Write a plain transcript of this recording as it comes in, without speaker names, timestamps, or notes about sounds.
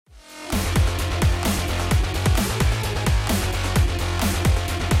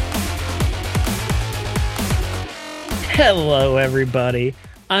Hello, everybody.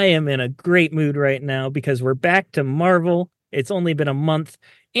 I am in a great mood right now because we're back to Marvel. It's only been a month,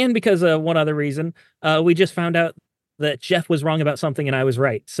 and because of one other reason, we just found out that Jeff was wrong about something and I was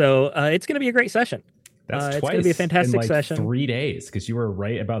right. So it's going to be a great session. That's it's going to be a twice in fantastic like session. 3 days because you were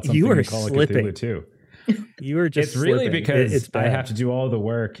right about You something are in Call of slipping. Cthulhu too. You were just It's really slipping. because It's I bad. have to do all the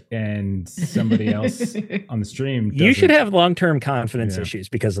work and somebody else on the stream You should doesn't. have long-term confidence Yeah. issues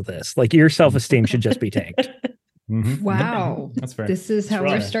because of this. Like your self-esteem should just be tanked. Mhm. Wow. That's fair. This is how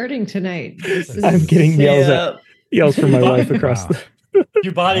right. we're starting tonight. This is I'm getting yells from my wife across Wow.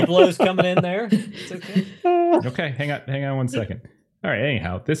 Your body blows coming in there. It's okay. Okay, hang on 1 second. All right,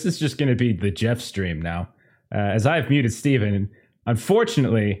 anyhow, this is just going to be the Jeff stream now. As I've muted Steven,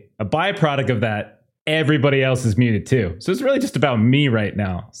 unfortunately, a byproduct of that, everybody else is muted too. So it's really just about me right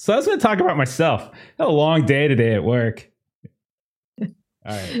now. So I was going to talk about myself. I had a long day today at work.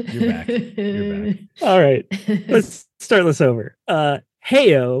 All right, you're back. You're back. All right, let's start this over.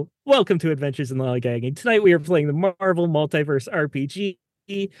 Heyo, welcome to Adventures in Lollygagging. Tonight we are playing the Marvel Multiverse RPG.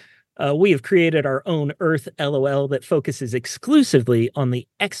 We have created our own Earth LOL that focuses exclusively on the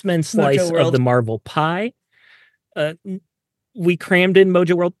X-Men slice of the Marvel pie. We crammed in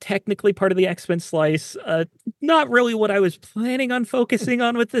Mojo World, technically part of the X-Men slice. Not really what I was planning on focusing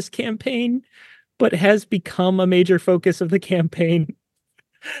on with this campaign, but has become a major focus of the campaign.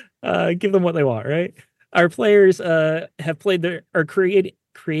 Give them what they want, right? Our players have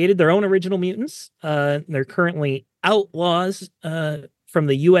created their own original mutants. They're currently outlaws from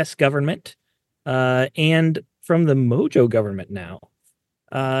the U.S. government and from the Mojo government now.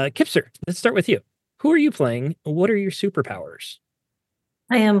 Kipser, let's start with you. Who are you playing? What are your superpowers?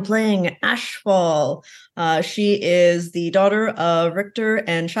 I am playing Ashfall. She is the daughter of Richter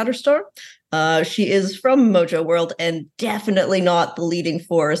and Shatterstar. She is from Mojo World and definitely not the leading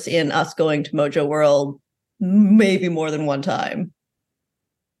force in us going to Mojo World maybe more than one time.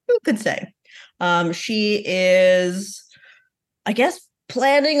 Who could say? She is, I guess,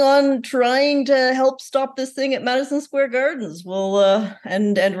 planning on trying to help stop this thing at Madison Square Gardens.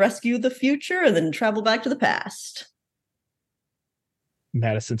 And rescue the future and then travel back to the past.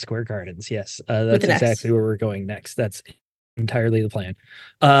 Madison Square Gardens, yes. That's exactly where we're going next. That's entirely the plan.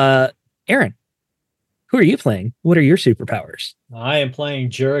 Aaron, who are you playing? What are your superpowers? I am playing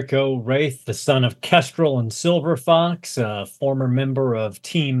Jericho Wraith, the son of Kestrel and Silver Fox, a former member of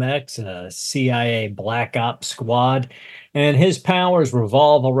Team X, a CIA Black Ops squad, and his powers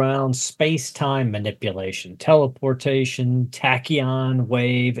revolve around space-time manipulation, teleportation, tachyon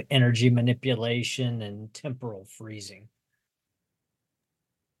wave, energy manipulation, and temporal freezing.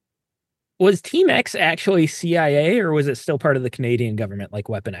 Was Team X actually CIA, or was it still part of the Canadian government, like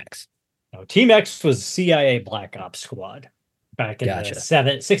Weapon X? No, Team X was CIA Black Ops squad back in the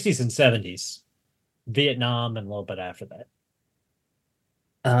 60s and 70s. Vietnam and a little bit after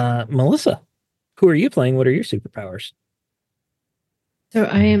that. Melissa, who are you playing? What are your superpowers? So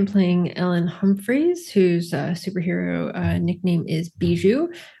I am playing Ellen Humphreys, whose superhero nickname is Bijou,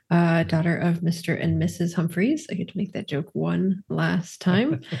 daughter of Mr. and Mrs. Humphreys. I get to make that joke one last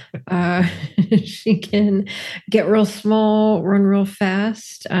time. She can get real small, run real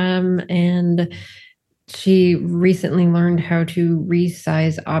fast, and she recently learned how to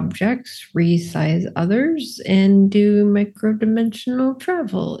resize objects, resize others, and do micro-dimensional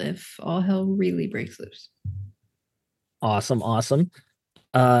travel if all hell really breaks loose. Awesome.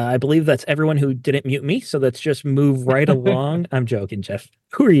 I believe that's everyone who didn't mute me, so let's just move right along. I'm joking, Jeff.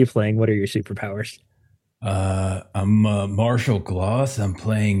 Who are you playing? What are your superpowers? I'm Marshall Gloss. I'm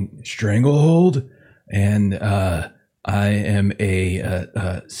playing Stranglehold, and I am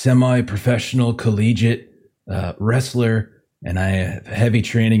a semi-professional collegiate wrestler, and I have heavy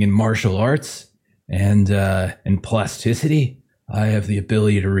training in martial arts and in plasticity. I have the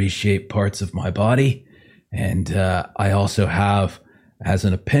ability to reshape parts of my body, and I also have, as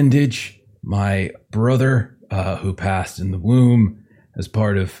an appendage, my brother, who passed in the womb as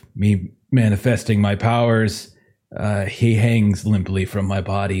part of me manifesting my powers. He hangs limply from my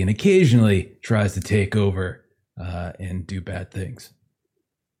body and occasionally tries to take over and do bad things.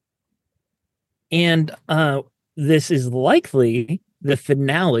 And this is likely the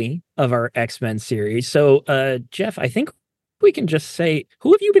finale of our X-Men series. So, Jeff, I think we can just say,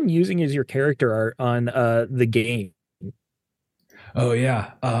 who have you been using as your character art on the game? Oh,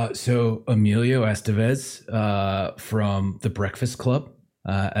 yeah. So Emilio Estevez from The Breakfast Club,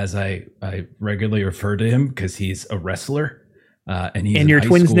 as I regularly refer to him because he's a wrestler. And your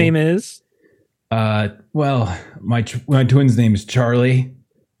twin's name is? Well, my twin's name is Charlie,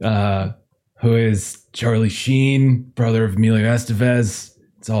 who is Charlie Sheen, brother of Emilio Estevez.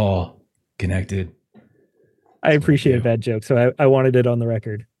 It's all connected. I appreciate a bad joke, so I wanted it on the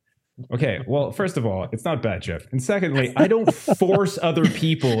record. Okay, well, first of all, it's not a bad joke. And secondly, I don't force other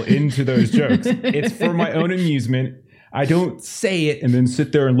people into those jokes. It's for my own amusement. I don't say it and then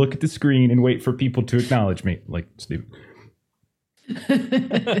sit there and look at the screen and wait for people to acknowledge me, like Steve.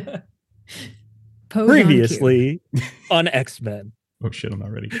 Previously on X-Men. Oh shit, I'm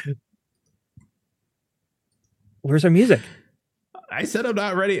not ready. Where's our music? I said I'm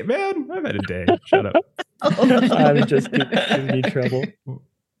not ready. Man, I've had a day. Shut up. I'm just giving me trouble.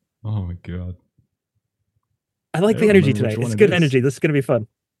 Oh my god. I like the energy tonight. It's good energy. This is going to be fun.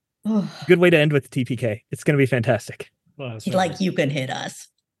 Good way to end with TPK. It's going to be fantastic. Well, Like you can hit us.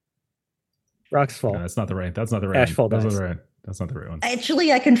 Rocks fall. No, that's not the right. That's not the right. Ashfall That's dies. not the right. That's not the right one.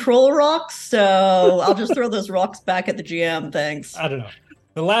 Actually, I control rocks, so I'll just throw those rocks back at the GM. Thanks. I don't know.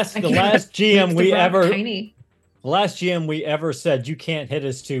 The last GM we ever tiny. the last GM we ever said you can't hit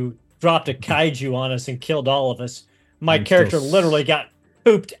us to dropped a kaiju on us and killed all of us. My character literally got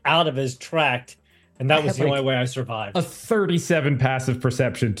pooped out of his tract, and that was the only way I survived. A 37 passive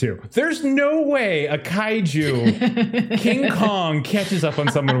perception too. There's no way a kaiju King Kong catches up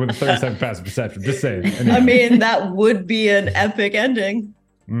on someone with a 37 passive perception. Just saying. Anyway. I mean, that would be an epic ending.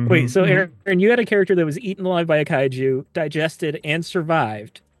 Mm-hmm. Wait, so Aaron, you had a character that was eaten alive by a kaiju, digested, and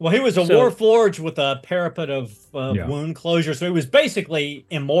survived. Well, he was a warforged with a parapet of wound closure, so he was basically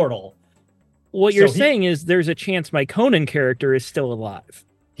immortal. What you're saying is there's a chance my Conan character is still alive.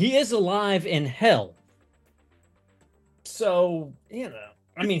 He is alive in hell. So, you know,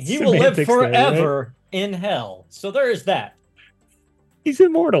 I mean, he will live forever in hell. So there is that. He's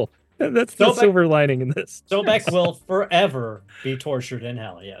immortal. That's the silver lining in this. Sobek will forever be tortured in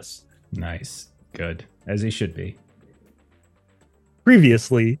hell, yes. Nice. Good. As he should be.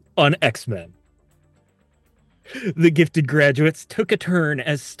 Previously on X-Men. The gifted graduates took a turn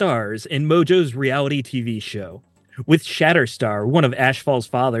as stars in Mojo's reality TV show, with Shatterstar, one of Ashfall's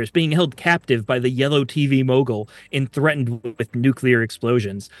fathers, being held captive by the yellow TV mogul and threatened with nuclear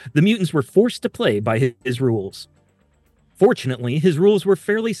explosions. The mutants were forced to play by his rules. Fortunately, his rules were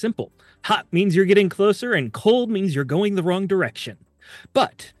fairly simple. Hot means you're getting closer, and cold means you're going the wrong direction.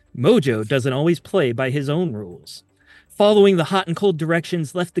 But Mojo doesn't always play by his own rules. Following the hot and cold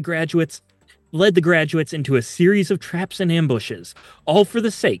directions led the graduates into a series of traps and ambushes, all for the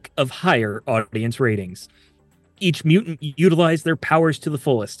sake of higher audience ratings. Each mutant utilized their powers to the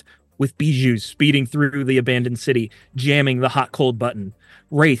fullest, with Bijou speeding through the abandoned city, jamming the hot-cold button,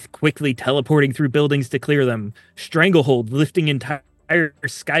 Wraith quickly teleporting through buildings to clear them, Stranglehold lifting entire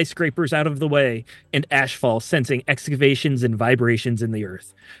skyscrapers out of the way, and Ashfall sensing excavations and vibrations in the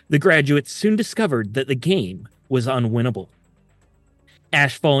earth. The graduates soon discovered that the game was unwinnable.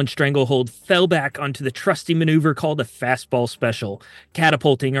 Ashfall and Stranglehold fell back onto the trusty maneuver called a fastball special,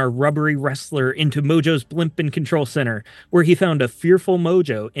 catapulting our rubbery wrestler into Mojo's blimp and control center, where he found a fearful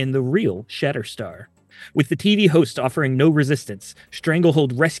Mojo and the real Shatterstar. With the TV host offering no resistance,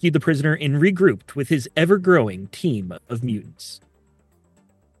 Stranglehold rescued the prisoner and regrouped with his ever-growing team of mutants.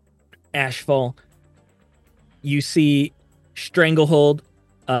 Ashfall, you see Stranglehold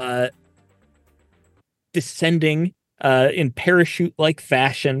descending in parachute-like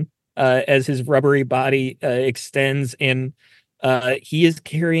fashion as his rubbery body extends, and he is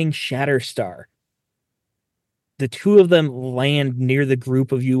carrying Shatterstar. The two of them land near the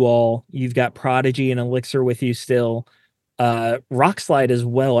group of you all. You've got Prodigy and Elixir with you still. Rockslide as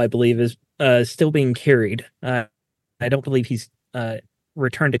well, I believe, is still being carried. I don't believe he's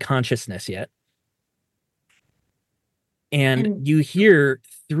returned to consciousness yet. And you hear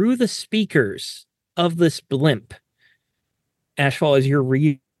through the speakers of this blimp, Ashfall, as you're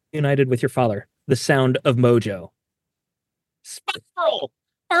reunited with your father, the sound of Mojo. Spiral!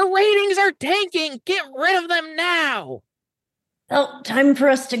 Our ratings are tanking! Get rid of them now! Oh, time for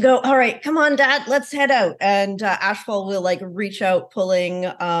us to go. All right, come on, Dad, let's head out. And Ashfall will reach out, pulling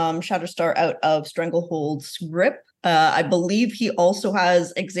Shatterstar out of Stranglehold's grip. I believe he also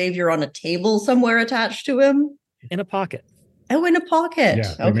has Xavier on a table somewhere attached to him. In a pocket. Oh, in a pocket.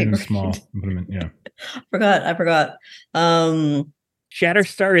 Yeah, okay, great. Small. Yeah. I forgot.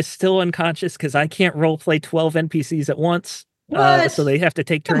 Shatterstar is still unconscious because I can't roleplay 12 NPCs at once. So they have to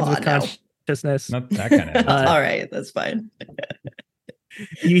take turns with consciousness. Not that kind of. All right, that's fine.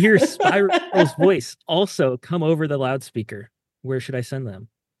 You hear Spiral's voice also come over the loudspeaker. Where should I send them?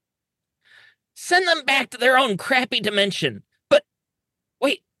 Send them back to their own crappy dimension. But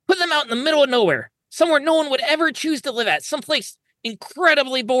wait, put them out in the middle of nowhere. Somewhere no one would ever choose to live at. Someplace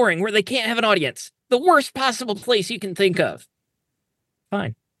incredibly boring where they can't have an audience. The worst possible place you can think of.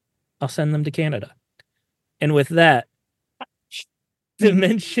 Fine. I'll send them to Canada. And with that,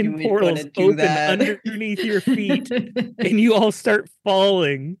 dimension You portals wanna do open that? underneath your feet, and you all start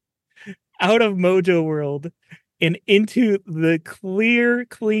falling out of Mojo World and into the clear,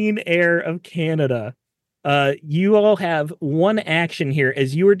 clean air of Canada. You all have one action here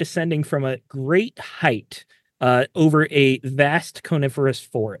as you are descending from a great height over a vast coniferous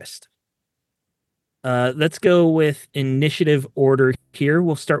forest. Let's go with initiative order here.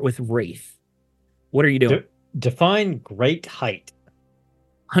 We'll start with Wraith. What are you doing? Define great height.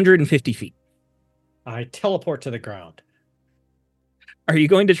 150 feet. I teleport to the ground. Are you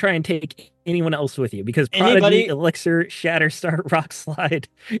going to try and take anyone else with you? Because Prodigy, Anybody? Elixir, Elixir, Shatterstar, Rockslide,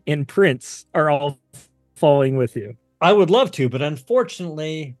 and Prince are all falling with you. I would love to, but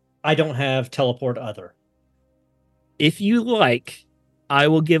unfortunately, I don't have teleport other. If you like, I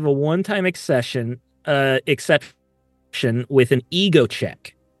will give a one-time exception with an ego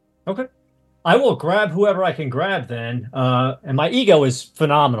check. Okay. I will grab whoever I can grab then. And my ego is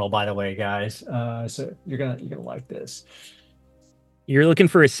phenomenal, by the way, guys. So you're gonna like this. You're looking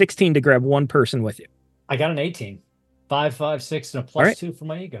for a 16 to grab one person with you. I got an 18. 5, 5, 6, and a plus 2 for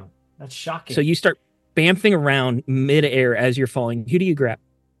my ego. That's shocking. So you start bamfing around mid-air as you're falling. Who do you grab?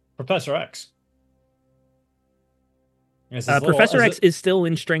 Professor X. Professor X is still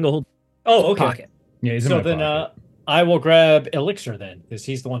in Stranglehold pocket. Yeah, he's in so my then pocket. I will grab Elixir then, because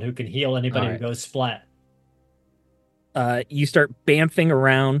he's the one who can heal anybody All right. who goes splat. You start bamfing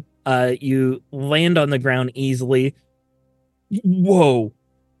around. You land on the ground easily. Whoa.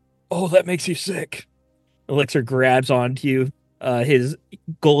 Oh, that makes you sick. Elixir grabs onto you. His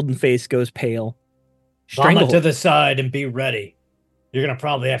golden face goes pale. Vomit to the side and be ready. You're going to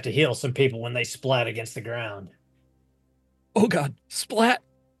probably have to heal some people when they splat against the ground. Oh, God. Splat.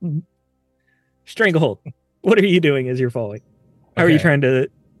 Stranglehold. What are you doing as you're falling? How are you trying to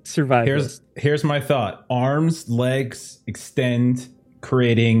survive this? Here's my thought. Arms, legs extend,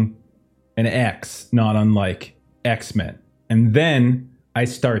 creating an X, not unlike X-Men. And then I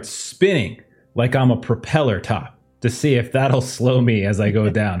start spinning like I'm a propeller top to see if that'll slow me as I go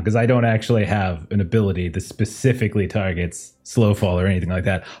down, because I don't actually have an ability that specifically targets slow fall or anything like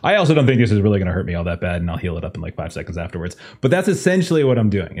that. I also don't think this is really going to hurt me all that bad, and I'll heal it up in like 5 seconds afterwards. But that's essentially what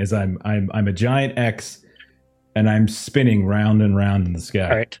I'm doing. Is I'm a giant X, and I'm spinning round and round in the sky.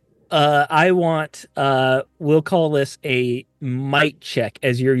 All right. I want, we'll call this a might check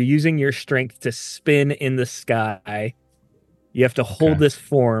as you're using your strength to spin in the sky. You have to hold this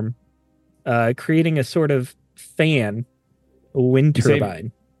form, creating a sort of fan, a wind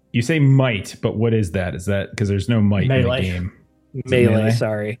turbine. You say might, but what is that? Is that because there's no might in the game? Melee,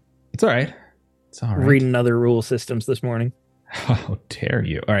 sorry. It's all right. It's all right. Reading other rule systems this morning. How dare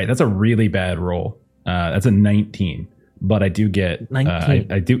you? All right, that's a really bad roll. That's a 19, but I do get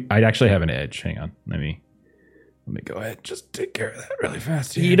 19. I actually have an edge. Hang on. Let me go ahead. Just take care of that really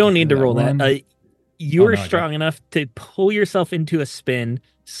fast. You don't need to roll that. You're strong enough to pull yourself into a spin,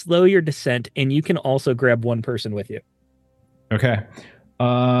 slow your descent, and you can also grab one person with you. Okay.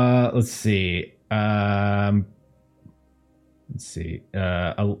 Let's see.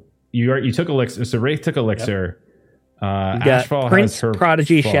 You took Elixir. So Wraith took Elixir. Yep. You got Ashfall Prince, has her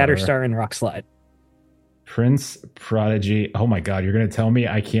Prodigy, father. Shatterstar, and Rockslide. Prince, Prodigy. Oh my God! You're gonna tell me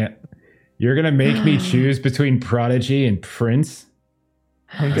I can't. You're gonna make me choose between Prodigy and Prince.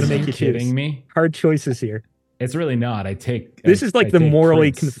 I'm gonna make you kidding me. Hard choices here. It's really not. This is like the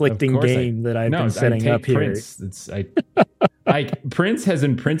morally conflicting game that I've been setting up here. Prince. Prince has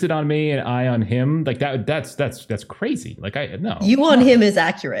imprinted on me and I on him. Like that's crazy. Like no. You on him is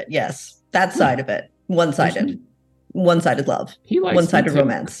accurate. Yes, that side of it. One-sided love. He likes one-sided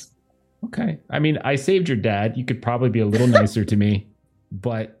romance. Okay. I mean, I saved your dad. You could probably be a little nicer to me,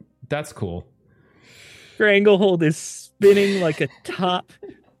 but that's cool. Stranglehold is spinning like a top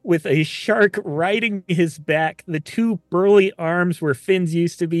with a shark riding his back, the two burly arms where fins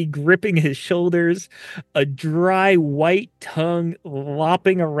used to be gripping his shoulders, a dry white tongue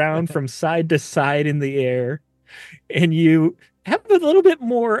lopping around from side to side in the air. And you have a little bit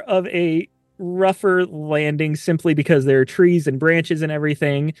more of a rougher landing simply because there are trees and branches and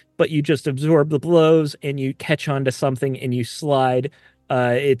everything, but you just absorb the blows and you catch onto something and you slide.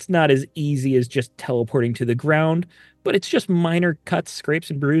 It's not as easy as just teleporting to the ground, but it's just minor cuts, scrapes,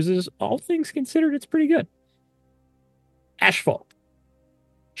 and bruises. All things considered, it's pretty good. Ashfall.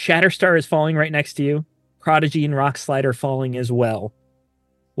 Shatterstar is falling right next to you. Prodigy and Rockslide are falling as well.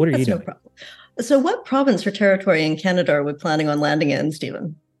 What are you doing? No problem. So what province or territory in Canada are we planning on landing in,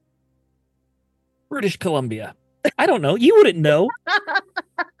 Stephen? British Columbia. I don't know. You wouldn't know.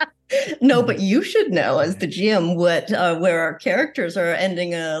 No, but you should know as the GM where our characters are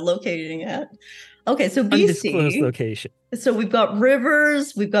locating at. Okay, so undisclosed BC. location. So we've got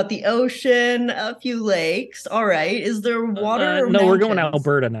rivers, we've got the ocean, a few lakes. All right. Is there water or No, we're going to mountains?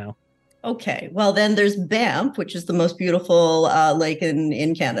 Alberta now. Okay. Well, then there's Banff, which is the most beautiful lake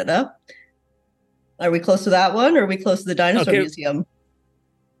in Canada. Are we close to that one, or are we close to the dinosaur museum?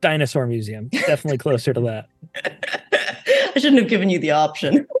 Dinosaur museum. Definitely closer to that. I shouldn't have given you the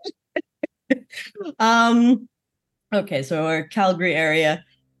option. Okay, so our Calgary area.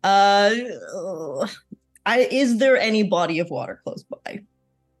 Is there any body of water close by?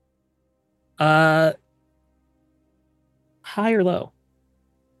 High or low?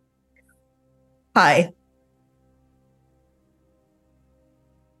 High.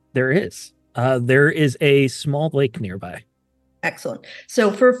 There is. There is a small lake nearby. Excellent.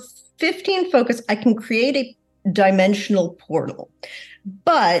 So for 15 focus, I can create a dimensional portal,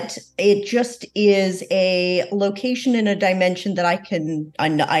 but it just is a location in a dimension that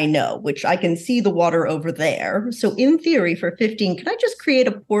I know, which I can see the water over there. So in theory, for 15, can I just create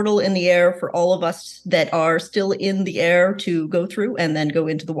a portal in the air for all of us that are still in the air to go through and then go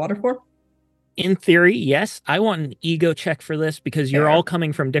into the water for? In theory, yes. I want an ego check for this because you're all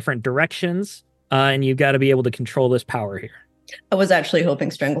coming from different directions, and you've got to be able to control this power here. I was actually hoping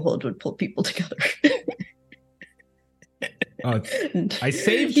Stranglehold would pull people together. I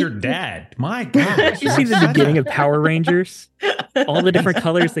saved your dad. My God. You see the beginning of Power Rangers? All the different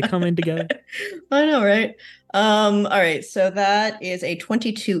colors that come in together. I know, right? All right. So that is a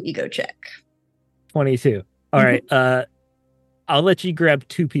 22 ego check. 22. All right. I'll let you grab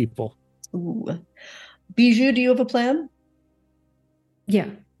 2 people. Ooh. Bijou, do you have a plan? Yeah.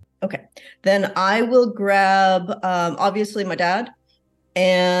 Okay. Then I will grab, obviously, my dad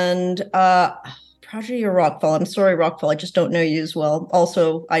and Prodigy or Rockfall. I'm sorry, Rockfall. I just don't know you as well.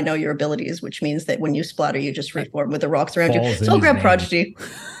 Also, I know your abilities, which means that when you splatter, you just reform with the rocks around you. So I'll grab Prodigy.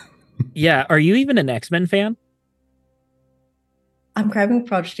 Yeah. Are you even an X-Men fan? I'm grabbing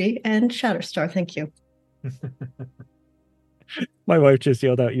Prodigy and Shatterstar. Thank you. My wife just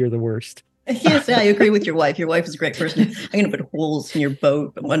yelled out, "You're the worst." Yes, I agree with your wife. Your wife is a great person. I'm going to put holes in your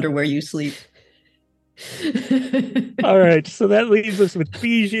boat and wonder where you sleep. All right, so that leaves us with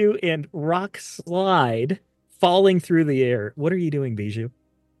Bijou and Rock Slide falling through the air. What are you doing, Bijou?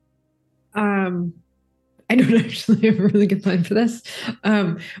 I don't actually have a really good plan for this.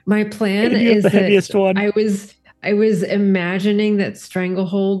 My plan is that I was imagining that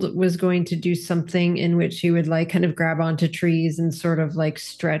Stranglehold was going to do something in which he would like kind of grab onto trees and sort of like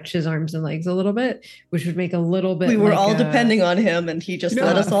stretch his arms and legs a little bit, which would make a little bit. We were all depending on him, and he just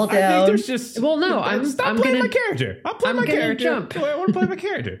let us all down. I think I'm playing my character. I'll play my character. Jump. I want to play my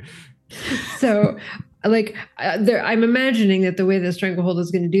character. So, like, I'm imagining that the way that Stranglehold is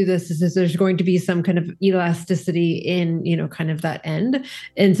going to do this is there's going to be some kind of elasticity in, kind of that end.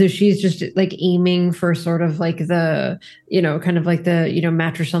 And so she's just like aiming for sort of like the, kind of like the,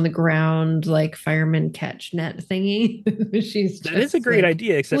 mattress on the ground, like fireman catch net thingy. That is a great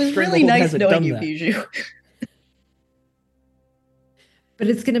idea, except it was really nice knowing you, Bijou. But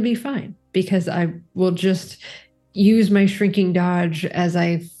it's going to be fine because I will just use my shrinking dodge as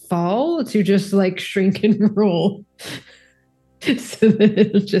I fall to just like shrink and roll. So that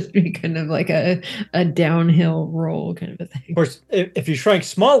it'll just be kind of like a downhill roll kind of a thing. Of course, if you shrank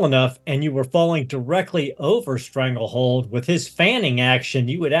small enough and you were falling directly over Stranglehold, with his fanning action,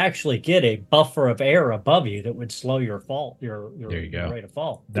 you would actually get a buffer of air above you that would slow your fall, your there you go. rate of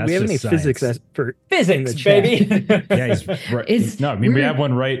fall. Do we have any physics expert? Physics, baby. Yeah, he's right. No, I mean, we have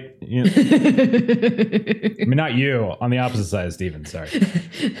one right. I mean, not you, on the opposite side of Steven.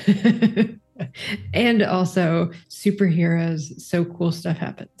 Sorry. And also superheroes, so cool stuff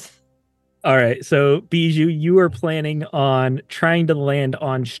happens. All right, so Bijou, you are planning on trying to land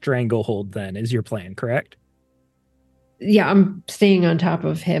on Stranglehold then, is your plan, correct? Yeah, I'm staying on top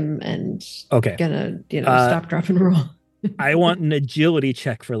of him and gonna, stop, drop, and roll. I want an agility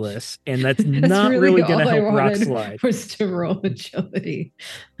check for this, and that's not really gonna help Rock Slide. Was to roll agility.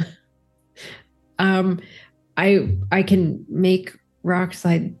 I can make Rock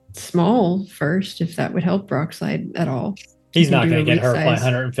Slide small first, if that would help Rock Slide at all. He's not going to get hurt by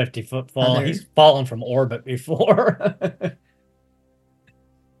 150-foot fall. He's fallen from orbit before.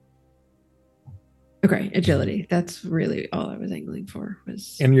 Okay, agility. That's really all I was angling for.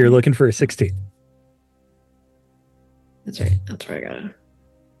 And you're looking for a 16. That's right. That's where I got it.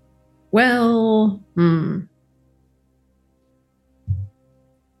 Well,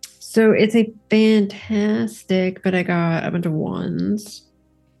 So it's a fantastic, but I got a bunch of ones.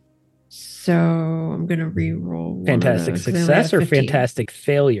 So I'm going to re-roll. Fantastic success or fantastic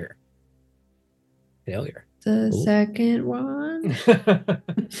failure? Failure. The second one.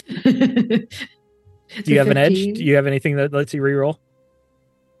 Do you have an edge? Do you have anything that lets you reroll?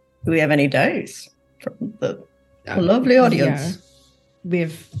 Do we have any dice from the lovely audience? Yeah. We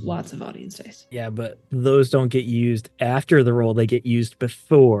have lots of audience dice. Yeah, but those don't get used after the roll. They get used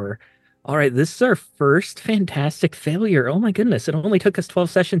before. All right, this is our first fantastic failure. Oh my goodness, it only took us 12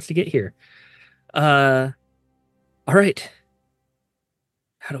 sessions to get here. All right.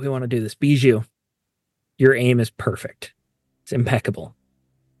 How do we want to do this? Bijou, your aim is perfect. It's impeccable.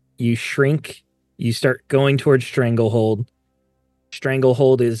 You shrink, you start going towards Stranglehold.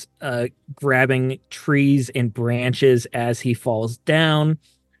 Stranglehold is grabbing trees and branches as he falls down.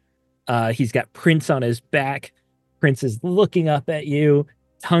 He's got Prince on his back. Prince is looking up at you,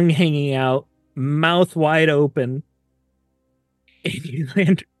 tongue hanging out, mouth wide open. And you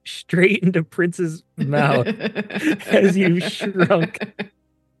land straight into Prince's mouth as you shrunk.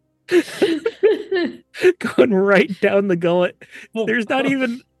 Going right down the gullet. There's not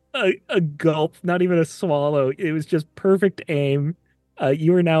even a gulp, not even a swallow. It was just perfect aim.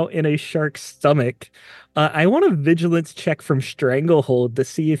 You are now in a shark's stomach. I want a vigilance check from Stranglehold to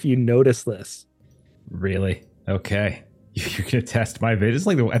see if you notice this. Really? Okay. You're gonna test my vigilance?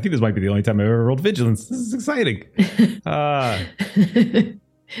 I think this might be the only time I've ever rolled vigilance. This is exciting. Time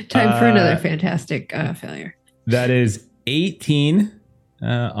for another fantastic failure. That is 18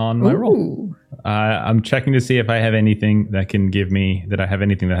 on my roll. I'm checking to see if I have anything that can give me that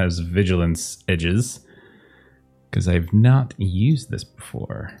has vigilance edges, because I've not used this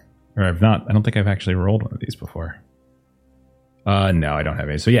before, or I don't think I've actually rolled one of these before. No, I don't have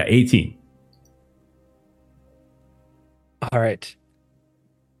any. So yeah, 18. All right.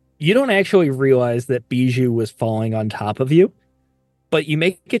 You don't actually realize that Bijou was falling on top of you, but you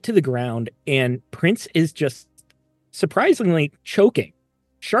make it to the ground and Prince is just surprisingly choking.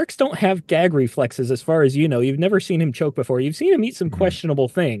 Sharks don't have gag reflexes as far as you know. You've never seen him choke before. You've seen him eat some questionable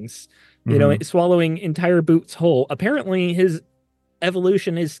things, you know, swallowing entire boots whole. Apparently his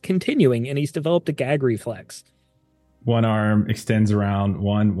evolution is continuing and he's developed a gag reflex. One arm extends around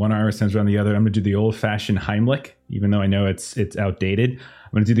one arm extends around the other. I'm going to do the old-fashioned Heimlich, even though I know it's outdated.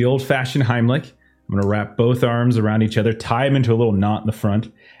 I'm going to do the old-fashioned Heimlich. I'm going to wrap both arms around each other, tie them into a little knot in the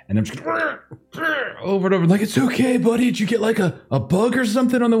front, and I'm just going over and over. Like, it's okay, buddy. Did you get like a bug or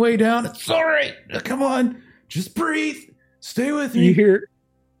something on the way down? It's all right. Come on. Just breathe. Stay with me. You hear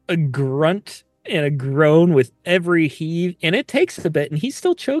a grunt and a groan with every heave, and it takes a bit, and he's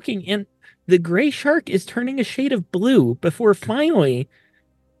still choking, and the gray shark is turning a shade of blue before finally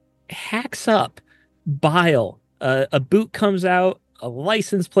hacks up bile. A boot comes out, a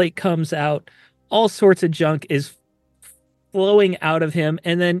license plate comes out, all sorts of junk is flowing out of him,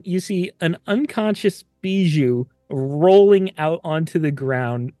 and then you see an unconscious Bijou rolling out onto the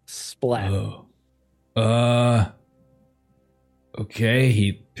ground, splat. Oh.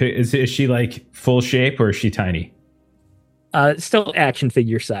 Okay. Is she like full shape or is she tiny? Still action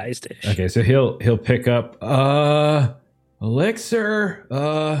figure sized. Okay, so he'll pick up Elixir.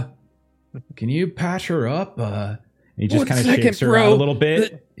 Can you patch her up? He just kind of shakes her out a little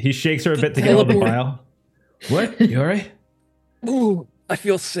bit. He shakes her a bit to get all the bile. What? You all right? Ooh, I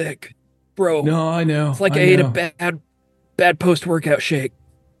feel sick, bro. No, I know. It's like I ate a bad post-workout shake.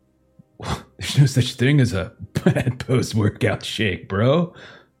 There's no such thing as a bad post-workout shake, bro.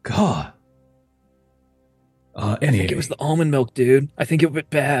 God. I think it was the almond milk, dude. I think it went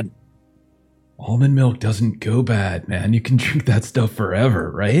bad. Almond milk doesn't go bad, man. You can drink that stuff forever,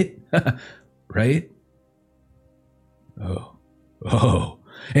 right? Right? Oh.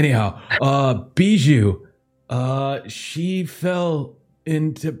 Anyhow, Bijou, she fell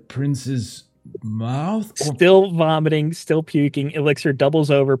into Prince's mouth. Still vomiting, still puking. Elixir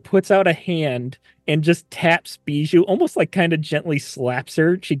doubles over, puts out a hand, and just taps Bijou, almost like kind of gently slaps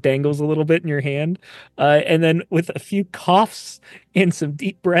her. She dangles a little bit in your hand. And then with a few coughs and some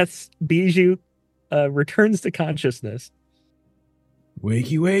deep breaths, Bijou returns to consciousness.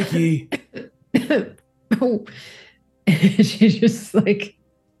 Wakey. Oh. She just like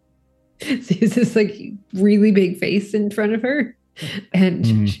sees this like really big face in front of her.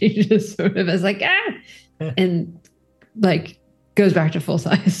 And she just sort of is like, and like goes back to full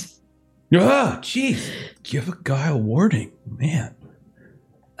size. Ah, jeez. Give a guy a warning, man.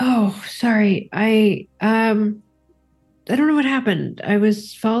 Oh, sorry. I don't know what happened. I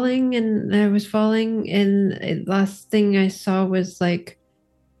was falling and the last thing I saw was like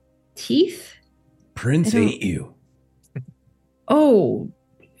teeth. Prince ate you. Oh.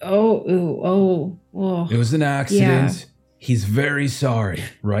 It was an accident. Yeah. He's very sorry,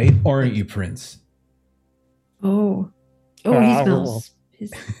 right? Aren't you, Prince? He smells.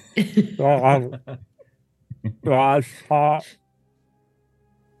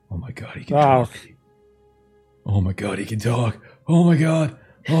 Oh my God, he can talk. Oh my God, he can talk. Oh my God.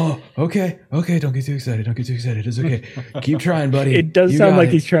 Oh, okay. Okay, don't get too excited. Don't get too excited. It's okay. Keep trying, buddy. It does You sound got like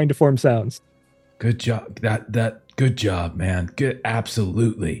it. he's trying to form sounds. Good job. Good job, man. Good,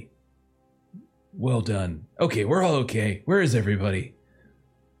 absolutely. Well done. Okay, we're all okay. Where is everybody?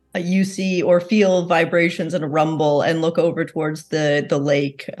 You see or feel vibrations and a rumble and look over towards the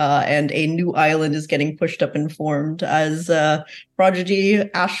lake, and a new island is getting pushed up and formed as Prodigy,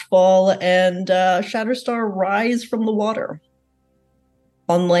 Ashfall, and Shatterstar rise from the water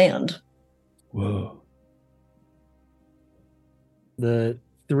on land. Whoa. The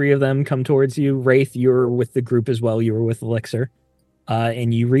three of them come towards you. Wraith, you're with the group as well. You were with Elixir.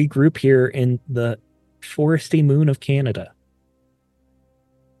 And you regroup here in the foresty moon of Canada.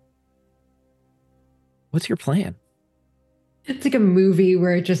 What's your plan? It's like a movie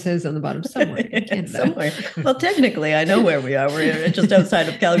where it just says on the bottom somewhere in Canada. Somewhere. Well, technically, I know where we are. We're just outside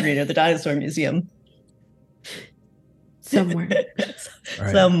of Calgary near the Dinosaur Museum. Somewhere.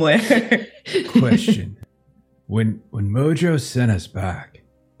 Right. Somewhere. Question. When Mojo sent us back,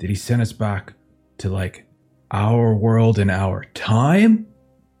 did he send us back to like our world and our time?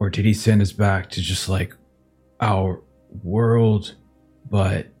 Or did he send us back to just like our world,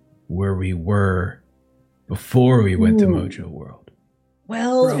 but where we were before we went to Mojo World?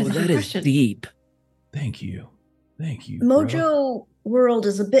 Well, Bro, that is deep. Thank you. Thank you. Mojo World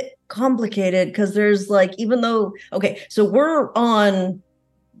is a bit complicated because there's like, even though, okay, so we're on,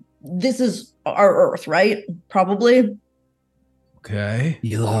 this is our Earth, right? Probably. Okay.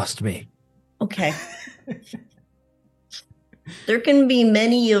 You lost me. Okay. There can be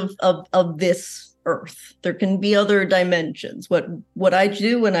many of this Earth. There can be other dimensions. What I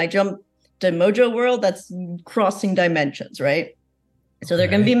do when I jump to Mojo World, that's crossing dimensions, right? So there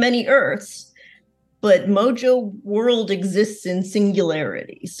can be many Earths, but Mojo World exists in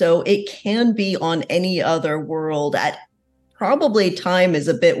singularity. So it can be on any other world. At probably time is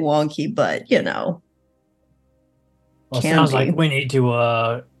a bit wonky, but you know. Well, sounds like we need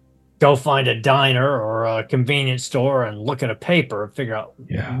to go find a diner or a convenience store and look at a paper and figure out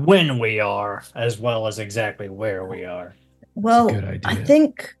when we are, as well as exactly where we are. Well, good idea. I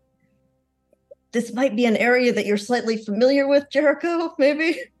think this might be an area that you're slightly familiar with, Jericho,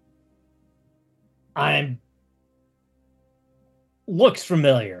 maybe? Looks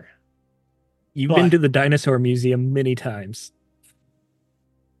familiar. You've been to the Dinosaur Museum many times.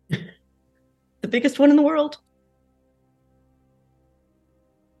 The biggest one in the world.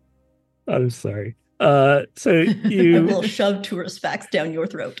 I'm sorry. So you... I will shove tourist facts down your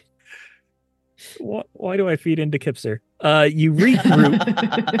throat. Why do I feed into Kipser? You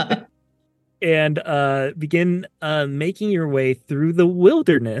regroup and begin making your way through the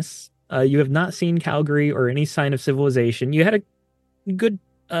wilderness. You have not seen Calgary or any sign of civilization. You had a good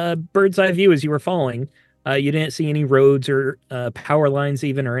bird's eye view as you were following. You didn't see any roads or power lines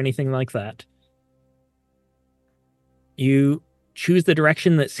even or anything like that. You choose the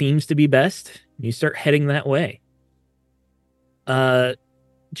direction that seems to be best. You start heading that way.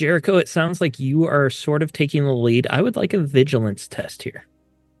 Jericho, it sounds like you are sort of taking the lead. I would like a vigilance test here.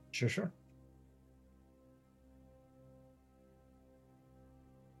 Sure.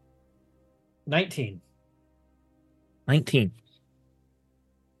 19.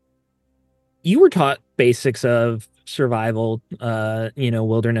 You were taught basics of survival,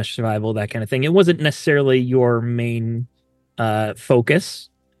 wilderness survival, that kind of thing. It wasn't necessarily your main focus,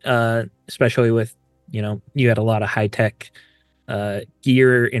 especially with, you had a lot of high-tech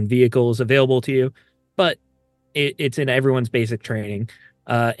gear and vehicles available to you, but it's in everyone's basic training,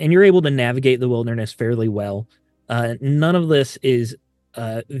 and you're able to navigate the wilderness fairly well. None of this is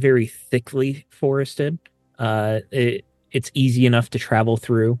very thickly forested. It's easy enough to travel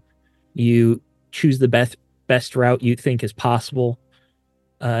through. You choose the best route you think is possible,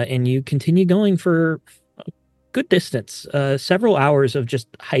 and you continue going for a good distance, several hours of just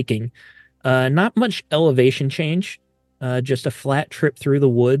hiking. Not much elevation change, just a flat trip through the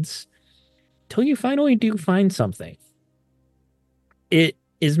woods till you finally do find something. It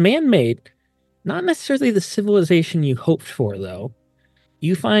is man-made, not necessarily the civilization you hoped for, though.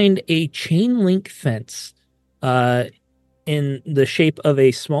 You find a chain link fence in the shape of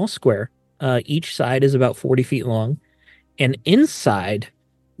a small square. Each side is about 40 feet long. And inside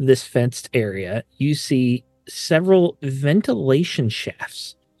this fenced area, you see several ventilation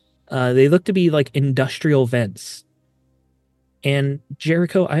shafts. They look to be like industrial vents. And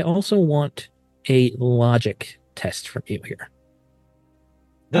Jericho, I also want a logic test from you here.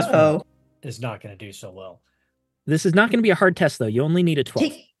 This one is not going to do so well. This is not going to be a hard test, though. You only need a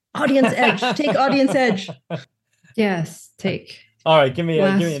 12. Take audience edge. Take audience edge. Yes, take. All right, give me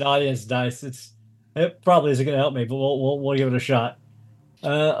an audience dice. It probably isn't going to help me, but we'll give it a shot.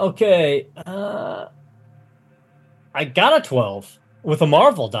 Okay. I got a 12 with a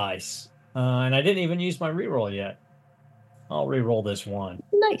Marvel dice, and I didn't even use my reroll yet. I'll reroll this one.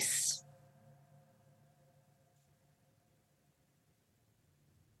 Nice.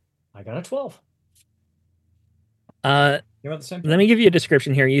 I got a 12. Let You're at the same me give you a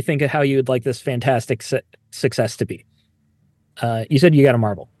description here. You think of how you would like this fantastic success to be. You said you got a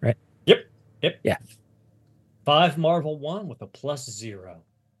marble, right? Yep. Yeah. 5 Marvel 1 with a +0.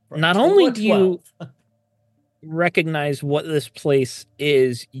 Not only do you recognize what this place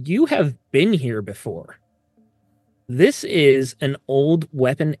is, you have been here before. This is an old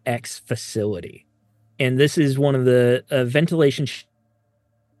Weapon X facility, and this is one of the ventilation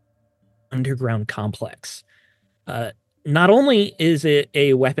underground complex. Not only is it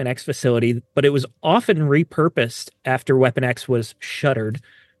a Weapon X facility, but it was often repurposed after Weapon X was shuttered,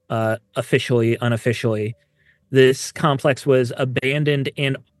 officially, unofficially. This complex was abandoned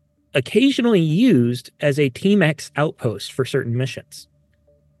and occasionally used as a Team X outpost for certain missions.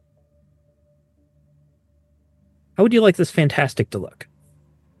 How would you like this fantastic to look?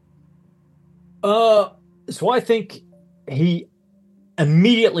 So I think he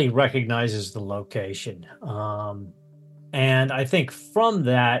immediately recognizes the location. And I think from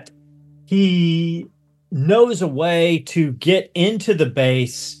that, he knows a way to get into the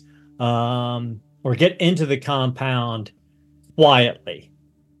base or get into the compound quietly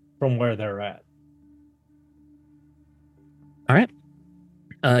from where they're at. All right.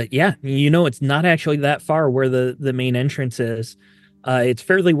 Yeah, you know, it's not actually that far where the main entrance is. It's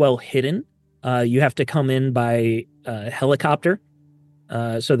fairly well hidden. You have to come in by helicopter.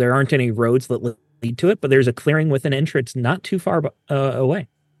 So there aren't any roads that lead to it, but there's a clearing with an entrance not too far away.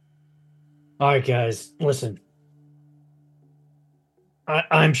 All right, guys, listen.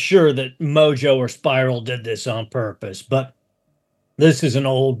 I'm sure that Mojo or Spiral did this on purpose, but this is an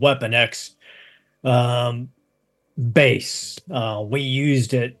old Weapon X base. We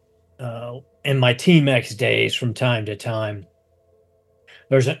used it in my Team X days from time to time.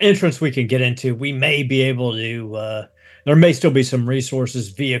 There's an entrance we can get into. We may be able to, there may still be some resources,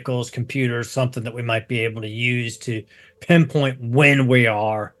 vehicles, computers, something that we might be able to use to pinpoint when we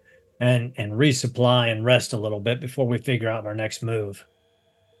are and resupply and rest a little bit before we figure out our next move.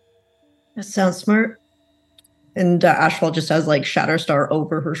 That sounds smart. And Ashfall just has like Shatterstar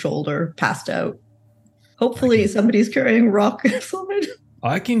over her shoulder, passed out. Hopefully somebody's carrying rock slide.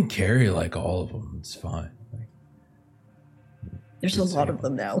 I can carry like all of them. It's fine. There's a lot of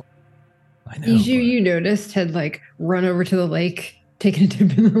them now. I know. Bijou, you noticed, had like run over to the lake, taken a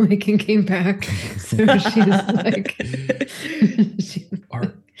dip in the lake, and came back. So she's like,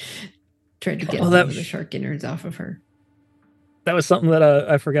 tried to get some of the shark innards off of her. That was something that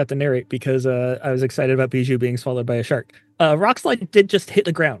I forgot to narrate because I was excited about Bijou being swallowed by a shark. Rockslide did just hit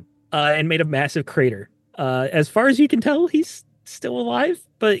the ground and made a massive crater. As far as you can tell, he's still alive,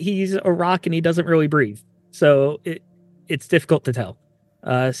 but he's a rock and he doesn't really breathe. So it's difficult to tell.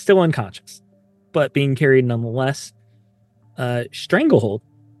 Still unconscious, but being carried nonetheless. Stranglehold,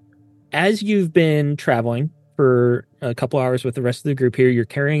 as you've been traveling for a couple hours with the rest of the group here, you're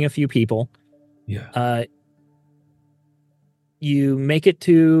carrying a few people. Yeah. You make it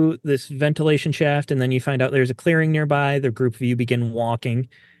to this ventilation shaft, and then you find out there's a clearing nearby. The group of you begin walking,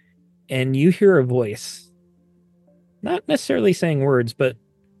 and you hear a voice, not necessarily saying words, but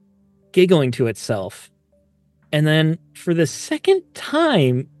giggling to itself. And then for the second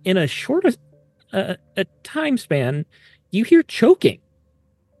time in a short a time span, you hear choking.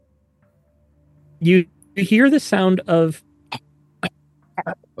 You hear the sound of...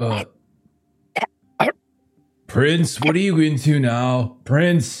 Prince, what are you into now?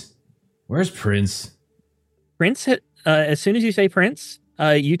 Prince, where's Prince? Prince, as soon as you say Prince,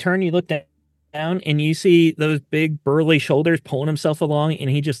 you turn, you look down, and you see those big burly shoulders pulling himself along, and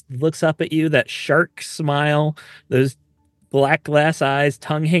he just looks up at you, that shark smile, those black glass eyes,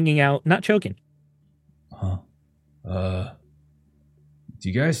 tongue hanging out, not choking. Huh. Do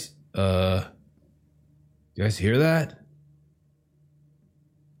you guys hear that?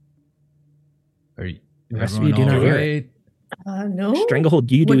 Are you... The rest of you do not hear it. No.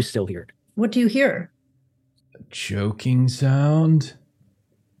 Stranglehold, you do still hear it. What do you hear? A choking sound.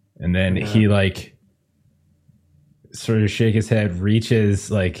 And then he like sort of shake his head,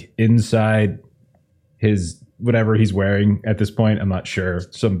 reaches like inside his whatever he's wearing at this point. I'm not sure.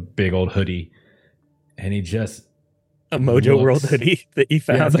 Some big old hoodie. And he just a Mojo World hoodie that he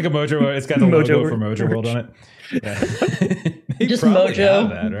found. Yeah, it's like a Mojo. It's got the logo for Mojo World on it. Yeah. Just Mojo.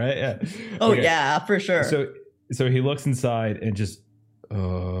 That, right? Yeah. Oh okay. Yeah, for sure. So he looks inside and just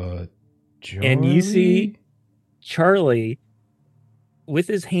And you see Charlie with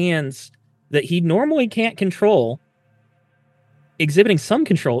his hands that he normally can't control, exhibiting some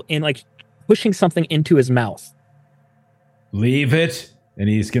control in like pushing something into his mouth. Leave it. And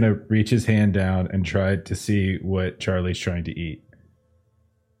he's going to reach his hand down and try to see what Charlie's trying to eat.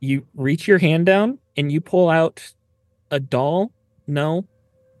 You reach your hand down and you pull out a doll. No.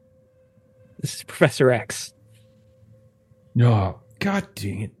 This is Professor X. Oh, God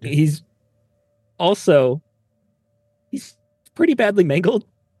dang it. He's pretty badly mangled.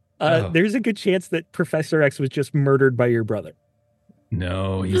 There's a good chance that Professor X was just murdered by your brother.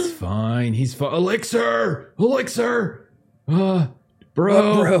 No, he's fine. He's fine. Elixir! Bro.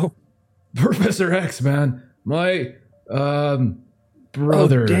 Bro. Professor X, man. My,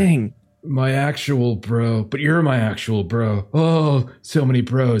 brother. Oh, dang. My actual bro. But you're my actual bro. Oh, so many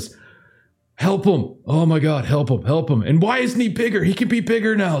bros. Help him. Oh, my God. Help him. And why isn't he bigger? He can be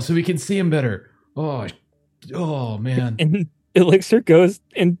bigger now so we can see him better. Oh, man. And Elixir goes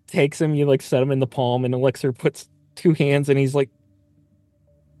and takes him. You like set him in the palm, and Elixir puts two hands, and he's like,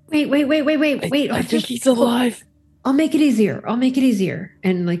 Wait. I think he's alive. I'll make it easier.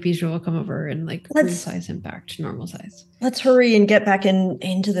 And like Bijou will come over and like resize him back to normal size. Let's hurry and get back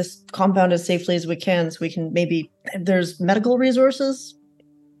into this compound as safely as we can so we can maybe, there's medical resources.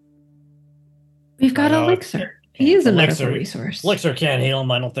 We've got Elixir. He is a medical resource. Elixir can't heal him.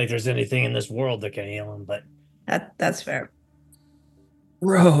 I don't think there's anything in this world that can heal him, but That's fair.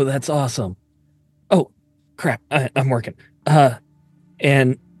 Bro, that's awesome. Oh, crap. I'm working.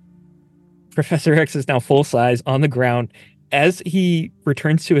 And Professor X is now full size on the ground. As he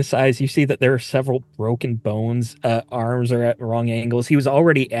returns to his size, you see that there are several broken bones. Arms are at wrong angles. He was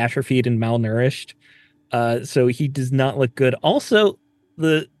already atrophied and malnourished, so he does not look good. Also,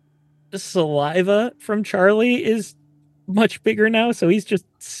 the saliva from Charlie is much bigger now, so he's just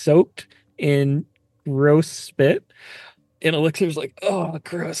soaked in gross spit. And Elixir's like, oh,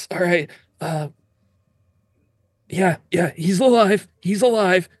 gross. All right. Yeah, he's alive.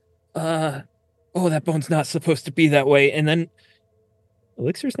 Oh, that bone's not supposed to be that way. And then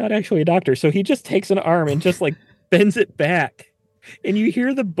Elixir's not actually a doctor, so he just takes an arm and just like bends it back. And you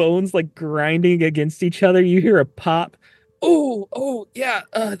hear the bones like grinding against each other. You hear a pop. Oh, yeah,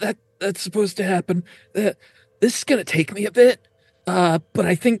 that's supposed to happen. This is gonna take me a bit. But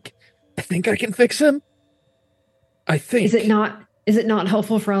I think I can fix him. I think. Is it not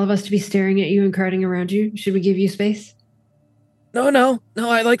helpful for all of us to be staring at you and crowding around you? Should we give you space? No,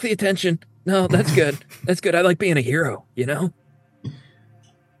 I like the attention. No, that's good. That's good. I like being a hero, you know?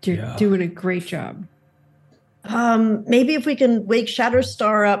 You're doing a great job. Maybe if we can wake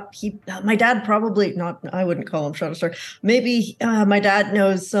Shatterstar up, my dad probably not, I wouldn't call him Shatterstar. Maybe my dad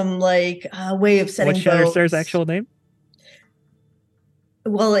knows some like way of setting What's Shatterstar's actual name?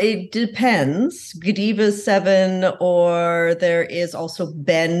 Well, it depends. Godiva's 7, or there is also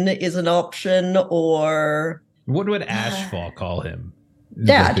Ben is an option, or... What would Ashfall call him?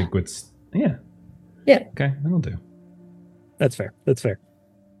 Dad. Yeah. Okay, that'll do. That's fair.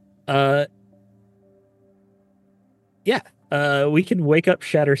 We can wake up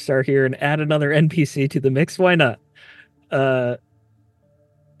Shatterstar here and add another NPC to the mix. Why not?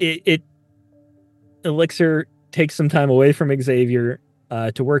 Elixir takes some time away from Xavier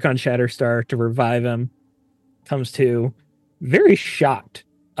to work on Shatterstar to revive him. Comes to very shocked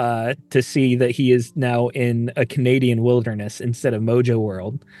to see that he is now in a Canadian wilderness instead of Mojo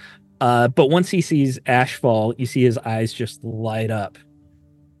World. But once he sees Ashfall, you see his eyes just light up.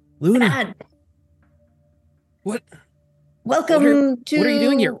 Luna, Dad. what? Welcome to. What are you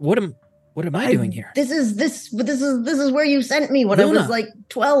doing here? What am I doing here? This is where you sent me when Luna. I was like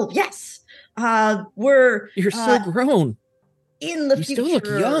 12. Yes. You're so grown. In the you future. still look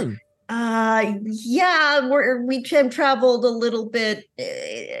young. Yeah, we traveled a little bit.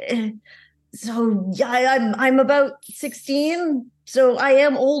 So yeah, I'm about 16. So I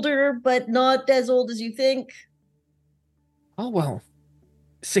am older, but not as old as you think. Oh well,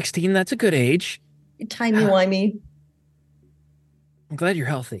 16. That's a good age. Timey-wimey. I'm glad you're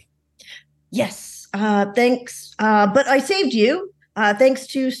healthy. Yes. Thanks. But I saved you. Thanks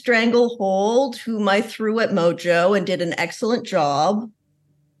to Stranglehold, whom I threw at Mojo and did an excellent job.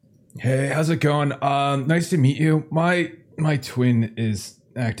 Hey, how's it going? Nice to meet you. My twin is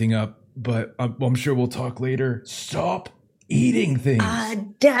acting up, but I'm sure we'll talk later. Stop eating things.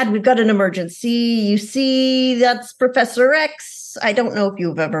 Dad, we've got an emergency. You see, that's Professor X. I don't know if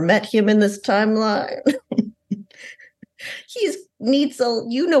you've ever met him in this timeline.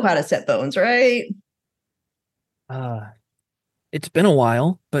 You know how to set bones, right? It's been a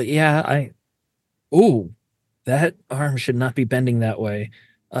while, but yeah, that arm should not be bending that way.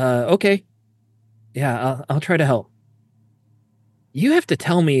 Okay, Yeah, I'll try to help. You have to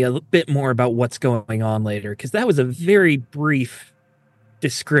tell me a bit more about what's going on later, because that was a very brief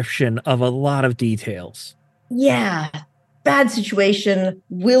description of a lot of details. Yeah, bad situation.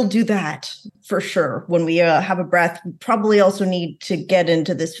 We'll do that for sure. When we have a breath, we probably also need to get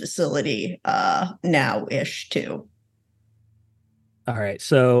into this facility now-ish too. All right,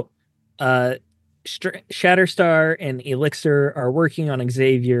 so Shatterstar and Elixir are working on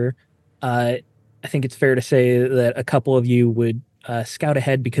Xavier. I think it's fair to say that a couple of you would scout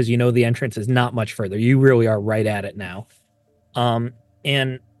ahead because you know the entrance is not much further. You really are right at it now.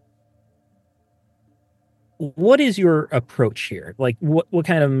 And what is your approach here? Like, what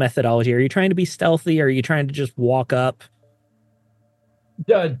kind of methodology? Are you trying to be stealthy? Are you trying to just walk up?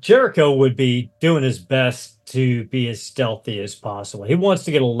 Jericho would be doing his best to be as stealthy as possible. He wants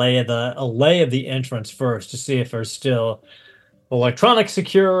to get a lay of the entrance first to see if there's still electronic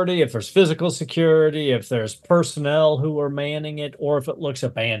security, if there's physical security, if there's personnel who are manning it, or if it looks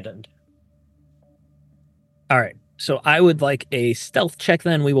abandoned. All right. So I would like a stealth check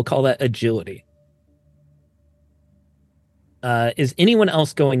then. We will call that agility. Is anyone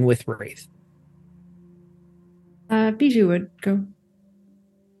else going with Wraith? Bijou would go.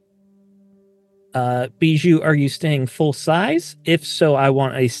 Bijou, are you staying full size? If so, I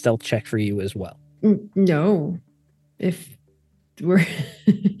want a stealth check for you as well. No. If we're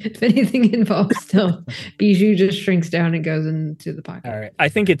if anything involves stealth, Bijou just shrinks down and goes into the pocket. All right. I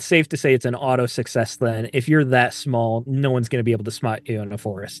think it's safe to say it's an auto success then. If you're that small, no one's going to be able to spot you in a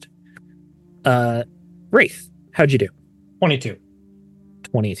forest. Wraith, how'd you do? 22.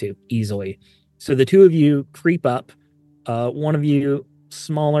 22, easily. So the two of you creep up. One of you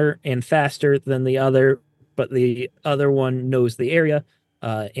smaller and faster than the other, but the other one knows the area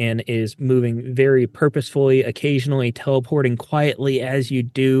and is moving very purposefully, occasionally teleporting quietly as you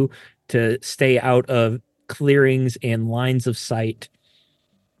do to stay out of clearings and lines of sight.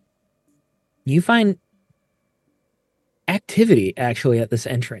 You find activity actually at this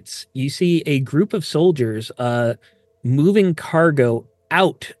entrance. You see a group of soldiers moving cargo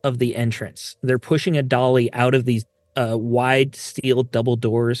out of the entrance. They're pushing a dolly out of these wide steel double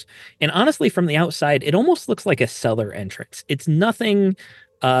doors. And honestly, from the outside, it almost looks like a cellar entrance. It's nothing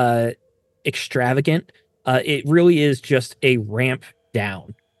extravagant. It really is just a ramp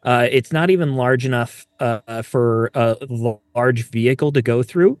down. It's not even large enough for a large vehicle to go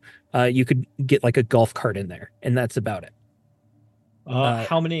through. You could get like a golf cart in there, and that's about it.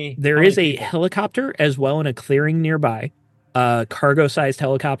 How many? There how is many a people? helicopter as well in a clearing nearby, cargo-sized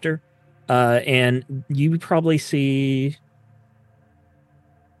helicopter, and you probably see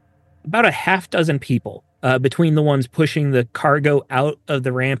about a half dozen people between the ones pushing the cargo out of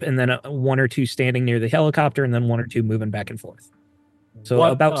the ramp, and then one or two standing near the helicopter, and then one or two moving back and forth. So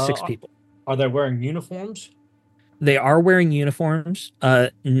What about six people. are they wearing uniforms? They are wearing uniforms.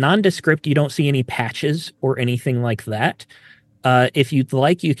 Nondescript, you don't see any patches or anything like that. If you'd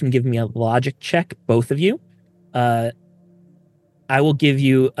like, you can give me a logic check, both of you. I will give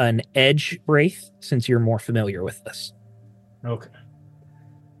you an edge, Wraith, since you're more familiar with this. Okay.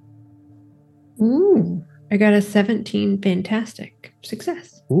 Ooh, I got a 17. Fantastic.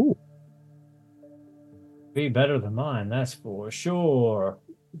 Success. Ooh. Be better than mine, that's for sure.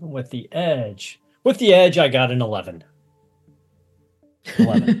 Even with the edge. With the edge, I got an 11.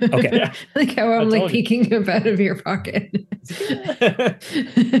 11. Okay. Yeah. I like how I'm I like told you. peeking up out of your pocket.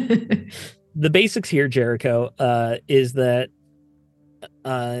 The basics here, Jericho, is that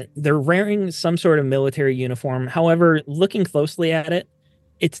they're wearing some sort of military uniform. However, looking closely at it,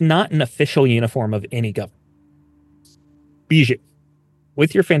 it's not an official uniform of any government. Bijou,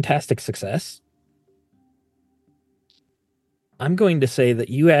 with your fantastic success, I'm going to say that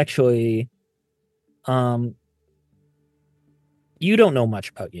you actually, you don't know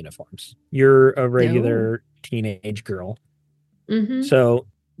much about uniforms. You're a regular teenage girl. Mm-hmm. So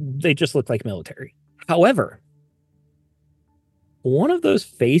they just look like military. However, one of those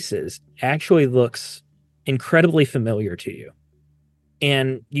faces actually looks incredibly familiar to you.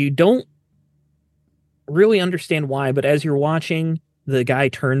 And you don't really understand why, but as you're watching, the guy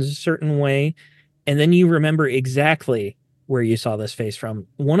turns a certain way, and then you remember exactly where you saw this face from.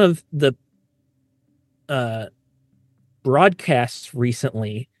 One of the broadcasts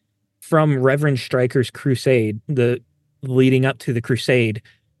recently from Reverend Stryker's crusade, the leading up to the crusade,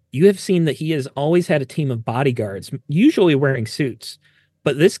 you have seen that he has always had a team of bodyguards, usually wearing suits.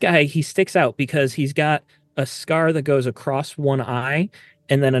 But this guy, he sticks out because he's got a scar that goes across one eye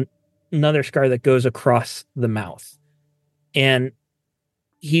and then another scar that goes across the mouth. And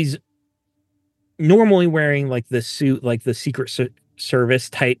he's normally wearing like the suit, like the Secret service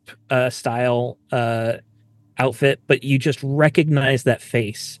type style outfit, but you just recognize that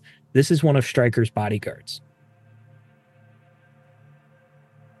face. This is one of Stryker's bodyguards.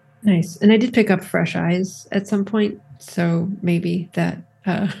 Nice. And I did pick up fresh eyes at some point, so maybe that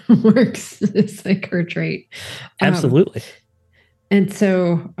works. It's like her trait. Absolutely. And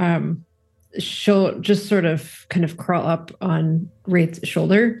so she'll just sort of kind of crawl up on Wraith's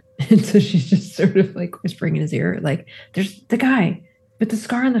shoulder. And so she's just sort of like whispering in his ear, like, there's the guy with the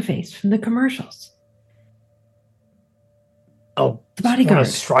scar on the face from the commercials. Oh, the bodyguard. One of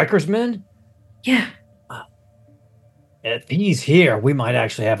Stryker's men? Yeah. If he's here, we might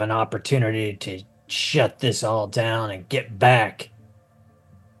actually have an opportunity to shut this all down and get back.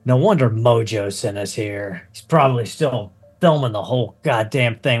 No wonder Mojo sent us here. He's probably still filming the whole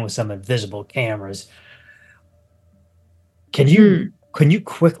goddamn thing with some invisible cameras. Can you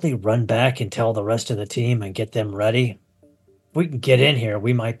quickly run back and tell the rest of the team and get them ready? If we can get in here,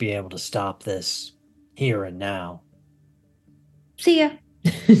 we might be able to stop this here and now. See ya.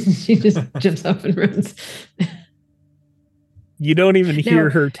 She just jumps off and runs. You don't even hear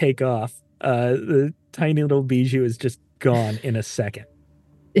her take off. The tiny little Bijou is just gone in a second.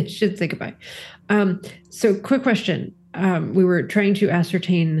 It should say goodbye. So quick question. We were trying to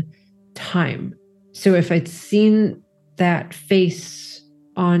ascertain time. So if I'd seen that face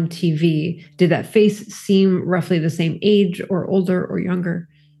on TV, did that face seem roughly the same age or older or younger?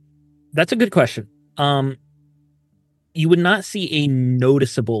 That's a good question. You would not see a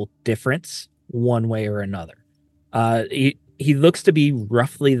noticeable difference one way or another. He looks to be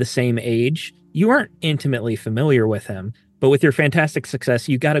roughly the same age. You aren't intimately familiar with him, but with your fantastic success,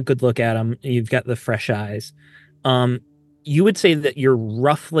 you got a good look at him. You've got the fresh eyes. You would say that you're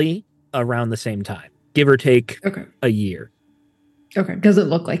roughly around the same time, give or take a year. Okay. Does it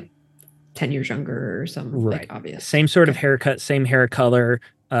look like 10 years younger or something? Right. Like obvious. Same sort of haircut, same hair color.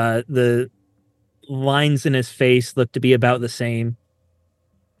 The lines in his face look to be about the same.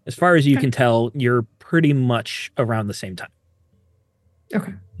 As far as you can tell, you're pretty much around the same time.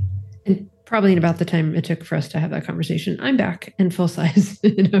 Okay. And probably in about the time it took for us to have that conversation, I'm back in full size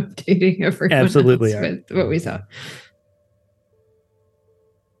and updating everyone Absolutely else with what we saw.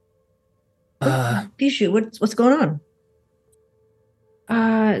 Bijou, what's going on?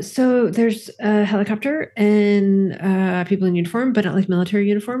 So there's a helicopter and people in uniform, but not like military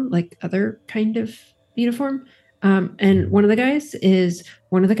uniform, like other kind of uniform. And one of the guys is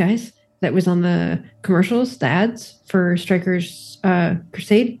one of the guys that was on the commercials, the ads for Stryker's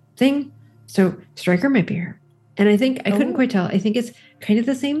crusade thing. So Stryker might be here. And I think, I couldn't quite tell. I think it's kind of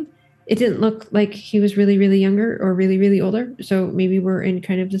the same. It didn't look like he was really, really younger or really, really older. So maybe we're in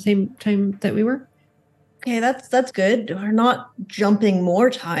kind of the same time that we were. Okay, that's good. We're not jumping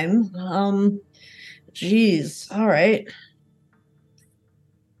more time. Geez, all right.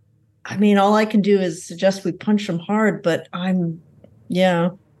 I mean, all I can do is suggest we punch him hard, but yeah.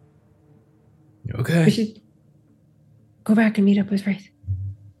 Okay. We should go back and meet up with Wraith.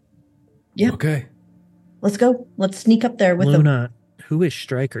 Yeah. Okay. Let's go. Let's sneak up there with Luna, who is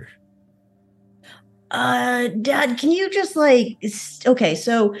Stryker? Dad, can you just okay,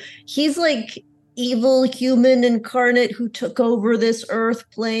 so he's like evil human incarnate who took over this earth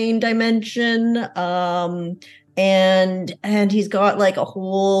plane dimension. And he's got like a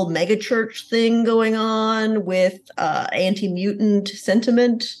whole mega church thing going on with anti-mutant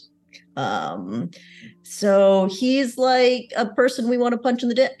sentiment. So he's like a person we want to punch in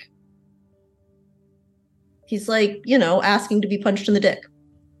the dick. He's like, asking to be punched in the dick.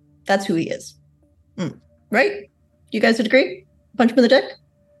 That's who he is. Right? You guys would agree? Punch him in the dick?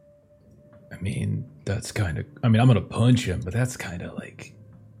 I mean, that's kind of, I'm going to punch him, but that's kind of like,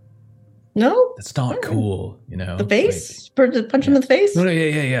 no? That's not cool, The face? To punch him in the face? No,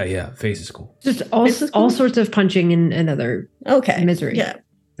 yeah. Face is cool. Just all sorts of punching and other misery. Yeah.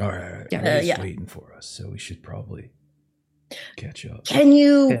 All right. Yeah. He's waiting for us, so we should probably catch up. Can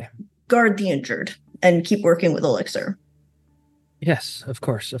you guard the injured and keep working with Elixir? Yes, of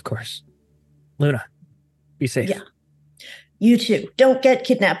course. Luna, be safe. Yeah. You too. Don't get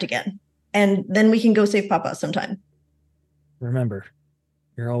kidnapped again. And then we can go save Papa sometime. Remember,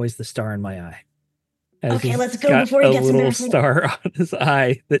 you're always the star in my eye. Okay, let's go before he gets embarrassing. A little star on his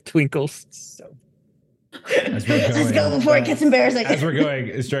eye that twinkles. So. Let's go before it gets embarrassing. As we're going,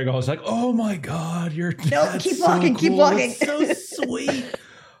 Stranglehold's like, "Oh my God, you're no, keep walking, so cool. Keep walking. It's so sweet.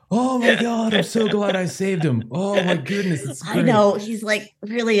 Oh my God, I'm so glad I saved him. Oh my goodness, it's great. I know he's like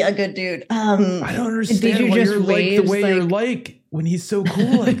really a good dude. I don't understand why you're like the way you're like when he's so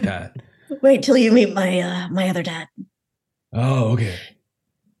cool like that. Wait till you meet my other dad. Oh, okay,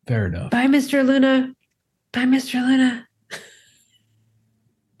 fair enough. Bye, Mr. Luna. Bye, Mr. Luna.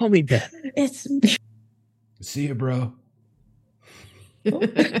 Call me Ben. It's See you, bro.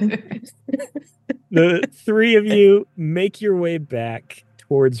 The three of you make your way back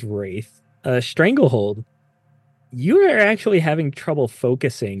towards Wraith. Stranglehold, you are actually having trouble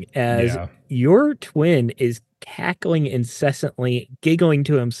focusing as your twin is cackling incessantly, giggling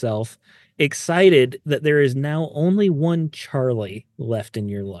to himself, excited that there is now only one Charlie left in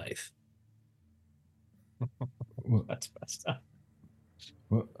your life. That's messed up.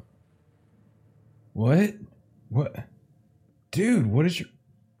 What? Dude, what is your...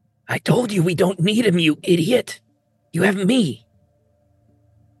 I told you we don't need him, you idiot. You have me.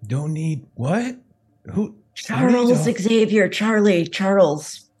 Don't need what? Who? Charles Xavier, Charlie,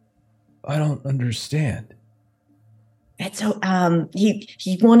 Charles. I don't understand. It's so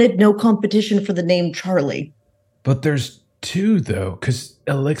he wanted no competition for the name Charlie. But there's two though, because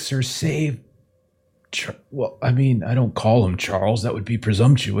Elixir saved. Well, I mean, I don't call him Charles. That would be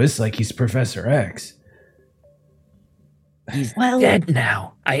presumptuous. Like he's Professor X. He's dead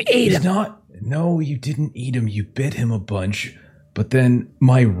now. I ate him. Not. No, you didn't eat him. You bit him a bunch. But then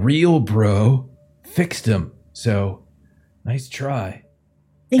my real bro fixed him. So, nice try.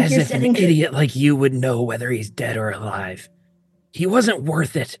 As if an idiot like you would know whether he's dead or alive. He wasn't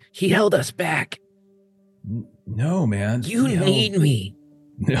worth it. He held us back. No, man. You need me.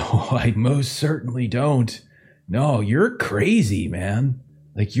 No, I most certainly don't. No, you're crazy, man.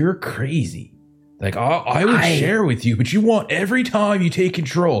 Like, you're crazy. Like, I would share with you, but you want every time you take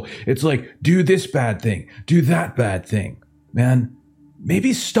control, it's like, do this bad thing, do that bad thing. Man,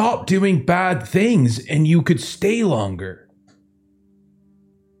 maybe stop doing bad things and you could stay longer.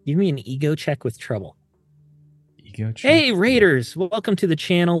 Give me an ego check with trouble. Ego check? Hey, Raiders, welcome to the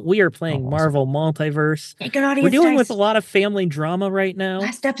channel. We are playing Marvel Multiverse. Hey, good audience. We're dealing with a lot of family drama right now.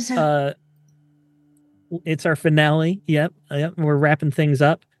 Last episode. It's our finale. Yep. We're wrapping things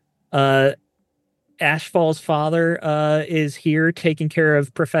up. Ashfall's father is here taking care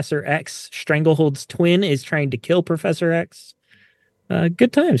of Professor X. Stranglehold's twin is trying to kill Professor X.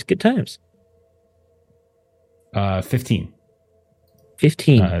 Good times. 15.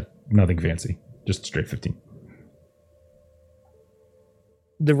 15. Nothing fancy. Just straight 15.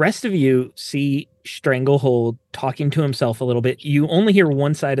 The rest of you see Stranglehold talking to himself a little bit. You only hear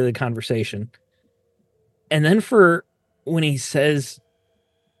one side of the conversation. And then for when he says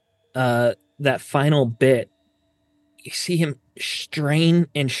that final bit, you see him strain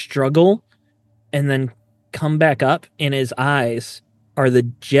and struggle and then come back up, and his eyes are the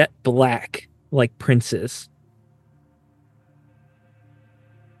jet black like Prince's.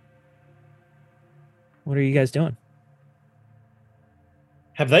 What are you guys doing?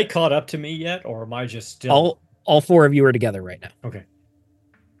 Have they caught up to me yet, or am I just still... All four of you are together right now. Okay.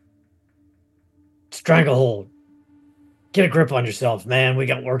 Stranglehold. Get a grip on yourself, man. We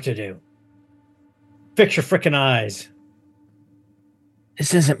got work to do. Fix your frickin' eyes.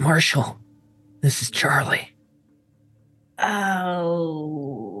 This isn't Marshall. This is Charlie.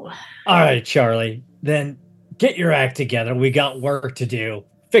 Oh. All right, Charlie. Then get your act together. We got work to do.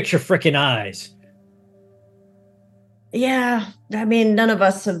 Fix your frickin' eyes. Yeah, I mean, none of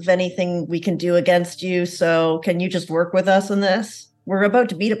us have anything we can do against you, so can you just work with us in this? We're about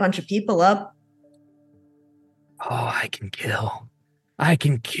to beat a bunch of people up. Oh, I can kill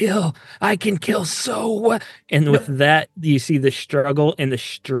so well. And with that, you see the struggle and the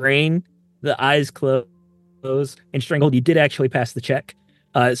strain, the eyes close, and Strangled, you did actually pass the check.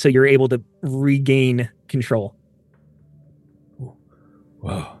 So you're able to regain control.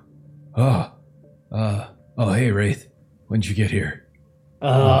 Whoa. Oh, hey, Wraith. When'd you get here?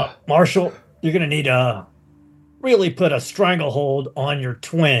 Marshall, you're going to need to really put a stranglehold on your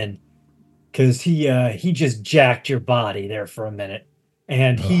twin, because he just jacked your body there for a minute,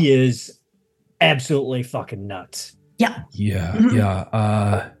 and he is absolutely fucking nuts. Yeah. Yeah.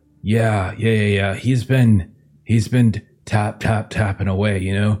 He's been tapping away,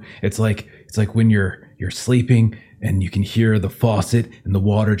 you know? It's like when you're sleeping and you can hear the faucet and the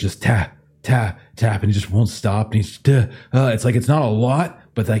water just tap, and he just won't stop. And he's it's like, it's not a lot,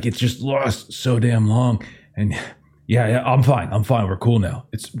 but like it's just lost so damn long. And yeah, I'm fine. We're cool now.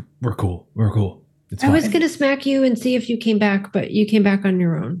 We're cool. It's fine. I was going to smack you and see if you came back, but you came back on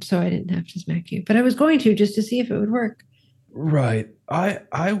your own, so I didn't have to smack you. But I was going to, just to see if it would work. Right.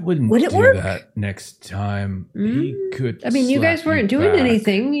 I wouldn't Would it do work? that next time. He could. I mean, you guys slap weren't you doing back.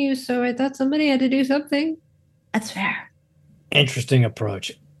 anything, so I thought somebody had to do something. That's fair. Interesting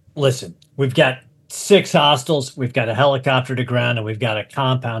approach. Listen, we've got 6 hostiles, we've got a helicopter to ground, and we've got a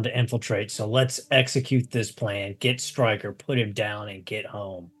compound to infiltrate. So let's execute this plan. Get Stryker, put him down, and get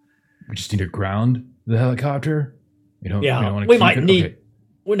home. We just need to ground the helicopter. We don't want to we keep might it? need. Okay.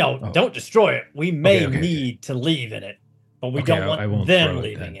 Well, no, Oh. don't destroy it. We may Okay. need to leave in it, but we Okay, don't want I won't them throw it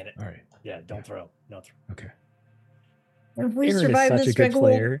leaving then. in it. All right. Yeah, don't throw. Don't throw. Okay. If we Aaron is survive such this a good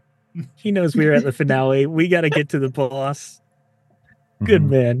stranglehold, player. He knows we're at the finale. We got to get to the boss. Good Mhm.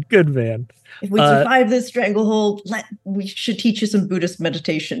 man. Good man. if we survive this stranglehold, we should teach you some Buddhist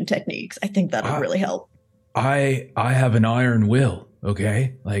meditation techniques. I think that would really help. I have an iron will,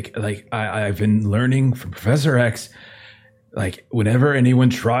 okay? Like I've been learning from Professor X. Like whenever anyone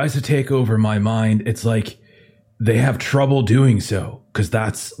tries to take over my mind, it's like they have trouble doing so because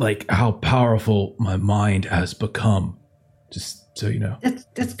that's like how powerful my mind has become. Just so you know.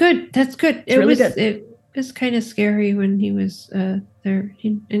 That's good. That's good. It's really good. It was kind of scary when he was there. He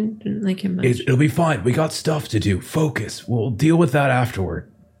didn't like him much. It'll be fine. We got stuff to do. Focus. We'll deal with that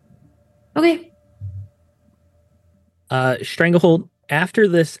afterward. Okay. Stranglehold, after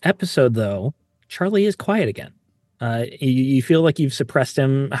this episode, though, Charlie is quiet again. You feel like you've suppressed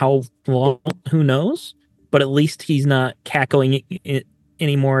him. How long? Who knows? But at least he's not cackling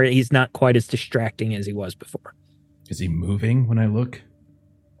anymore. He's not quite as distracting as he was before. Is he moving when I look?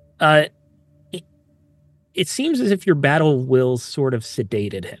 It seems as if your battle wills sort of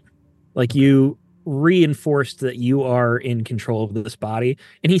sedated him. Like you reinforced that you are in control of this body,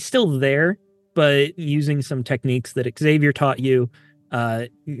 and he's still there, but using some techniques that Xavier taught you,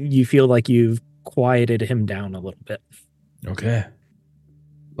 you feel like you've quieted him down a little bit. Okay.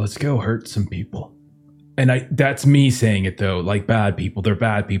 Let's go hurt some people. And that's me saying it though, like bad people. They're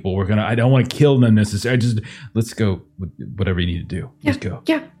bad people. I don't want to kill them necessarily. Let's go with whatever you need to do. Let's go.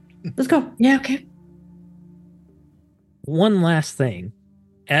 Yeah. Let's go. Yeah. Okay. One last thing.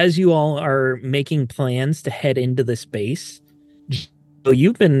 As you all are making plans to head into this base, so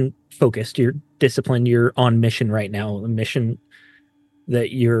you've been focused, you're disciplined, you're on mission right now. A mission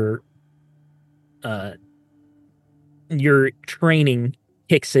that your training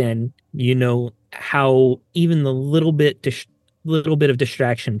kicks in. You know how even the little bit of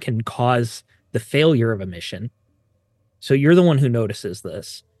distraction can cause the failure of a mission. So you're the one who notices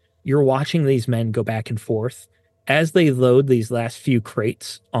this. You're watching these men go back and forth as they load these last few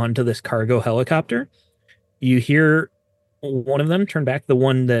crates onto this cargo helicopter. You hear one of them turn back, the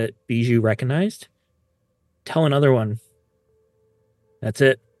one that Bijou recognized, tell another one, "That's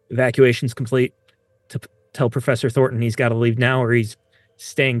it. Evacuation's complete. To tell Professor Thornton he's got to leave now or he's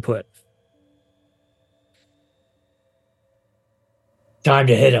staying put." Time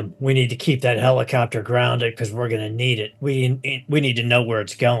to hit him. We need to keep that helicopter grounded because we're going to need it. We need to know where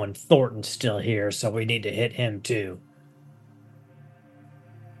it's going. Thornton's still here, so we need to hit him too.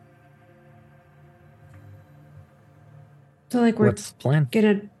 So like we're What's the plan?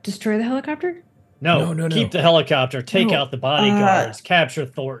 gonna destroy the helicopter? No. Keep the helicopter. Take out the bodyguards. Capture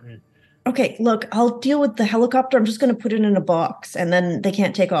Thornton. Okay, look, I'll deal with the helicopter. I'm just going to put it in a box, and then they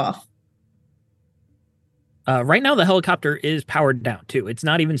can't take off. Right now, the helicopter is powered down, too. It's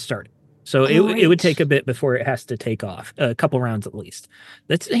not even started. So it would take a bit before it has to take off, a couple rounds at least.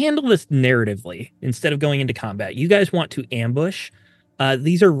 Let's handle this narratively instead of going into combat. You guys want to ambush.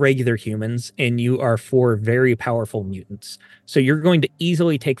 These are regular humans, and you are 4 very powerful mutants. So you're going to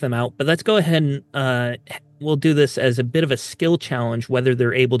easily take them out. But let's go ahead and we'll do this as a bit of a skill challenge, whether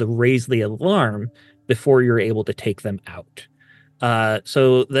they're able to raise the alarm before you're able to take them out.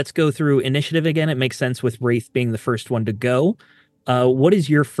 So let's go through initiative again. It makes sense with Wraith being the first one to go. What is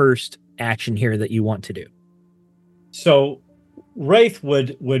your first action here that you want to do? So Wraith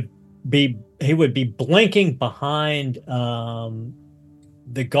would be blinking behind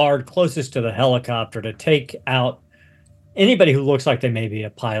the guard closest to the helicopter to take out anybody who looks like they may be a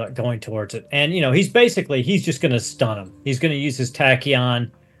pilot going towards it. And he's just going to stun them. He's going to use his tachyon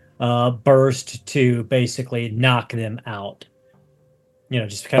burst to basically knock them out.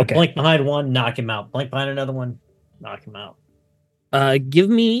 Just kind of blink behind one, knock him out. Blink behind another one, knock him out. Give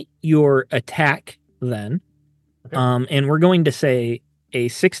me your attack then. Okay. And we're going to say a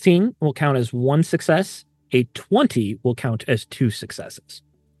 16 will count as 1 success. A 20 will count as 2 successes.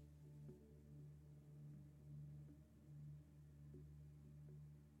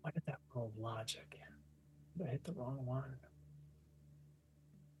 Why did that roll logic? Did I hit the wrong one?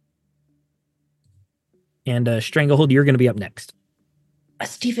 And Stranglehold, you're going to be up next.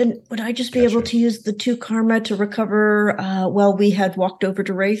 Stephen, would I just be able to use the 2 karma to recover while we had walked over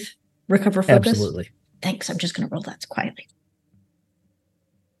to Wraith? Recover focus? Absolutely. Thanks. I'm just going to roll that quietly.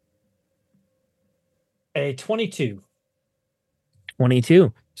 A 22.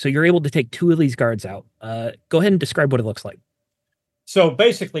 22. So you're able to take 2 of these guards out. Go ahead and describe what it looks like. So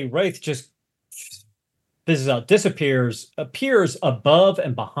basically, Wraith just disappears, appears above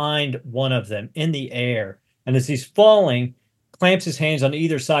and behind one of them in the air. And as he's falling, clamps his hands on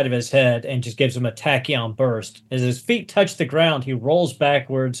either side of his head and just gives him a tachyon burst. As his feet touch the ground, he rolls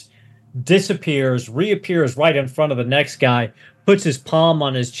backwards, disappears, reappears right in front of the next guy, puts his palm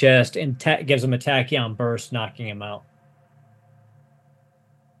on his chest, and gives him a tachyon burst, knocking him out.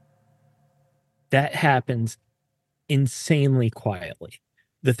 That happens insanely quietly.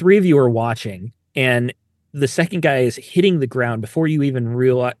 The three of you are watching, and the second guy is hitting the ground before you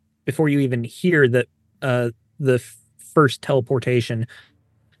even hear that the first teleportation,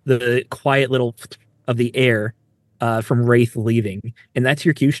 the quiet little of the air from Wraith leaving, and that's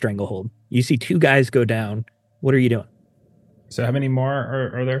your Q stranglehold. You see two guys go down. What are you doing? So how many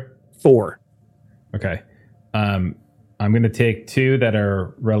more are there? 4. Okay. I'm going to take 2 that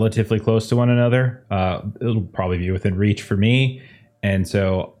are relatively close to one another. It'll probably be within reach for me. And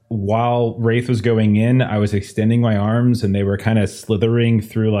so while Wraith was going in, I was extending my arms and they were kind of slithering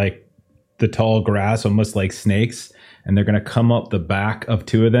through like the tall grass, almost like snakes. And they're going to come up the back of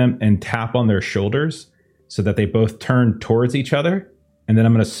 2 of them and tap on their shoulders so that they both turn towards each other. And then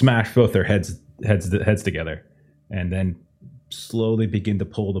I'm going to smash both their heads together and then slowly begin to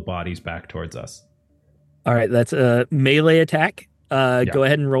pull the bodies back towards us. All right, that's a melee attack. Yeah. Go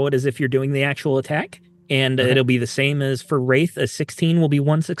ahead and roll it as if you're doing the actual attack. And it'll be the same as for Wraith. A 16 will be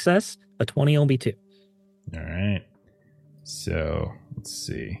 1 success. A 20 will be 2. All right. So let's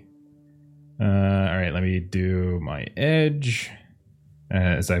see. All right, let me do my edge.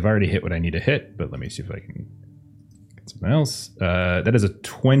 As I've already hit what I need to hit, but let me see if I can get something else. That is a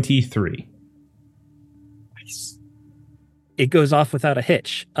 23. Nice. It goes off without a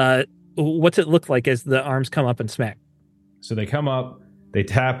hitch. What's it look like as the arms come up and smack? So they come up, they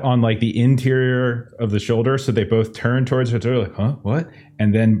tap on like the interior of the shoulder, so they both turn towards each other, like, huh, what?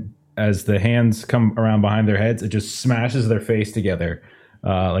 And then as the hands come around behind their heads, it just smashes their face together,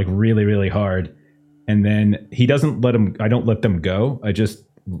 like really, really hard. And then he doesn't let them. I don't let them go. I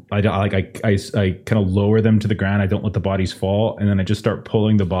kind of lower them to the ground. I don't let the bodies fall, and then I just start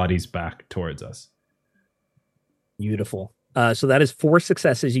pulling the bodies back towards us. Beautiful. So that is 4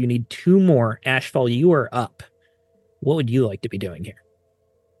 successes. You need 2 more. Ashfall, you are up. What would you like to be doing here?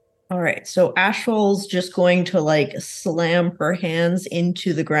 All right, so Ashfall's just going to like slam her hands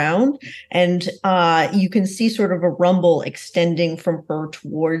into the ground, and you can see sort of a rumble extending from her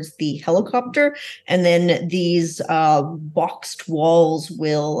towards the helicopter, and then these boxed walls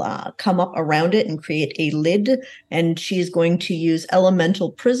will come up around it and create a lid, and she's going to use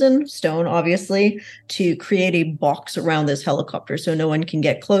elemental prison stone, obviously, to create a box around this helicopter so no one can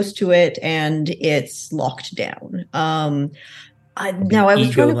get close to it, and it's locked down. I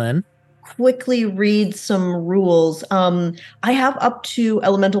was trying to quickly read some rules. I have up to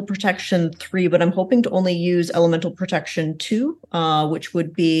Elemental Protection 3, but I'm hoping to only use Elemental Protection 2, which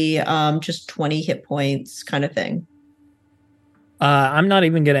would be just 20 hit points kind of thing. I'm not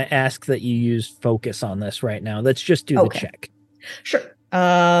even going to ask that you use focus on this right now. Let's just do the check. Sure.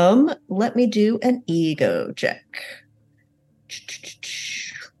 Let me do an ego check.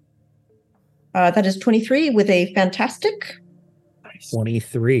 That is 23 with a fantastic.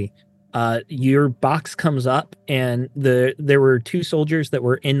 23. Your box comes up, and there were 2 soldiers that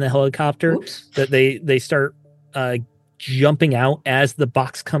were in the helicopter. Oops. That they start jumping out as the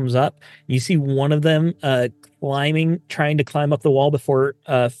box comes up. You see one of them trying to climb up the wall before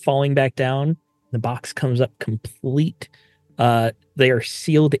falling back down. The box comes up complete. They are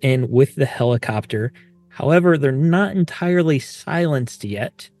sealed in with the helicopter. However, they're not entirely silenced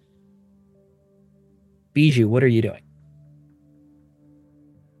yet. Bijou, what are you doing?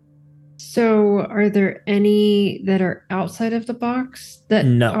 So are there any that are outside of the box that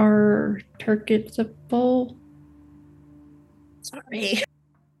are targetable? Sorry.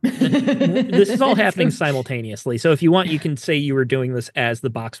 This is all happening simultaneously. So if you want, you can say you were doing this as the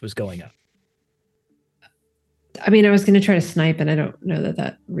box was going up. I mean, I was going to try to snipe, and I don't know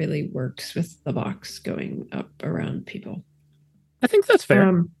that really works with the box going up around people. I think that's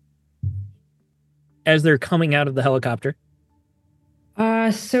fair. As they're coming out of the helicopter.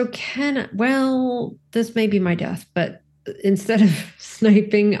 This may be my death, but instead of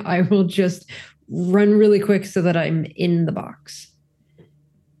sniping, I will just run really quick so that I'm in the box.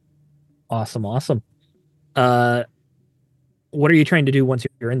 Awesome. What are you trying to do once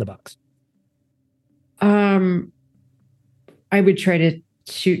you're in the box? I would try to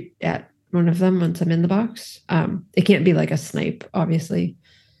shoot at one of them once I'm in the box. It can't be like a snipe, obviously.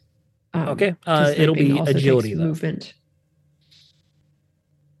 Okay. It'll be agility, though. Movement.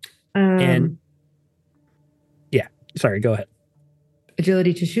 And yeah, sorry, go ahead.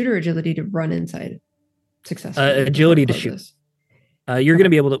 Agility to shoot or agility to run inside successfully? Agility to shoot. You're going to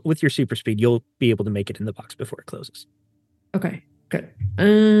be able to, with your super speed, you'll be able to make it in the box before it closes. Okay, good.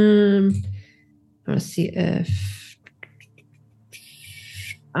 I want to see if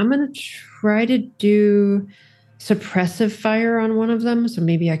I'm going to try to do suppressive fire on one of them, so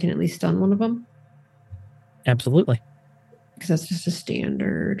maybe I can at least stun one of them. Absolutely. Because that's just a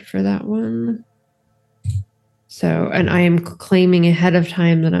standard for that one. So, and I am claiming ahead of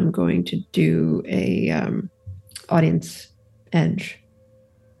time that I'm going to do a audience edge.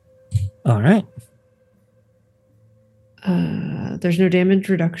 All right. There's no damage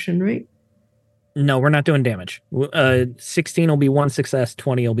reduction, right? No, we're not doing damage. 16 will be 1 success,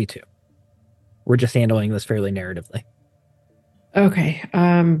 20 will be 2. We're just handling this fairly narratively. Okay.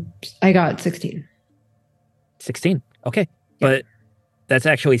 I got 16. 16. Okay. Yep. But that's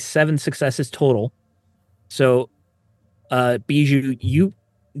actually 7 successes total. So, Bijou, you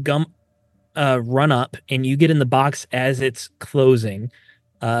run up and you get in the box as it's closing,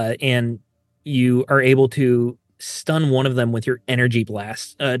 and you are able to stun one of them with your energy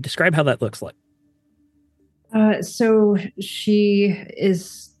blast. Describe how that looks like. So she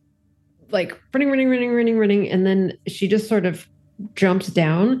is like running, and then she just sort of jumps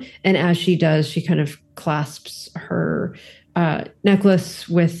down, and as she does, she kind of clasps her necklace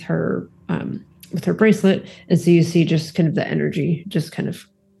with her bracelet, and so you see just kind of the energy just kind of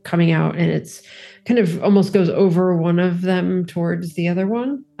coming out, and it's kind of almost goes over one of them towards the other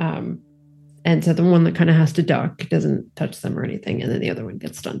one, and so the one that kind of has to duck doesn't touch them or anything, and then the other one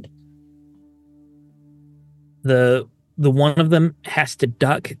gets stunned. The one of them has to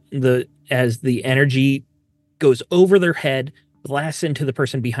duck as the energy goes over their head, blasts into the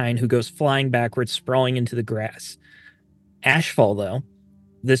person behind, who goes flying backwards, sprawling into the grass. Ashfall, though,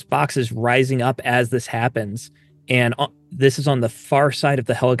 this box is rising up as this happens, and this is on the far side of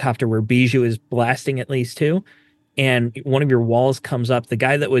the helicopter where Bijou is blasting at least to, and one of your walls comes up. The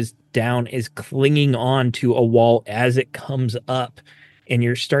guy that was down is clinging on to a wall as it comes up, and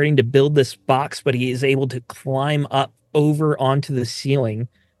you're starting to build this box, but he is able to climb up over onto the ceiling.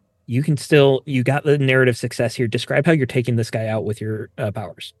 You got the narrative success here. Describe how you're taking this guy out with your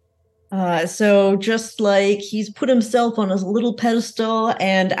powers. So just like he's put himself on his little pedestal,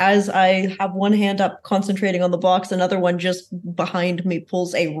 and as I have one hand up concentrating on the box, another one just behind me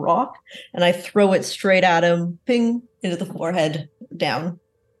pulls a rock, and I throw it straight at him, ping, into the forehead, down.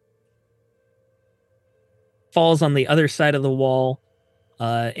 Falls on the other side of the wall,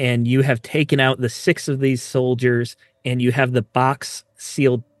 and you have taken out the 6 of these soldiers, and you have the box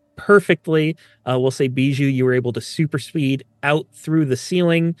sealed perfectly. We'll say, Bijou, you were able to super speed out through the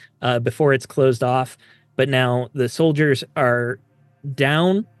ceiling before it's closed off. But now the soldiers are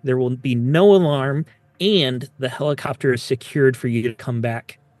down. There will be no alarm, and the helicopter is secured for you to come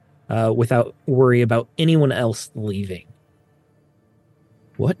back without worry about anyone else leaving.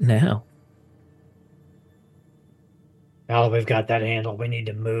 What now? Now that we've got that handled, we need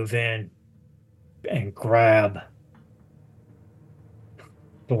to move in and grab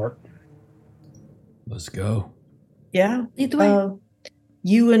Thorpe. Let's go. Yeah. Lead the way.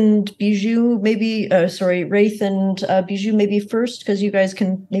 You and Bijou, maybe, Wraith and Bijou, maybe first, because you guys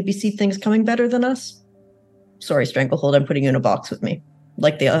can maybe see things coming better than us. Sorry, Stranglehold, I'm putting you in a box with me.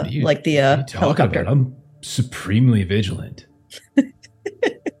 Like the helicopter. I'm supremely vigilant.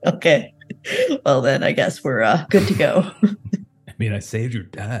 Okay. Well, then I guess we're good to go. I mean, I saved your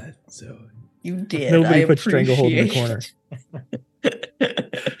dad, so. You did. Nobody put Stranglehold in the corner.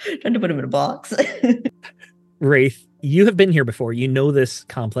 Trying to put him in a box. Wraith, you have been here before. You know this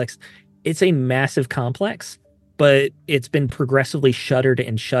complex. It's a massive complex, but it's been progressively shuttered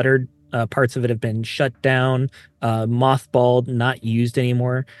and shuttered. Parts of it have been shut down, mothballed, not used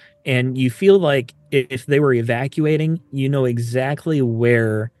anymore. And you feel like if they were evacuating, you know exactly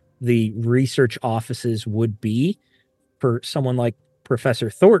where the research offices would be. For someone like Professor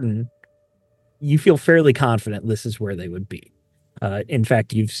Thornton, you feel fairly confident this is where they would be. In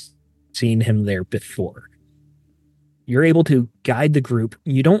fact, you've seen him there before. You're able to guide the group.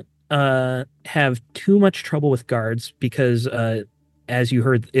 You don't have too much trouble with guards because, as you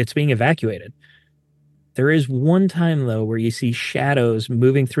heard, it's being evacuated. There is one time, though, where you see shadows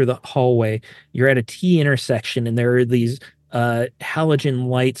moving through the hallway. You're at a T intersection, and there are these halogen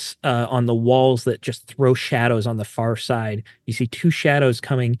lights on the walls that just throw shadows on the far side. You see 2 shadows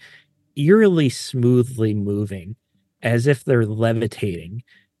coming, eerily smoothly moving, as if they're levitating,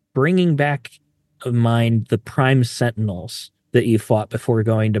 bringing back to mind the Prime Sentinels that you fought before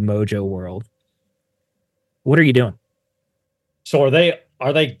going to Mojo World. What are you doing? So are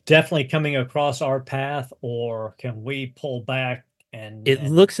they definitely coming across our path, or can we pull back? And it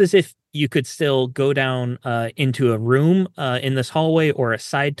looks as if you could still go down into a room in this hallway or a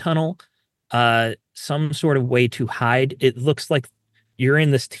side tunnel. some sort of way to hide. It looks like you're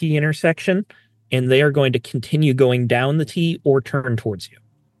in this T intersection, and they are going to continue going down the T or turn towards you.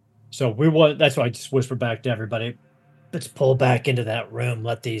 So that's why I just whispered back to everybody. Let's pull back into that room.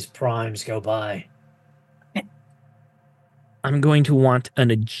 Let these primes go by. I'm going to want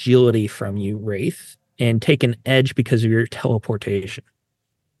an agility from you, Wraith, and take an edge because of your teleportation.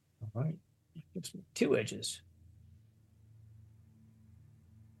 All right. Gives me 2 edges.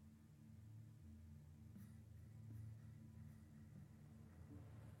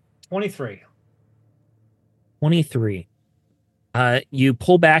 $23. 23. You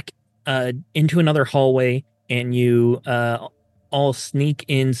pull back into another hallway, and you all sneak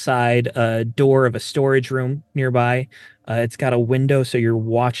inside a door of a storage room nearby. It's got a window, so you're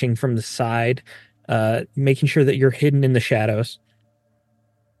watching from the side, making sure that you're hidden in the shadows.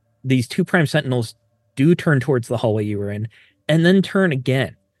 These 2 prime sentinels do turn towards the hallway you were in, and then turn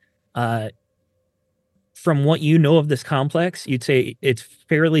again. From what you know of this complex, you'd say it's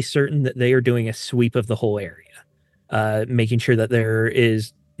fairly certain that they are doing a sweep of the whole area, making sure that there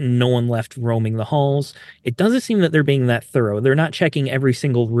is no one left roaming the halls. It doesn't seem that they're being that thorough. They're not checking every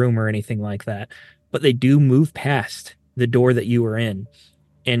single room or anything like that, but they do move past the door that you were in,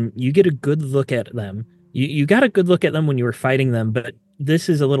 and you get a good look at them. You got a good look at them when you were fighting them, but this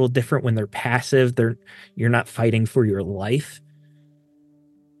is a little different when they're passive. You're not fighting for your life.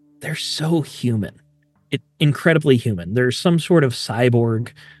 They're so human. Incredibly human. There's some sort of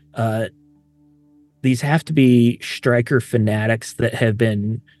cyborg. These have to be striker fanatics that have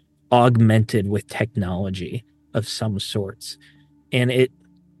been augmented with technology of some sorts. And it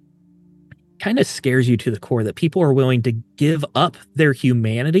kind of scares you to the core that people are willing to give up their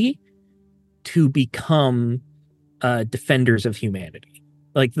humanity to become defenders of humanity.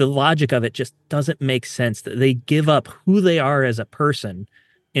 Like, the logic of it just doesn't make sense that they give up who they are as a person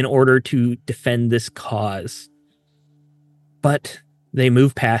in order to defend this cause. But they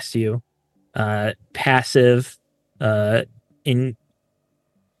move past you, passive,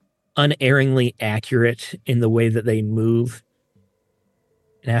 unerringly accurate in the way that they move.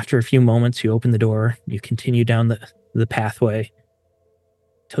 And after a few moments, you open the door, you continue down the pathway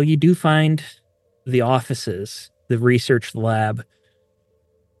till you do find the offices, the research lab,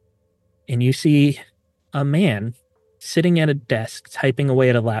 and you see a man sitting at a desk, typing away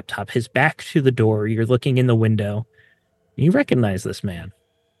at a laptop, his back to the door. You're looking in the window. You recognize this man,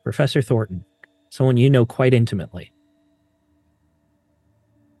 Professor Thornton, someone you know quite intimately.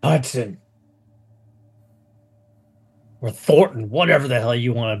 Hudson. Or Thornton, whatever the hell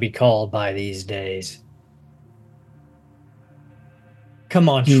you want to be called by these days. Come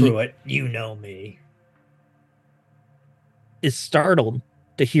on, Truett, you know me. Is startled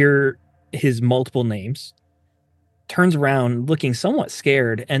to hear his multiple names, turns around looking somewhat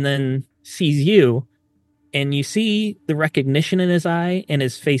scared, and then sees you, and you see the recognition in his eye and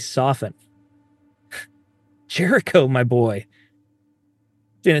his face soften. Jericho, my boy.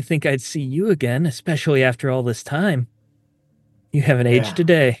 Didn't think I'd see you again, especially after all this time. You haven't aged a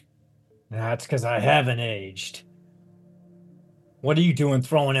day. That's because I haven't aged. What are you doing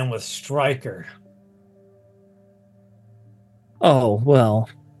throwing in with Stryker? Oh, well,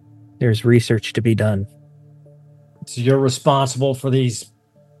 there's research to be done. So you're responsible for these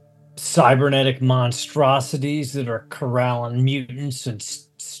cybernetic monstrosities that are corralling mutants and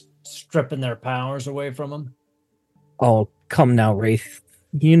stripping their powers away from them? Oh, come now, Wraith.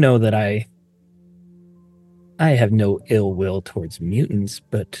 You know that I have no ill will towards mutants,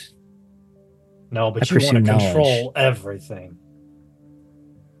 but... No, but you want to control everything.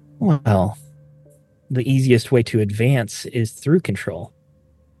 Well, the easiest way to advance is through control.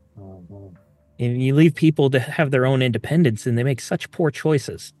 Mm-hmm. And you leave people to have their own independence, and they make such poor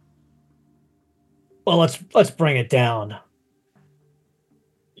choices. Well, let's bring it down.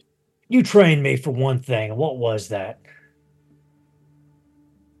 You trained me for one thing. What was that?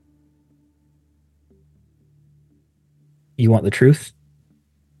 You want the truth?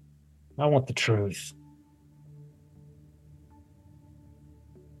 I want the truth.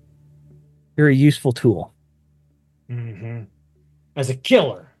 You're a useful tool. Mm-hmm. As a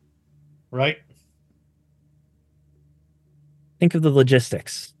killer, right? Think of the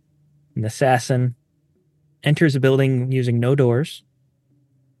logistics. An assassin enters a building using no doors,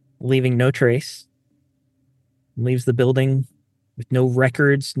 leaving no trace, leaves the building with no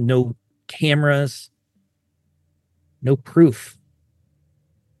records, no cameras, no proof.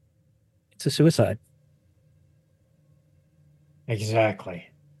 It's a suicide. Exactly.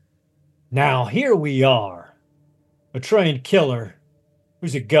 Now, here we are, a trained killer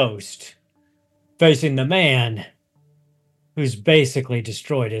who's a ghost, facing the man who's basically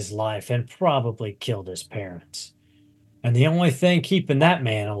destroyed his life and probably killed his parents. And the only thing keeping that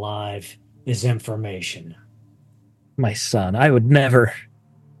man alive is information. My son, I would never.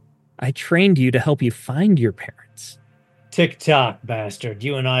 I trained you to help you find your parents. Tick tock, bastard.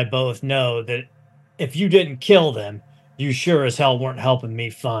 You and I both know that if you didn't kill them, you sure as hell weren't helping me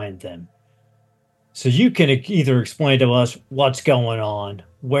find them. So you can either explain to us what's going on,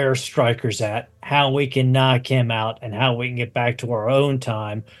 where Stryker's at, how we can knock him out, and how we can get back to our own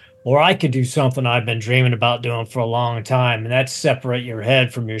time, or I could do something I've been dreaming about doing for a long time, and that's separate your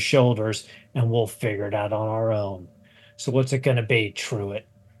head from your shoulders, and we'll figure it out on our own. So what's it going to be, Truett?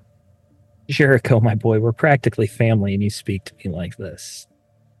 Jericho, my boy, we're practically family, and you speak to me like this.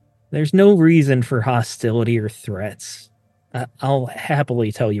 There's no reason for hostility or threats. I'll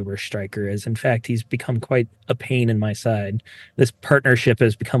happily tell you where Stryker is. In fact, he's become quite a pain in my side. This partnership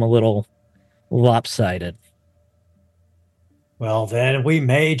has become a little lopsided. Well, then we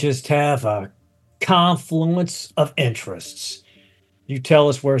may just have a confluence of interests. You tell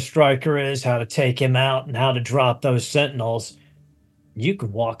us where Stryker is, how to take him out, and how to drop those sentinels. You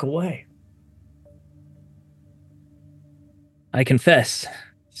can walk away. I confess,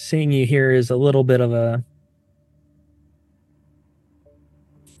 seeing you here is a little bit of a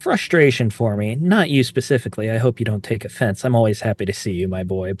frustration for me. Not you specifically. I hope you don't take offense. I'm always happy to see you, my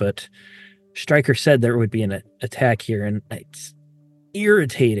boy, but Stryker said there would be an attack here, and it's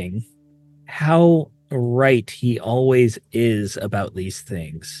irritating how right he always is about these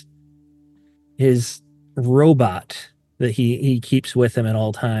things. His robot that he keeps with him at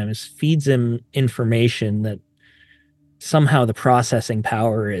all times feeds him information that somehow the processing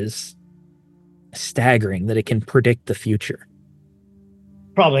power is staggering, that it can predict the future.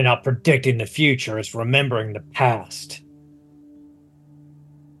 Probably not predicting the future, it's remembering the past.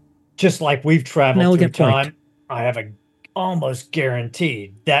 Just like we've traveled through time, I have a almost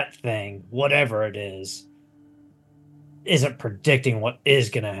guaranteed that thing, whatever it is, isn't predicting what is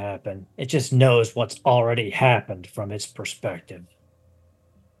going to happen. It just knows what's already happened from its perspective.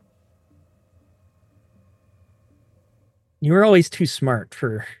 You were always too smart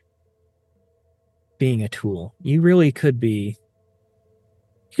for being a tool. You really could be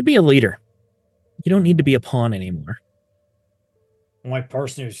a leader. You don't need to be a pawn anymore. The only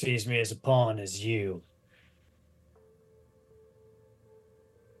person who sees me as a pawn is you.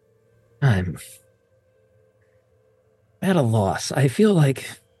 I'm at a loss. I feel like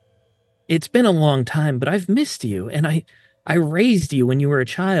it's been a long time, but I've missed you, and I raised you when you were a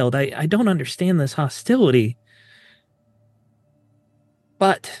child. I don't understand this hostility.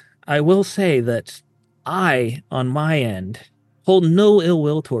 But I will say that I, on my end, hold no ill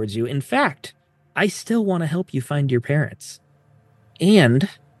will towards you. In fact, I still want to help you find your parents. And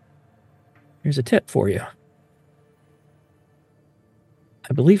here's a tip for you.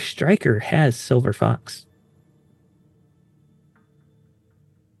 I believe Stryker has Silver Fox.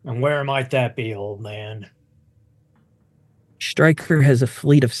 And where might that be, old man? Stryker has a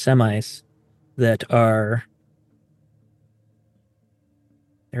fleet of semis that are...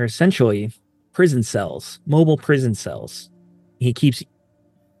 they're essentially prison cells, mobile prison cells. He keeps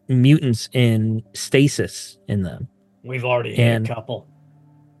mutants in stasis in them. We've already hit a couple.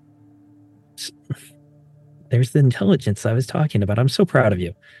 There's the intelligence I was talking about. I'm so proud of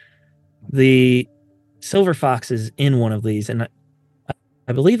you. The Silver Fox is in one of these, and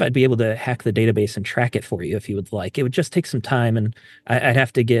I believe I'd be able to hack the database and track it for you if you would like. It would just take some time, and I'd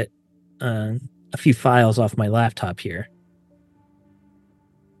have to get a few files off my laptop here.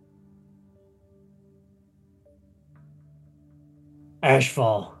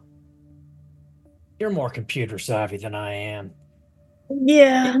 Ashfall, you're more computer savvy than I am.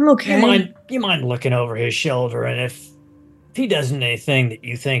 Yeah, I'm okay. You mind looking over his shoulder, and if he does anything that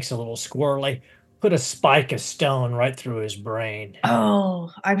you think's a little squirrely, put a spike of stone right through his brain.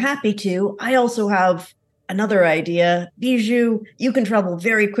 Oh, I'm happy to. I also have another idea. Bijou, you can travel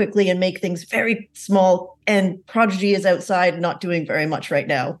very quickly and make things very small, and Prodigy is outside not doing very much right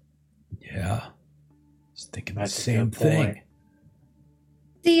now. Yeah. I was thinking That's the same thing.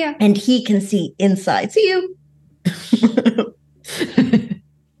 See ya. And he can see inside. See you.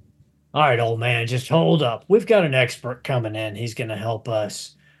 All right, old man, just hold up. We've got an expert coming in. He's going to help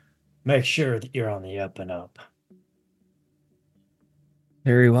us make sure that you're on the up and up.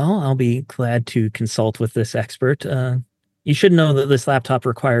 Very well. I'll be glad to consult with this expert. You should know that this laptop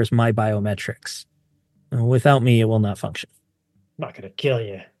requires my biometrics. Without me, it will not function. I'm not going to kill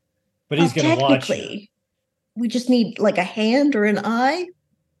you, but he's going to watch you. We just need like a hand or an eye.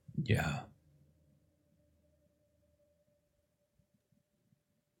 Yeah.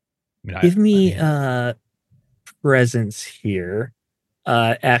 Give me presence here.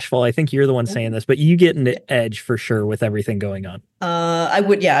 Ashfall, I think you're the one saying this, but you get an edge for sure with everything going on. I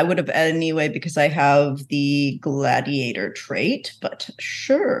would have anyway because I have the gladiator trait, but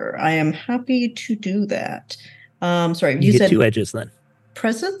sure, I am happy to do that. Sorry, You get said 2 edges then.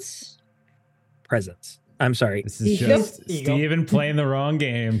 presence? Presence. I'm sorry. This is just Steven playing the wrong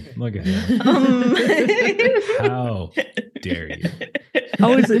game. Look at him. How dare you?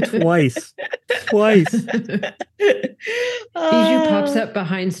 How is it twice? Twice. Bijou pops up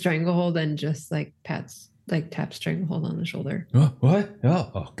behind Stranglehold and just taps Stranglehold on the shoulder. What?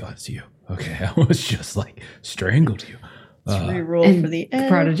 Oh, God, it's you. Okay, I was just strangled you. Reroll for the edge.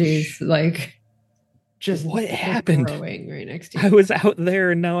 Prodigy's just what happened? Growing right next to you. I was out there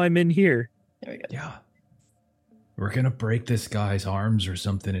and now I'm in here. There we go. Yeah. We're going to break this guy's arms or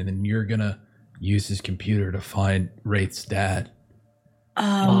something, and then you're going to use his computer to find Wraith's dad.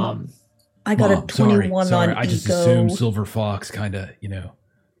 I got a 21 sorry, on I just ego. assumed Silver Fox kind of,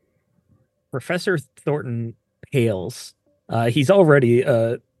 Professor Thornton pales. He's already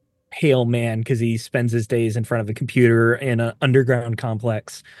a pale man because he spends his days in front of a computer in an underground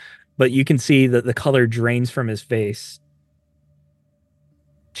complex. But you can see that the color drains from his face.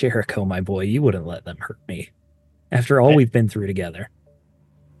 Jericho, my boy, you wouldn't let them hurt me. After all we've been through together.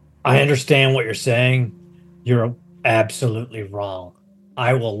 I understand what you're saying. You're absolutely wrong.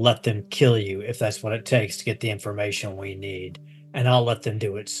 I will let them kill you if that's what it takes to get the information we need. And I'll let them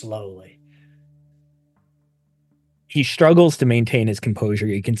do it slowly. He struggles to maintain his composure.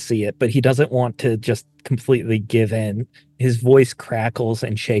 You can see it, but he doesn't want to just completely give in. His voice crackles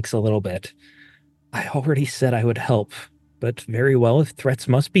and shakes a little bit. I already said I would help, but very well, if threats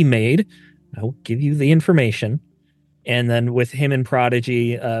must be made, I will give you the information. And then with him and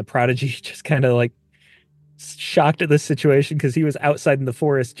Prodigy, Prodigy just kind of shocked at this situation because he was outside in the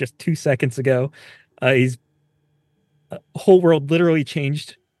forest just 2 seconds ago. His whole world literally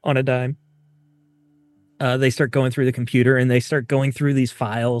changed on a dime. They start going through the computer and they start going through these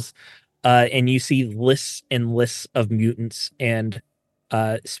files, and you see lists and lists of mutants and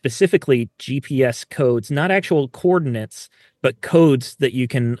specifically GPS codes, not actual coordinates, but codes that you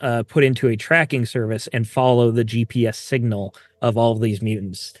can put into a tracking service and follow the GPS signal of all of these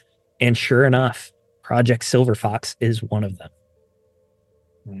mutants. And sure enough, Project Silver Fox is one of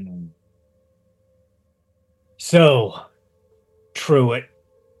them. So, Truett,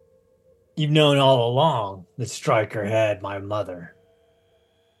 you've known all along that Stryker had my mother.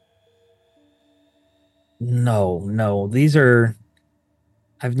 No.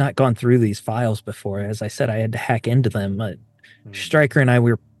 I've not gone through these files before. As I said, I had to hack into them. But Stryker and I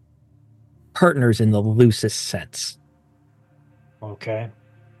were partners in the loosest sense. Okay.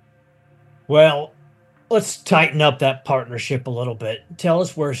 Well, let's tighten up that partnership a little bit. Tell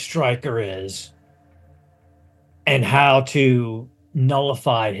us where Stryker is and how to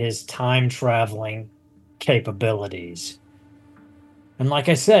nullify his time-traveling capabilities. And like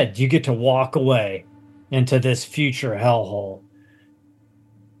I said, you get to walk away into this future hellhole.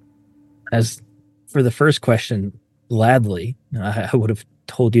 As for the first question, gladly, I would have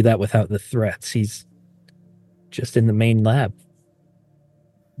told you that without the threats. He's just in the main lab.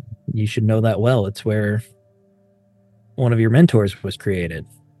 You should know that well. It's where one of your mentors was created.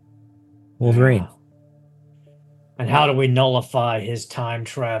 Wolverine. Yeah. And how do we nullify his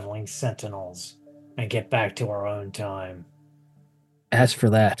time-traveling sentinels and get back to our own time? As for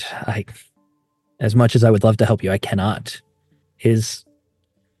that, as much as I would love to help you, I cannot. His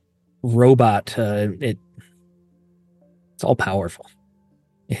robot, it's all powerful.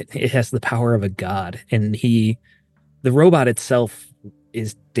 It has the power of a god, and the robot itself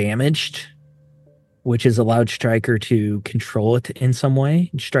is damaged, which has allowed Stryker to control it in some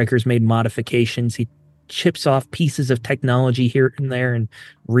way. Stryker's made modifications. He chips off pieces of technology here and there and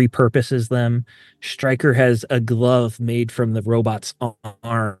repurposes them. Stryker has a glove made from the robot's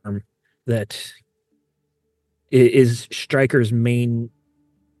arm that is Stryker's main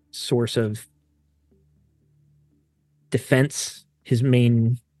source of defense, his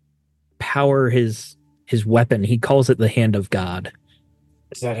main power, his weapon. He calls it the Hand of God.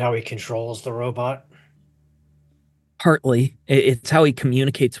 Is that how he controls the robot? Partly. It's how he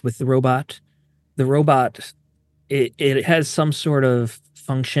communicates with the robot. The robot, it has some sort of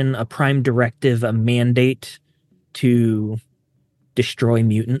function, a prime directive, a mandate to destroy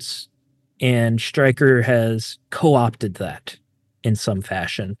mutants. And Stryker has co-opted that in some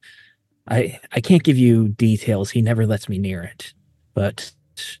fashion. I can't give you details. He never lets me near it. But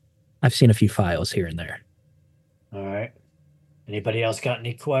I've seen a few files here and there. All right. Anybody else got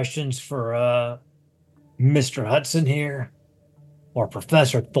any questions for Mr. Hudson here? Or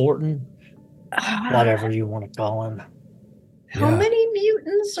Professor Thornton? whatever you want to call him. How Yeah. many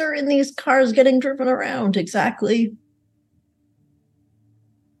mutants are in these cars getting driven around exactly?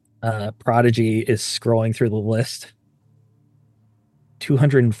 Prodigy is scrolling through the list.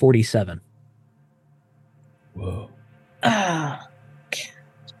 247. Whoa. Ah,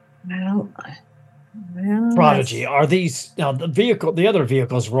 well, Prodigy, are these now the other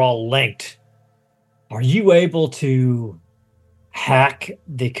vehicles were all linked? Are you able to hack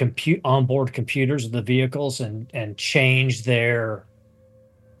the onboard computers of the vehicles and change their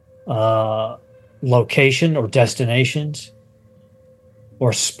location or destinations,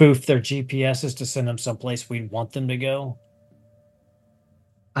 or spoof their GPSs to send them someplace we want them to go?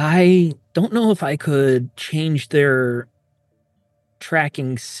 I don't know if I could change their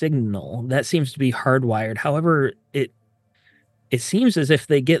tracking signal. That seems to be hardwired. However, it seems as if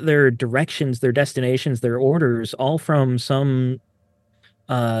they get their directions, their destinations, their orders all from some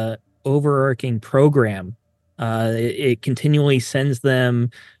uh overarching program. It continually sends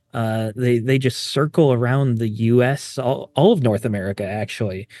them they just circle around the US, all of North America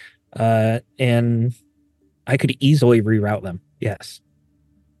actually. And I could easily reroute them. Yes.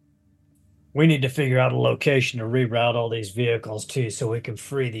 We need to figure out a location to reroute all these vehicles to so we can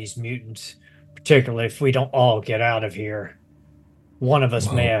free these mutants, particularly if we don't all get out of here. One of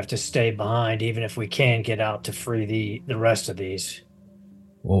us may Whoa. have to stay behind, even if we can get out to free the rest of these.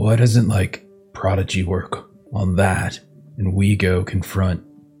 Well, why doesn't like Prodigy work on that, and we go confront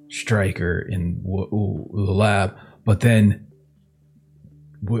Stryker in the lab? But then,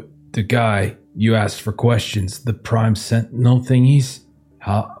 the guy you asked for questions, the Prime Sentinel thingies,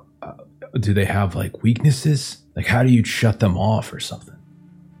 how do they have like weaknesses? Like, how do you shut them off or something?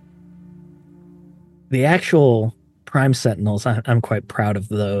 The actual Prime Sentinels, I'm quite proud of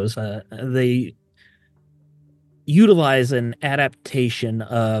those. They utilize an adaptation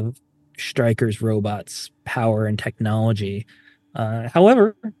of Stryker's robots' power and technology.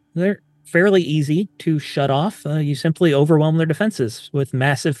 However, they're fairly easy to shut off. You simply overwhelm their defenses with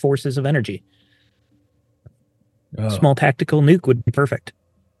massive forces of energy. Oh, Small tactical nuke would be perfect.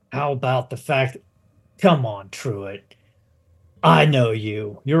 How about the fact, come on, Truett. I know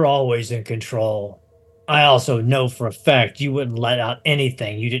you. You're always in control. I also know for a fact you wouldn't let out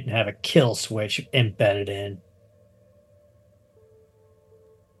anything you didn't have a kill switch embedded in.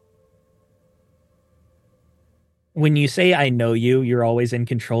 When you say I know you, you're always in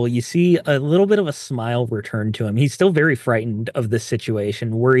control, you see a little bit of a smile return to him. He's still very frightened of this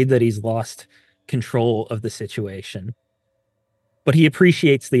situation, worried that he's lost control of the situation. But he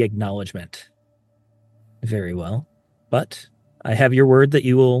appreciates the acknowledgement. Very well. But I have your word that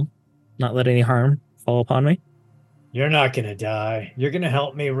you will not let any harm fall upon me. You're not going to die. You're going to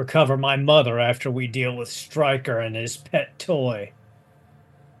help me recover my mother after we deal with Stryker and his pet toy.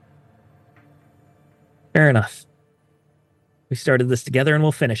 Fair enough. We started this together and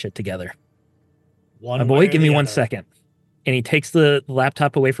we'll finish it together. One My way boy, or give me the 1 other. second. And he takes the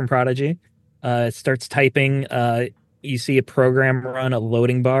laptop away from Prodigy, starts typing. You see a program run, a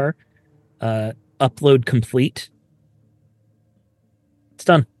loading bar, upload complete. It's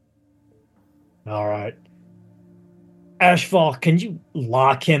done. All right. Ashfall, can you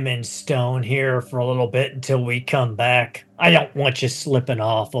lock him in stone here for a little bit until we come back? I don't want you slipping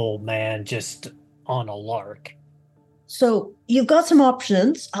off, old man, just on a lark. So you've got some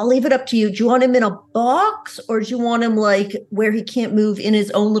options. I'll leave it up to you. Do you want him in a box, or do you want him like where he can't move in his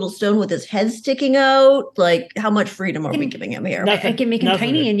own little stone with his head sticking out? Like, how much freedom are we giving him here? I can make him nothing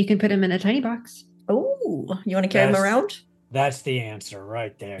tiny to- and you can put him in a tiny box. Oh, you want to carry him That's- around? That's the answer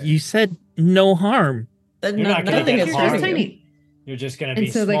right there. You said no harm. Then You're not gonna nothing get is harmed. harming you. Tiny. You're just going to And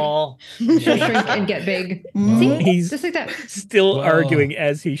be so, like, small. She'll shrink and get big. Mm. See? He's Just like that. still Well, arguing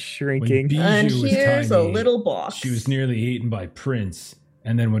as he's when shrinking. Bijou And was here's tiny, a little box. she was nearly eaten by Prince.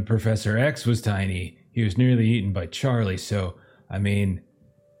 And then when Professor X was tiny, he was nearly eaten by Charlie. So, I mean,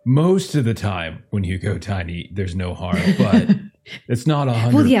 most of the time when you go tiny, there's no harm, but it's not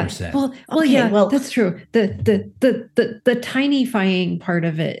 100%. Well, yeah. Well, Okay, yeah. well- That's true. The tiny-fying part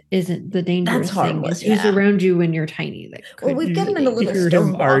of it isn't the dangerous That's thing. harmless, It's who's yeah. around you when you're tiny. That Well, could we've got him in a You little hear stone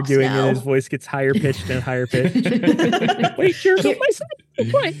him box arguing, now. and his voice gets higher pitched and higher pitched. Wait, you're Here- my son.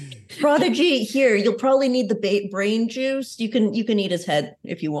 What? Prodigy, here, you'll probably need the brain juice. You can eat his head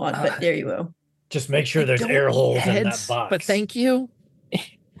if you want, but there you go. Just make sure I there's don't air eat holes in heads, that box. But thank you.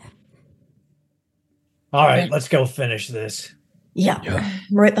 All right, let's go finish this. Yeah, Yeah.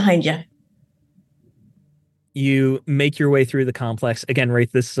 I'm right behind you. You make your way through the complex again. Right,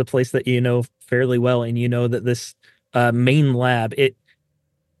 this is a place that you know fairly well, and you know that this main lab it's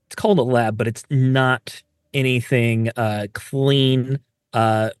called a lab, but it's not anything clean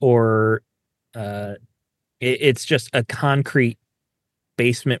or Uh, it's just a concrete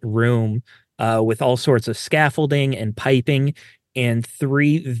basement room with all sorts of scaffolding and piping and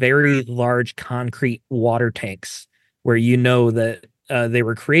three very large concrete water tanks where you know that they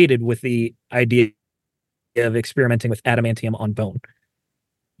were created with the idea of experimenting with adamantium on bone.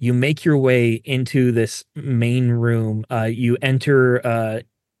 You make your way into this main room. You enter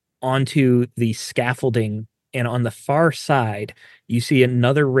onto the scaffolding, and on the far side, you see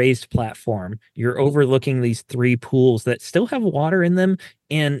another raised platform. You're overlooking these three pools that still have water in them,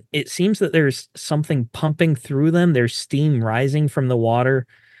 and it seems that there's something pumping through them. There's steam rising from the water.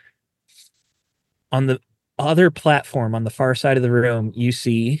 On the other platform on the far side of the room, you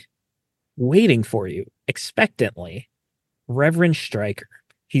see, waiting for you expectantly, Reverend Stryker.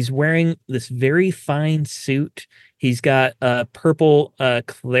 He's wearing this very fine suit. He's got purple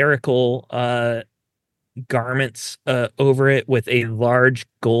clerical garments over it with a large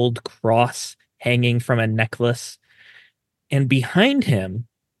gold cross hanging from a necklace. And behind him,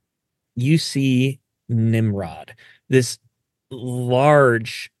 you see Nimrod, this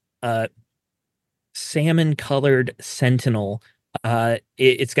large salmon colored sentinel.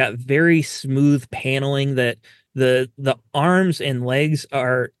 It's got very smooth paneling that the arms and legs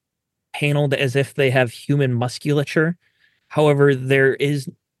are paneled as if they have human musculature. However, there is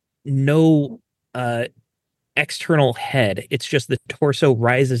no external head. It's just the torso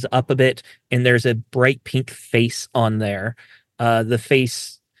rises up a bit, and there's a bright pink face on there. The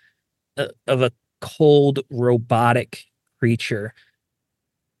face of a cold, robotic creature.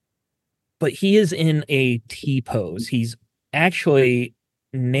 But he is in a T pose. He's actually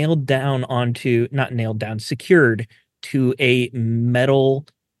not nailed down, secured to a metal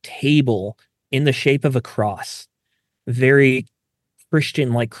table in the shape of a cross. Very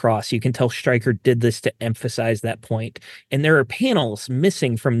Christian like cross. You can tell Stryker did this to emphasize that point. And there are panels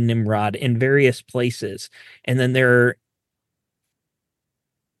missing from Nimrod in various places. And then there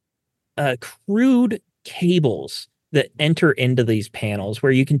are crude cables that enter into these panels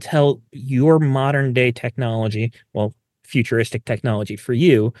where you can tell your modern day technology, well, futuristic technology for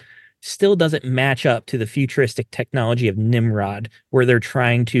you, still doesn't match up to the futuristic technology of Nimrod, where they're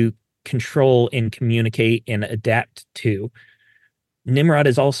trying to control and communicate and adapt to. Nimrod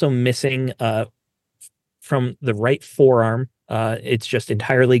is also missing from the right forearm. It's just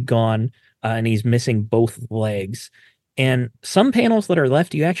entirely gone, and he's missing both legs. And some panels that are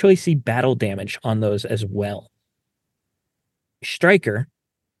left, you actually see battle damage on those as well. Stryker,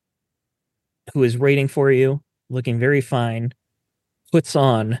 who is waiting for you, looking very fine, puts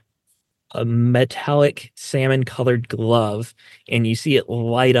on a metallic salmon colored glove, and you see it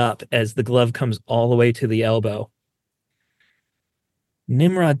light up as the glove comes all the way to the elbow.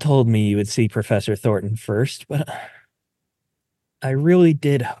 Nimrod told me you would see Professor Thornton first, but I really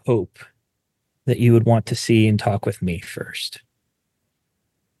did hope that you would want to see and talk with me first.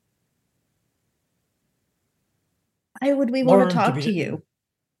 Why would we want to talk to you?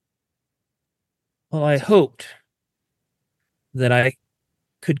 Well, I hoped that I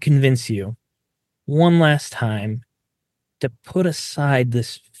could convince you one last time to put aside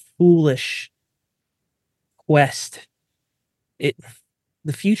this foolish quest.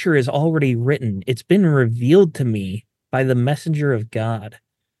 The future is already written. It's been revealed to me by the messenger of God.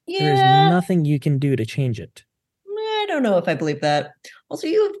 Yeah. There is nothing you can do to change it. I don't know if I believe that. Also,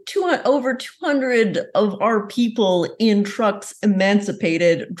 you have over 200 of our people in trucks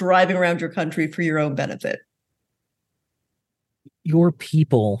emancipated, driving around your country for your own benefit. Your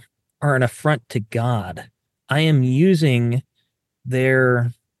people are an affront to God. I am using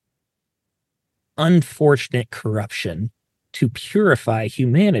their unfortunate corruption to purify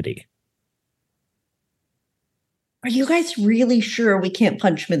humanity. Are you guys really sure we can't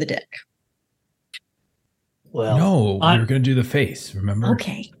punch him in the dick? Well, no, we were going to do the face, remember?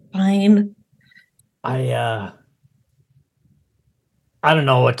 Okay, fine. I don't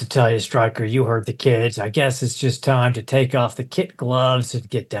know what to tell you, Stryker. You heard the kids. I guess it's just time to take off the kit gloves and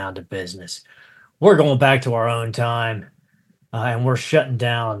get down to business. We're going back to our own time, and we're shutting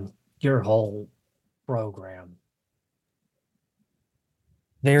down your whole program.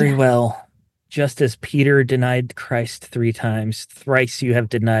 Very well. Just as Peter denied Christ 3 times, thrice you have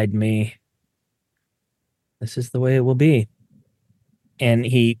denied me. This is the way it will be. And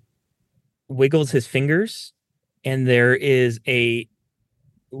he wiggles his fingers, and there is a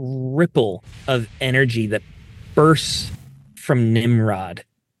ripple of energy that bursts from Nimrod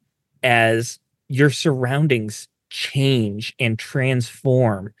as your surroundings change and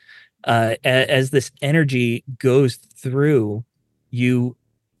transform. As this energy goes through, you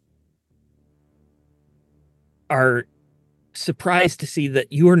are surprised to see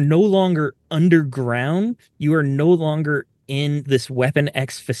that you are no longer underground. You are no longer in this Weapon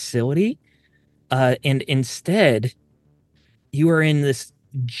X facility. And instead, you are in this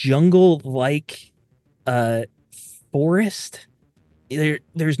jungle-like forest.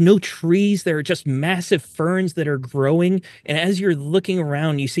 There's no trees. There are just massive ferns that are growing. And as you're looking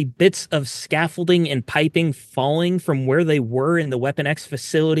around, you see bits of scaffolding and piping falling from where they were in the Weapon X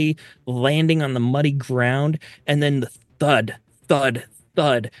facility, landing on the muddy ground. And then the thud, thud,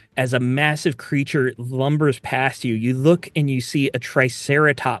 thud as a massive creature lumbers past you. You look and you see a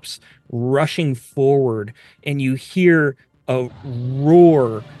Triceratops rushing forward, and you hear a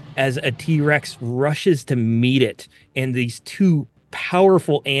roar as a T-Rex rushes to meet it. And these two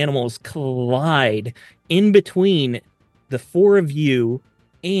powerful animals collide in between the four of you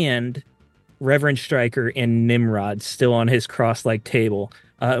and Reverend Stryker and Nimrod still on his cross-like table.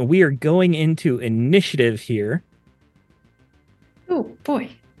 We are going into initiative here. Oh, boy.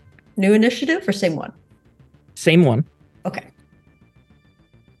 New initiative or same one? Same one. Okay.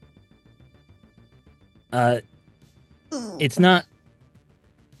 It's not...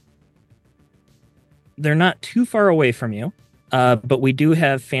 They're not too far away from you. But we do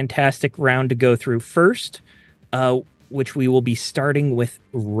have fantastic round to go through first, which we will be starting with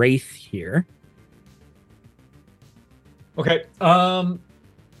Wraith here. Okay.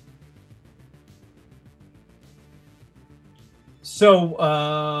 So,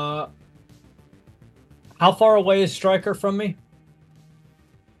 how far away is Stryker from me?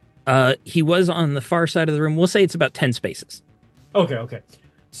 He was on the far side of the room. We'll say it's about 10 spaces. Okay.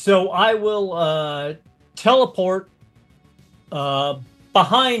 So I will teleport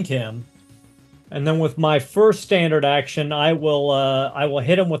behind him, and then with my first standard action, I will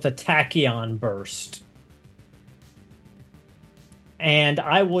hit him with a tachyon burst, and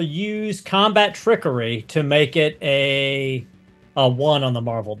I will use combat trickery to make it a 1 on the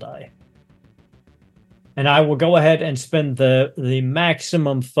Marvel die, and I will go ahead and spend the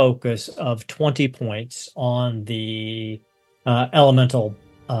maximum focus of 20 points on the elemental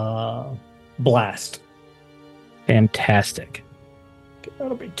blast. Fantastic.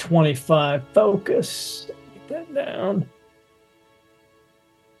 That'll be 25 focus. Get that down.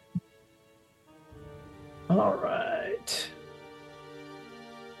 All right.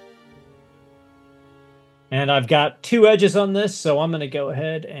 And I've got 2 edges on this, so I'm going to go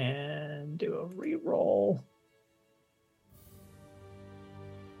ahead and do a reroll.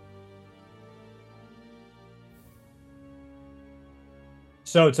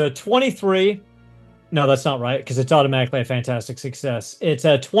 So it's a 23. No, that's not right, because it's automatically a fantastic success. It's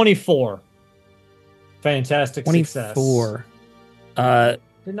a 24. Fantastic 24. Success.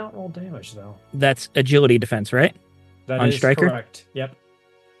 Did not roll damage, though. That's agility defense, right? That on is Stryker? correct. Yep.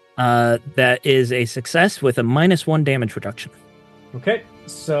 That is a success with a -1 damage reduction. Okay,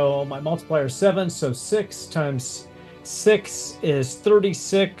 so my multiplier is 7, so 6 times 6 is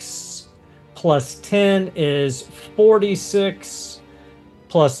 36, plus 10 is 46,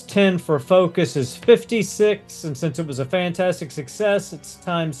 plus 10 for focus is 56, and since it was a fantastic success, it's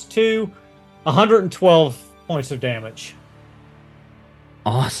times 2, 112 points of damage.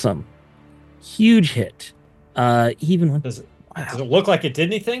 Awesome. Huge hit. Even with... Does it look like it did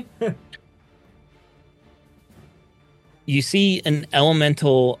anything? You see an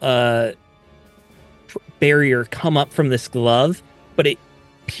elemental barrier come up from this glove, but it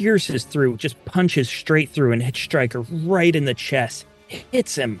pierces through, just punches straight through and hits Stryker right in the chest.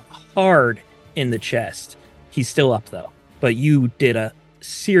 Hits him hard in the chest. He's still up, though. But you did a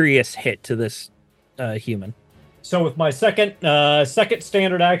serious hit to this human. So with my second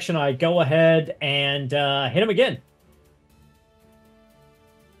standard action, I go ahead and hit him again.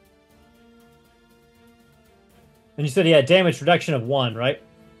 And you said he had damage reduction of 1, right?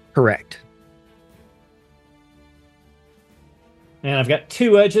 Correct. And I've got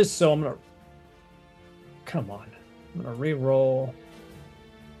 2 edges, so I'm going to... Come on. I'm going to re-roll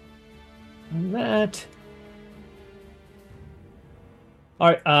on that.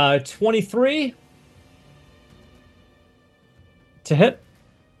 All right, 23 to hit.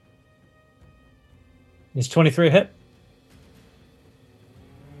 Is 23 a hit?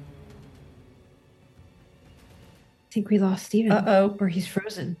 I think we lost Steven. Uh-oh. Or he's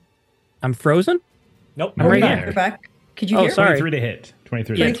frozen. I'm frozen? Nope. I'm right back. here. You're back. Could you Oh, hear? sorry. 23 to hit.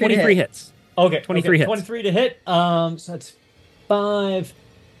 23 to Yeah, hit. 23 hits. Okay. 23 hits. 23 to hit. So that's 5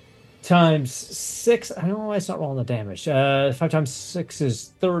 times 6. I don't know why it's not rolling the damage. 5 times 6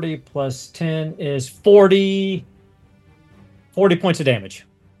 is 30 plus 10 is 40. 40 points of damage.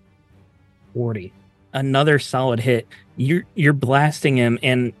 40. Another solid hit. You're blasting him,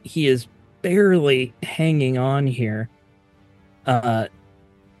 and he is barely hanging on here.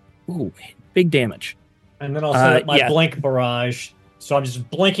 Ooh, big damage. And then I'll set up my yeah. blink barrage. So I'm just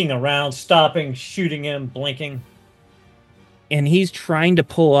blinking around, stopping, shooting him, blinking. And he's trying to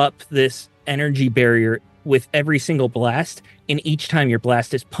pull up this energy barrier with every single blast, and each time your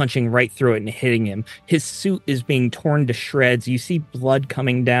blast is punching right through it and hitting him. His suit is being torn to shreds. You see blood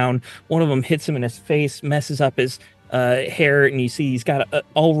coming down. One of them hits him in his face, messes up his hair, and you see he's got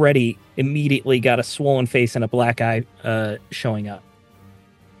already immediately got a swollen face and a black eye showing up.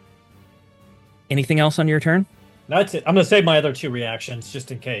 Anything else on your turn? That's it. I'm going to save my other 2 reactions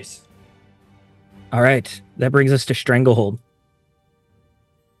just in case. All right, that brings us to Stranglehold.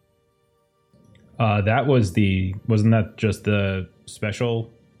 That was wasn't that just the special?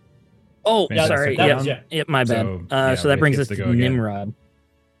 Oh, Yeah, sorry. Yeah, my bad. So that brings us to Nimrod.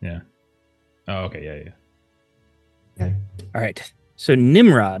 Yeah. Oh, okay. Yeah. Okay. All right. So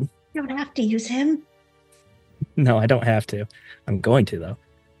Nimrod. You don't have to use him. No, I don't have to. I'm going to, though.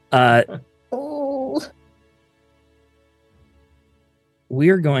 Oh.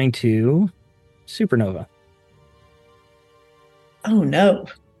 We're going to Supernova. Oh, no.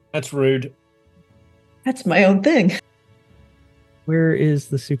 That's rude. That's my own thing. Where is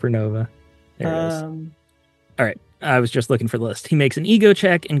the Supernova? There it is. All right. I was just looking for the list. He makes an ego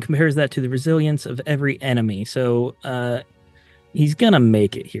check and compares that to the resilience of every enemy. So he's going to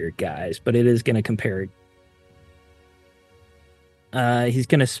make it here, guys, but it is going to compare. He's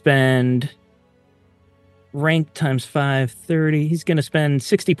going to spend rank times 5, 30. He's going to spend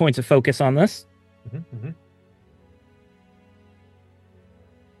 60 points of focus on this. Mm-hmm.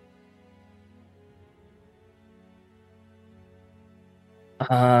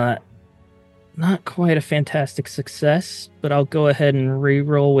 Not quite a fantastic success, but I'll go ahead and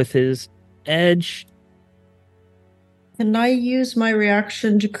re-roll with his edge. Can I use my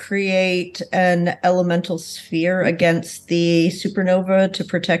reaction to create an elemental sphere against the supernova to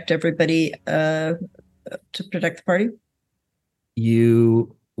protect everybody, to protect the party?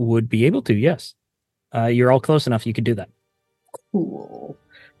 You would be able to, yes. You're all close enough. You could do that. Cool.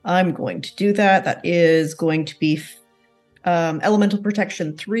 I'm going to do that. That is going to be elemental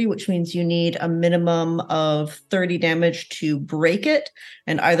protection 3, which means you need a minimum of 30 damage to break it.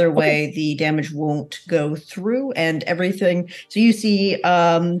 And either way, the damage won't go through and everything. So you see,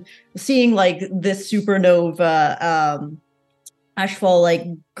 seeing like this supernova, Ashfall like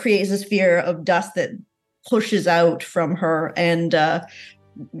creates a sphere of dust that pushes out from her and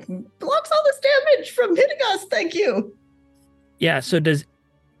blocks all this damage from hitting us. Thank you. Yeah, so does...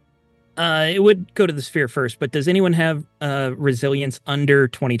 it would go to the sphere first, but does anyone have resilience under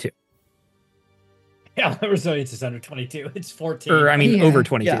 22? Yeah, my resilience is under 22. It's 14. Or, I mean, Yeah. over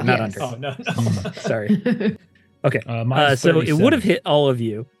 22, Yeah. not Yes. under. Oh, no. Sorry. Okay. Mine's So it would have 37. hit all of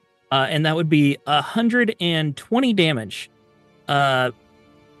you, and that would be 120 damage. I'd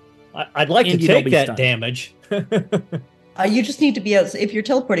like to And you don't take be that stunned. damage. You just need to be out. If you're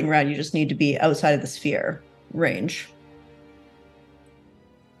teleporting around, you just need to be outside of the sphere range.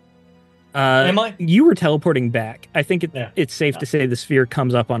 Am I? You were teleporting back. I think Yeah. it's safe to say the sphere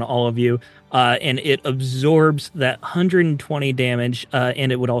comes up on all of you, and it absorbs that 120 damage,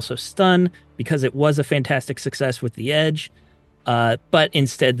 and it would also stun because it was a fantastic success with the edge. But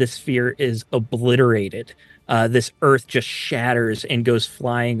instead, the sphere is obliterated. This earth just shatters and goes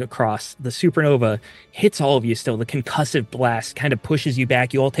flying across. The supernova hits all of you still. The concussive blast kind of pushes you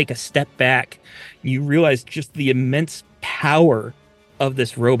back. You all take a step back. You realize just the immense power of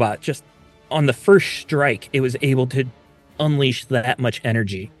this robot. Just on the first strike, it was able to unleash that much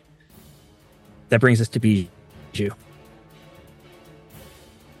energy. That brings us to Bijou.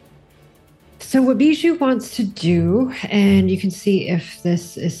 So what Bijou wants to do, and you can see if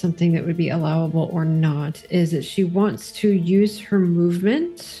this is something that would be allowable or not, is that she wants to use her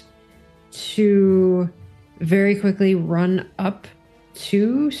movement to very quickly run up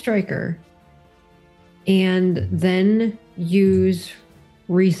to Stryker and then use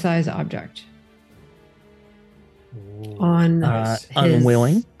resize object on Nice. his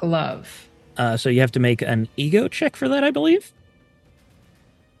Unwilling. glove. So you have to make an ego check for that, I believe.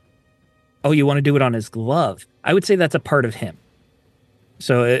 Oh, you want to do it on his glove? I would say that's a part of him.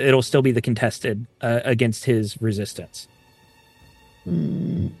 So it'll still be the contested against his resistance.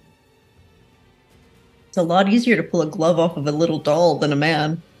 Mm. It's a lot easier to pull a glove off of a little doll than a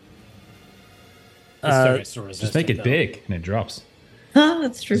man. Just make it big and it drops. Huh,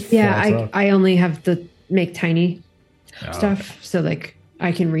 that's true. Yeah, Falls off. I only have to make tiny Oh, stuff, so like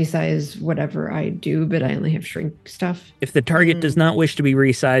I can resize whatever I do, but I only have shrink stuff. If the target does not wish to be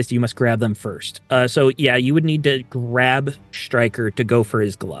resized, you must grab them first. So yeah, you would need to grab Stryker to go for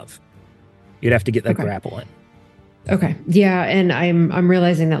his glove. You'd have to get that Okay. grapple in. Okay. Yeah, and I'm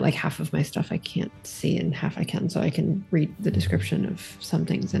realizing that like half of my stuff I can't see and half I can, so I can read the description of some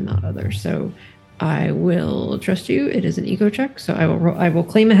things and not others. So I will trust you. It is an ego check, so I will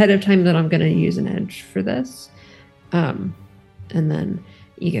claim ahead of time that I'm going to use an edge for this. And then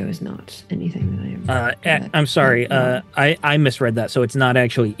ego is not anything that I am. I'm sorry. I misread that. So it's not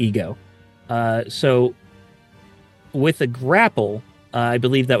actually ego. So with a grapple, I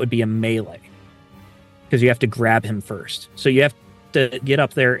believe that would be a melee, because you have to grab him first. So you have to get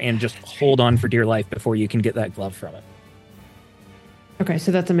up there and just hold on for dear life before you can get that glove from it. Okay,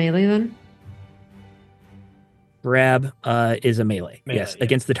 so that's a melee then? Grab is a melee. Yes, yeah.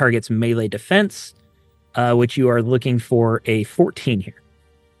 against the target's melee defense, which you are looking for a 14 here.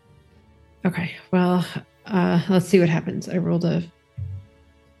 Okay, well, let's see what happens. I rolled a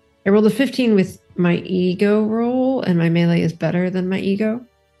 15 with my ego roll, and my melee is better than my ego.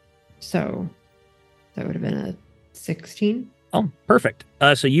 So that would have been a 16. Oh, perfect.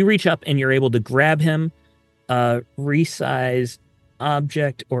 So you reach up and you're able to grab him. Resize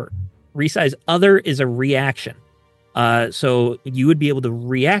object or resize other is a reaction. So you would be able to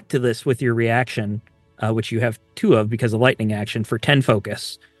react to this with your reaction, which you have 2 of because of lightning action for 10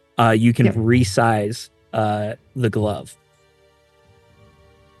 focus. You can resize the glove.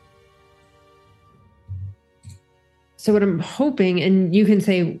 So what I'm hoping, and you can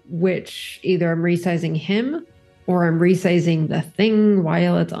say which, either I'm resizing him or I'm resizing the thing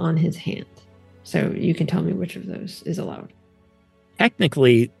while it's on his hand. So you can tell me which of those is allowed.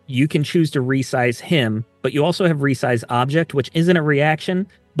 Technically, you can choose to resize him, but you also have resize object, which isn't a reaction,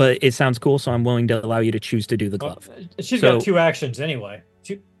 but it sounds cool, so I'm willing to allow you to choose to do the glove. Well, she's got 2 actions anyway,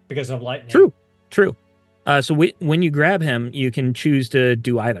 because of lightning. True. So when you grab him, you can choose to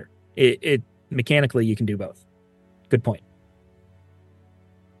do either. It mechanically, you can do both. Good point.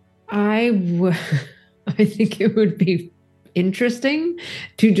 I think it would be interesting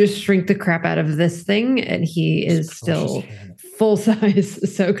to just shrink the crap out of this thing, and he is still full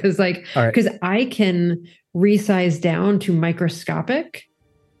size. So because I can resize down to microscopic,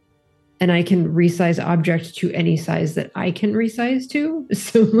 and I can resize object to any size that I can resize to.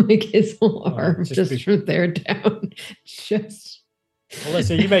 So like his whole arm just from there down.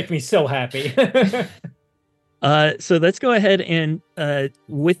 Melissa, you make me so happy. So let's go ahead and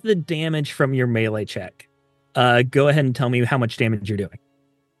with the damage from your melee check, go ahead and tell me how much damage you're doing.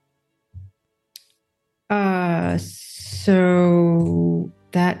 So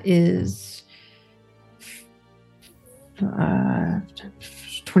that is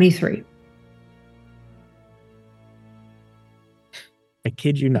 23. I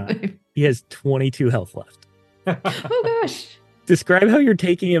kid you not. He has 22 health left. Oh gosh. Describe how you're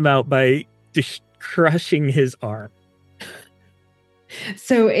taking him out by just crushing his arm.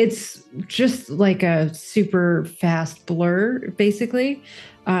 So it's just like a super fast blur, basically,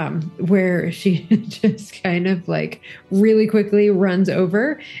 where she just kind of like really quickly runs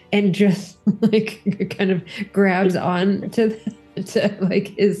over and just like kind of grabs on to like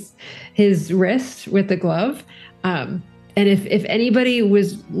his wrist with the glove. And if anybody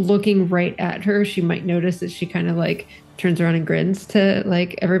was looking right at her, she might notice that she kind of like turns around and grins to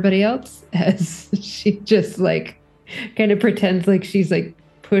like everybody else as she just like kind of pretends like she's like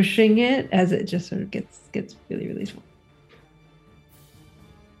pushing it as it just sort of gets really, really small.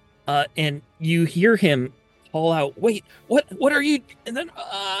 And you hear him call out, "Wait, what are you?" And then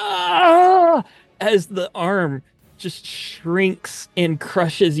as the arm just shrinks and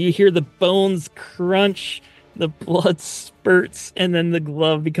crushes, you hear the bones crunch, the blood spurts, and then the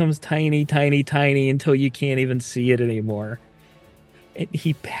glove becomes tiny, tiny, tiny until you can't even see it anymore. And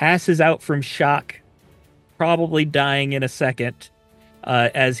he passes out from shock, probably dying in a second,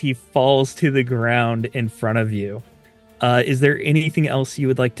 as he falls to the ground in front of you. Is there anything else you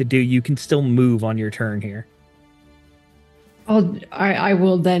would like to do? You can still move on your turn here. I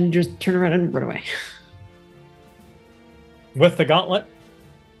will then just turn around and run away. With the gauntlet?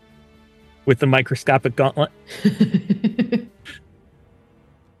 With the microscopic gauntlet?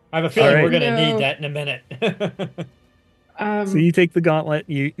 I have a feeling we're going to need that in a minute. So you take the gauntlet,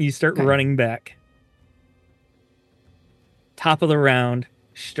 you start running back. Top of the round,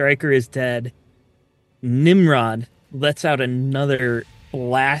 Stryker is dead. Nimrod lets out another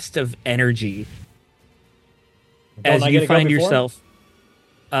blast of energy as you find yourself.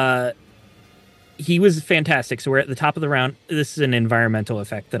 He was fantastic. So we're at the top of the round. This is an environmental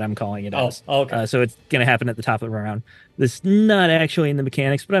effect that I'm calling it as. Okay. So it's going to happen at the top of the round. This is not actually in the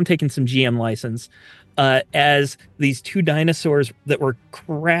mechanics, but I'm taking some GM license. As these 2 dinosaurs that were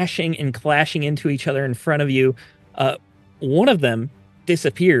crashing and clashing into each other in front of you, one of them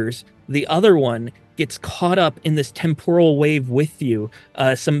disappears. The other one gets caught up in this temporal wave with you.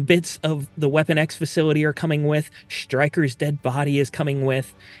 Some bits of the Weapon X facility are coming with. Stryker's dead body is coming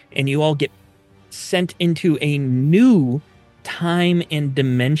with. And you all get sent into a new time and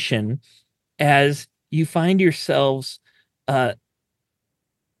dimension as you find yourselves on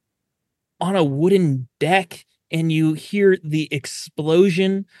a wooden deck, and you hear the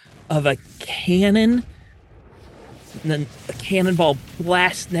explosion of a cannon. And then a cannonball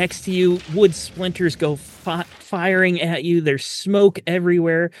blasts next to you. Wood splinters go firing at you. There's smoke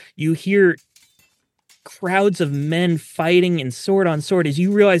everywhere. You hear crowds of men fighting and sword on sword as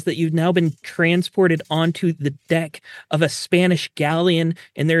you realize that you've now been transported onto the deck of a Spanish galleon,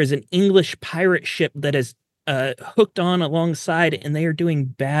 and there is an English pirate ship that is hooked on alongside, and they are doing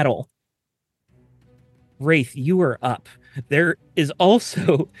battle. Wraith, you are up. There is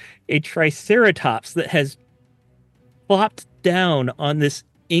also a Triceratops that has plopped down on this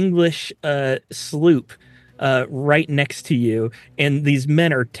English sloop right next to you, and these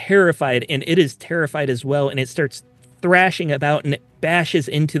men are terrified, and it is terrified as well, and it starts thrashing about, and it bashes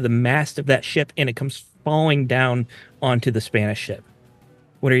into the mast of that ship, and it comes falling down onto the Spanish ship.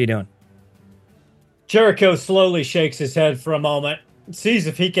 What are you doing? Jericho slowly shakes his head for a moment, sees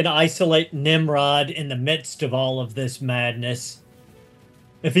if he can isolate Nimrod in the midst of all of this madness,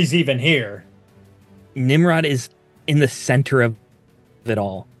 if he's even here. Nimrod is in the center of it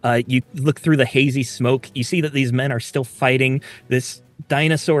all. You look through the hazy smoke. You see that these men are still fighting. This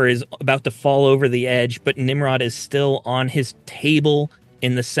dinosaur is about to fall over the edge, but Nimrod is still on his table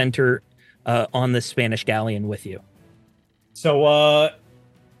in the center on the Spanish galleon with you. So,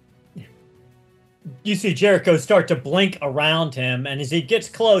 you see Jericho start to blink around him, and as he gets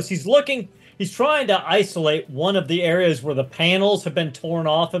close, he's trying to isolate one of the areas where the panels have been torn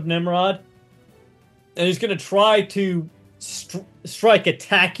off of Nimrod. And he's going to try to strike a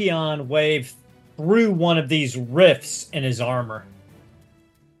tachyon wave through one of these rifts in his armor.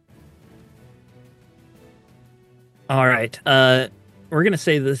 All right. We're going to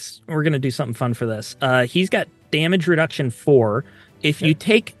say this. We're going to do something fun for this. He's got damage reduction 4. If you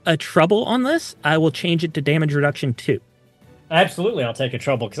take a trouble on this, I will change it to damage reduction 2. Absolutely, I'll take a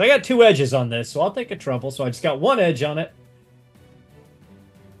trouble, because I got 2 edges on this, so I'll take a trouble. So I just got 1 edge on it.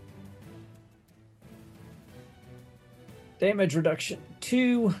 Damage reduction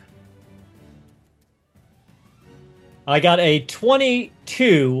 2. I got a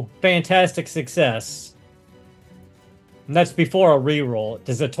 22 fantastic success. And that's before a reroll.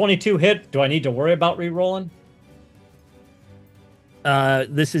 Does a 22 hit? Do I need to worry about rerolling?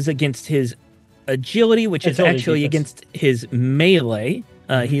 This is against his agility, which is actually against his melee.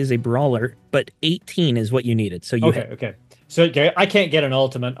 He is a brawler, but 18 is what you needed. So you hit. Okay. So I can't get an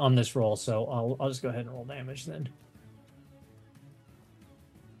ultimate on this roll, so I'll just go ahead and roll damage then.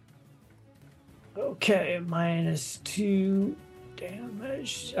 Okay, -2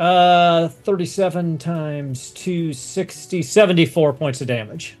 damage. 37 times 2, 60, 74 points of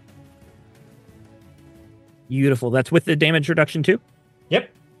damage. Beautiful. That's with the damage reduction too? Yep.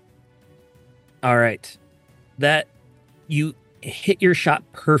 All right. That you hit your shot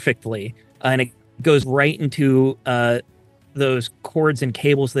perfectly, and it goes right into those cords and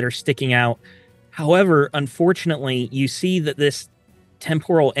cables that are sticking out. However, unfortunately, you see that this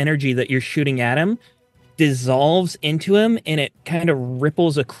temporal energy that you're shooting at him dissolves into him, and it kind of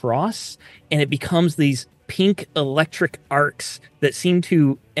ripples across, and it becomes these pink electric arcs that seem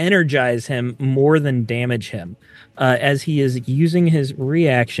to energize him more than damage him, as he is using his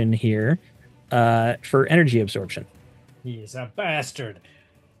reaction here for energy absorption. He is a bastard.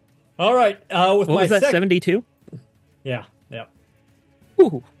 All right. With what my was that, 72? Yeah.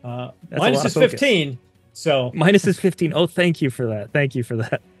 Ooh, minus is 15. So minus is 15. Oh, thank you for that.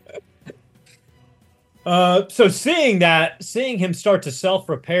 So seeing him start to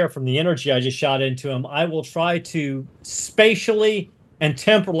self-repair from the energy I just shot into him, I will try to spatially and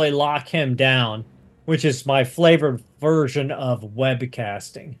temporally lock him down, which is my flavored version of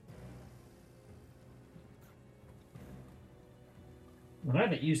webcasting. I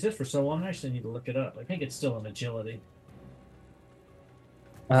haven't used this for so long, I actually need to look it up. I think it's still in agility.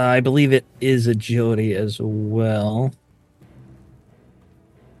 I believe it is agility as well.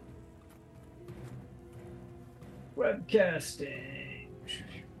 Webcasting.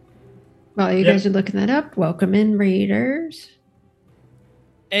 While you guys are looking that up, welcome in, Raiders.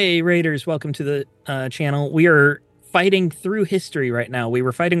 Hey, Raiders, welcome to the channel. We are fighting through history right now. We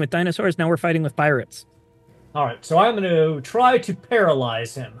were fighting with dinosaurs, now we're fighting with pirates. All right, so I'm going to try to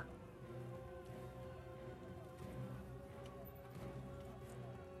paralyze him.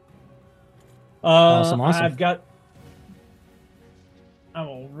 Awesome. I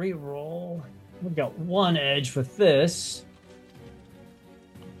will re-roll. we've got one edge with this.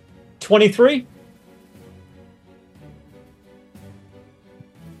 23.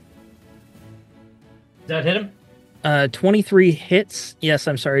 Does that hit him? 23 hits. Yes,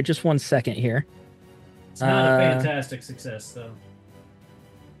 I'm sorry. Just 1 second here. It's not a fantastic success, though.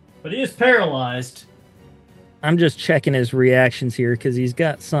 But he is paralyzed. I'm just checking his reactions here because he's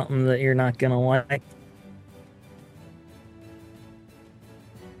got something that you're not going to like.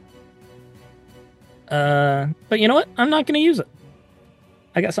 But you know what? I'm not going to use it.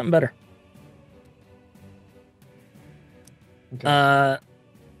 I got something better. Okay.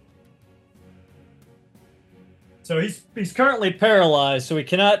 So he's currently paralyzed, so he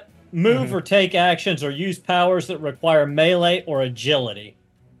cannot move or take actions or use powers that require melee or agility.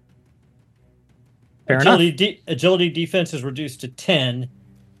 Agility defense is reduced to 10,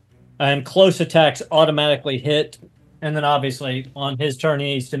 and close attacks automatically hit. And then obviously on his turn,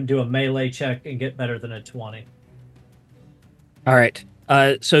 he needs to do a melee check and get better than a 20. All right.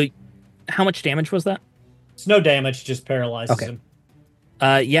 So how much damage was that? It's no damage, just paralyzes him.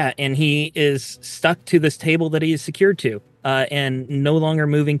 Yeah, and he is stuck to this table that he is secured to, and no longer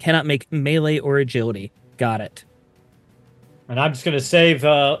moving, cannot make melee or agility. Got it. And I'm just going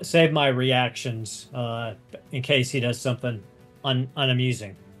to save my reactions in case he does something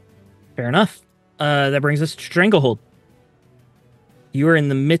unamusing. Fair enough. That brings us to Stranglehold. You are in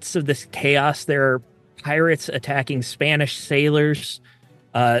the midst of this chaos. There are pirates attacking Spanish sailors.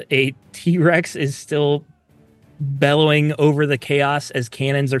 A T-Rex is still bellowing over the chaos as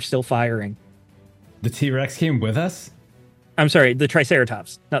cannons are still firing. The T-Rex came with us? I'm sorry, the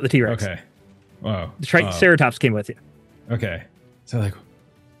Triceratops, not the T-Rex. Okay. Wow. The Triceratops came with you. Okay. So like,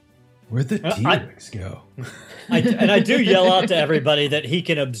 where'd the T-Rex go? I do yell out to everybody that he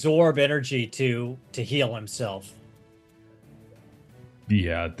can absorb energy to heal himself.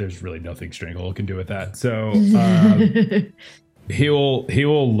 Yeah, there's really nothing Stranglehold can do with that. So he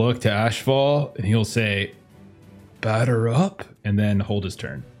will look to Ashfall and he'll say, "Batter up," and then hold his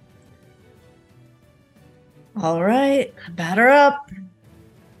turn. All right, batter up.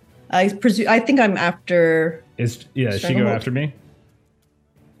 I think I'm after. Does she go after me?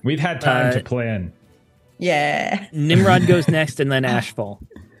 We've had time to plan. Yeah. Nimrod goes next, and then Ashfall.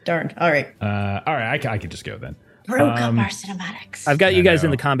 Darn. All right. All right. I can just go then. Broke up our cinematics. I've got you guys in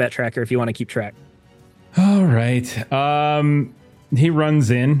the combat tracker if you want to keep track. All right. He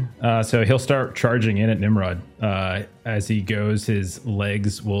runs in, so he'll start charging in at Nimrod. As he goes, his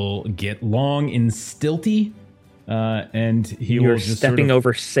legs will get long and stilty, and You're just stepping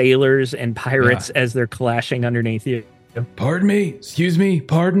over sailors and pirates as they're clashing underneath you. Pardon me? Excuse me?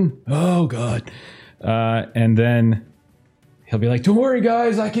 Pardon? Oh, God. And then he'll be like, "Don't worry,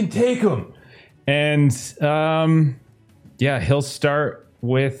 guys, I can take him." And he'll start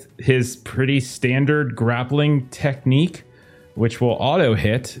with his pretty standard grappling technique, which will auto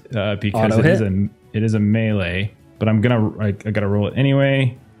hit because it is a melee. But I gotta roll it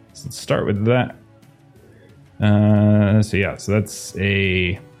anyway. So let's start with that. So that's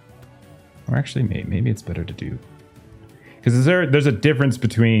a. Or actually, maybe it's better to do, because there's a difference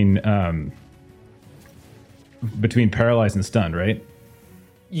between paralyzed and stunned, right?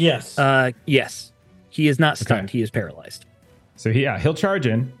 Yes. Yes. He is not stunned. Okay. He is paralyzed. So he'll charge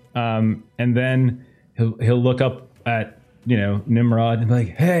in, and then he'll look up at Nimrod and be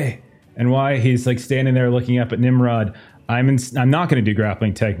like, "Hey!" And while he's like standing there looking up at Nimrod, I'm not going to do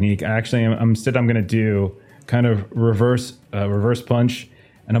grappling technique. Actually, instead I'm going to do kind of reverse punch,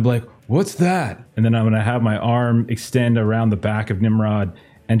 and I'm like, "What's that?" And then I'm going to have my arm extend around the back of Nimrod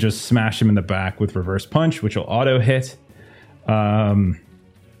and just smash him in the back with reverse punch, which will auto hit.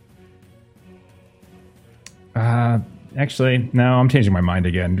 Actually, no, I'm changing my mind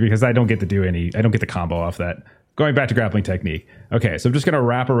again because I don't get the combo off that. Going back to grappling technique. Okay, so I'm just going to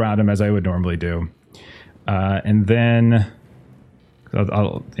wrap around him as I would normally do. And then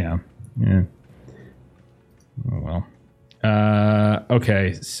Oh well.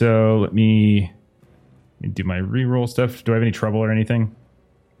 Okay, so let me do my reroll stuff. Do I have any trouble or anything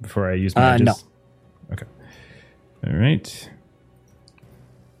before I use my edges? No. Okay. All right.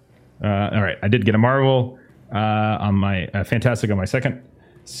 All right. I did get a marvel on my fantastic on my second.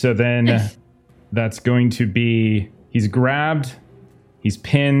 So then that's going to be he's grabbed, he's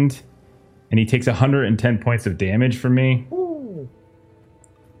pinned, and he takes 110 points of damage from me. Ooh.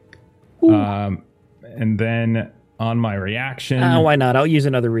 And then on my reaction, why not? I'll use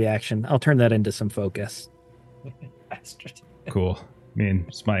another reaction. I'll turn that into some focus. Bastard. Cool. I mean,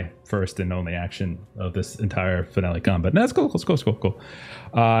 it's my first and only action of this entire finale combat. No, that's cool. Cool.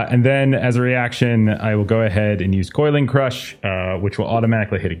 And then as a reaction, I will go ahead and use Coiling Crush, which will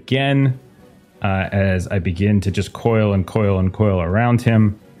automatically hit again. as I begin to just coil and coil and coil around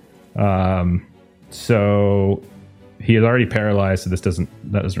him. So he is already paralyzed, so that doesn't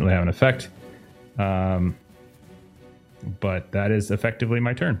really have an effect. But that is effectively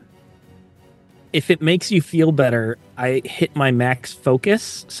my turn. If it makes you feel better, I hit my max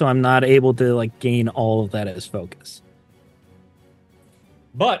focus, so I'm not able to like gain all of that as focus.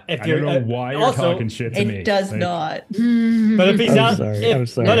 But if I you're don't know why you're also, talking shit to me. It does Like, not. but if he's I'm out, sorry, I'm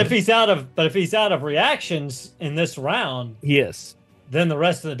sorry. but if he's out of reactions in this round, Yes. then the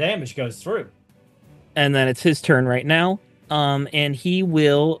rest of the damage goes through. And then it's his turn right now. And he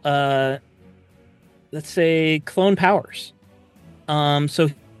will let's say clone powers. So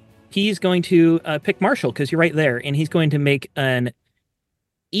he's going to pick Marshall because you're right there, and he's going to make an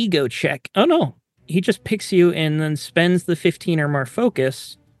ego check. Oh no, he just picks you and then spends the 15 or more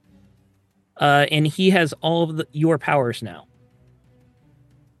focus. And he has all of your powers now.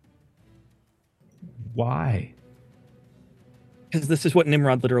 why? Because this is what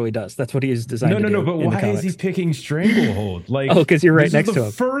Nimrod literally does. That's what he is designed to do. No, but in the why is comics. he picking Stranglehold? Like, Oh, because you're right this next is to the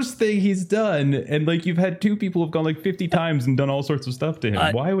him. first thing he's done, and like you've had two people who've gone like 50 times and done all sorts of stuff to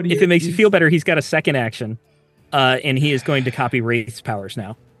him. Why would he? If it makes you feel better, he's got a second action, and he is going to copy Wraith's powers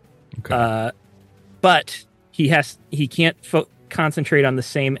now. Okay. But he can't concentrate on the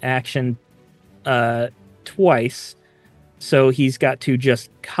same action twice, so he's got to just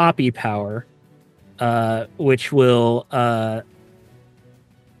copy power, which will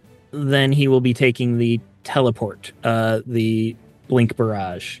then he will be taking the teleport, the blink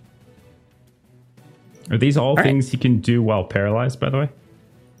barrage. Are these all right. things he can do while paralyzed, by the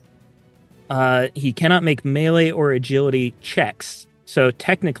way? He cannot make melee or agility checks, so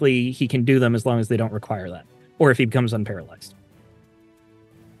technically he can do them as long as they don't require that, or if he becomes unparalyzed.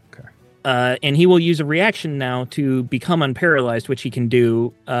 Okay. And he will use a reaction now to become unparalyzed, which he can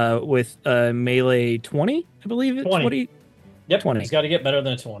do with melee 20, I believe it's 20. Yep, 20. He's got to get better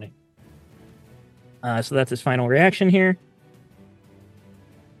than a 20. So that's his final reaction here.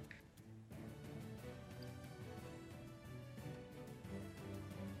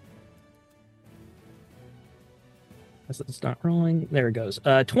 It's not rolling. There it goes.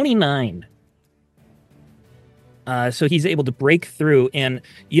 29. So he's able to break through, and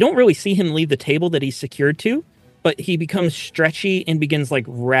you don't really see him leave the table that he's secured to, but he becomes stretchy and begins like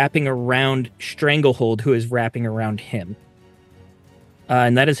wrapping around Stranglehold, who is wrapping around him.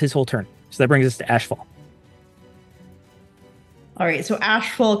 And that is his whole turn. So that brings us to Ashfall. All right, so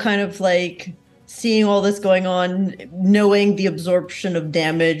Ashfall kind of like seeing all this going on, knowing the absorption of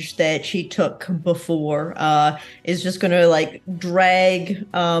damage that she took before, is just going to like drag,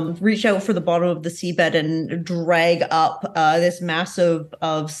 reach out for the bottom of the seabed and drag up this mass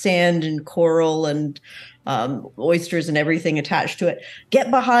of sand and coral and oysters and everything attached to it.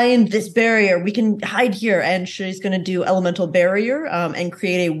 Get behind this barrier. We can hide here. And she's going to do elemental barrier and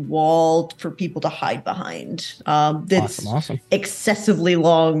create a wall for people to hide behind. That's Awesome. excessively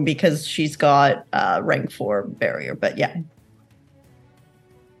long because she's got rank 4 barrier. But yeah.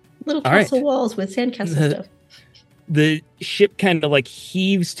 Little castle walls with sandcastle stuff. The ship kind of like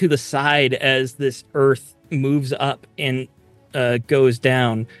heaves to the side as this earth moves up and goes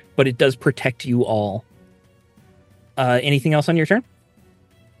down, but it does protect you all. Anything else on your turn?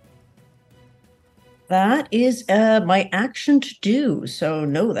 That is my action to do. So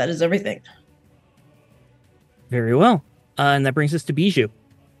no, that is everything. Very well. And that brings us to Bijou.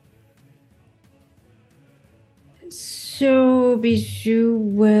 So Bijou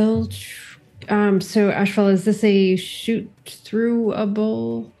will. So Ashfall, is this a shoot through a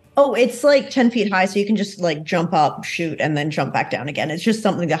bowl? Oh, it's like 10 feet high, so you can just like jump up, shoot, and then jump back down again. It's just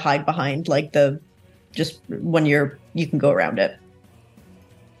something to hide behind, like just when you can go around it.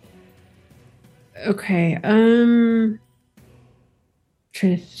 Okay. Trying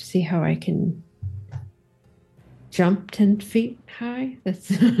to see how I can jump 10 feet high. That's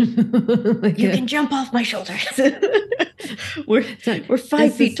like You can jump off my shoulders. we're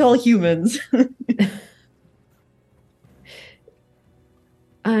 5 feet tall humans.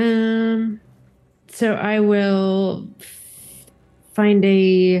 So I will find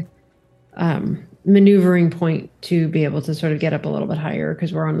a maneuvering point to be able to sort of get up a little bit higher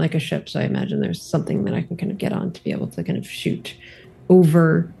because we're on like a ship. So I imagine there's something that I can kind of get on to be able to kind of shoot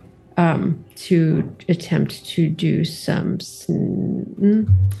over to attempt to do some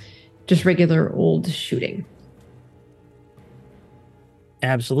just regular old shooting.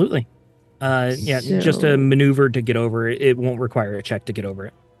 Absolutely. Just a maneuver to get over it. It won't require a check to get over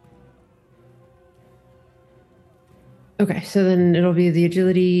it. Okay, so then it'll be the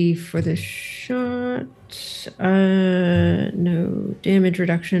agility for the shot. No damage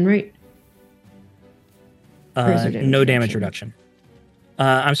reduction, right? Or is there damage No damage reduction?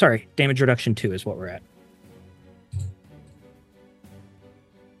 reduction. I'm sorry, damage reduction 2 is what we're at.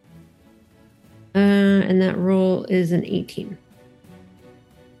 And that roll is an 18.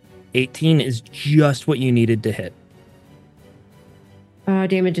 18 is just what you needed to hit.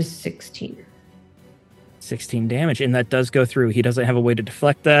 Damage is 16. 16 damage, and that does go through. He doesn't have a way to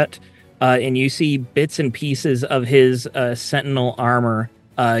deflect that. And you see bits and pieces of his sentinel armor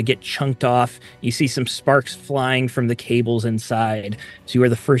get chunked off. You see some sparks flying from the cables inside. So you are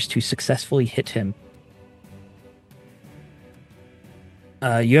the first to successfully hit him.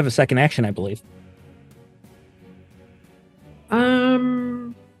 You have a second action, I believe.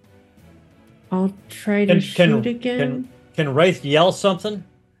 I'll try to shoot again. Can Wraith yell something?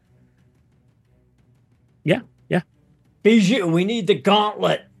 Yeah. Bijou, we need the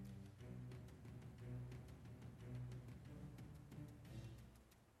gauntlet.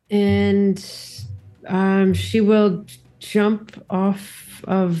 And she will jump off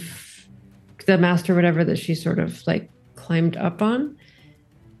of the mast or whatever that she sort of like climbed up on.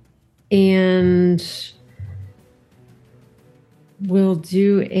 And we'll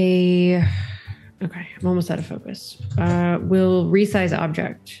do a... Okay, I'm almost out of focus. We'll resize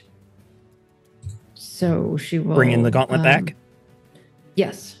object. So she will... Bring in the gauntlet back?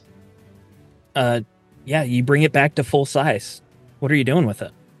 Yes. Yeah, you bring it back to full size. What are you doing with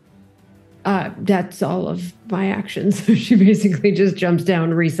it? That's all of my actions. So she basically just jumps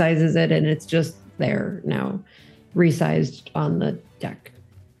down, resizes it, and it's just there now, resized on the deck.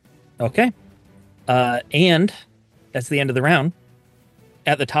 Okay. And that's the end of the round.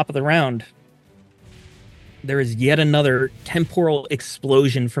 At the top of the round, there is yet another temporal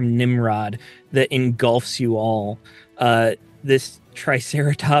explosion from Nimrod that engulfs you all. This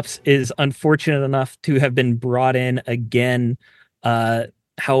Triceratops is unfortunate enough to have been brought in again.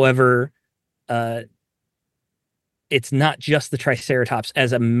 However, it's not just the Triceratops.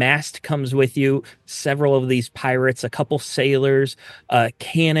 As a mast comes with you, several of these pirates, a couple sailors,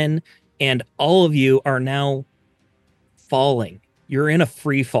 cannon, and all of you are now falling. You're in a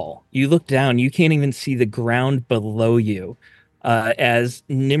free fall. You look down, you can't even see the ground below you, as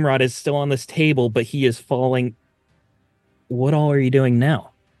Nimrod is still on this table, but he is falling. What all are you doing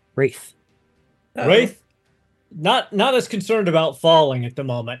now, Wraith? Wraith, not as concerned about falling at the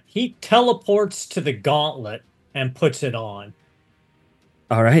moment. He teleports to the gauntlet and puts it on.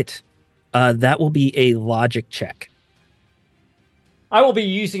 All right. That will be a logic check. I will be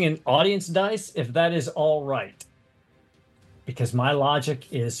using an audience dice if that is all right. Because my logic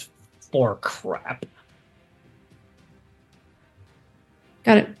is for crap.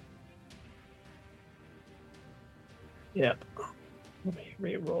 Got it. Yep. Let me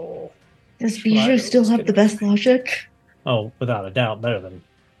re-roll. Does Bijou still have the best logic? Oh, without a doubt, better than...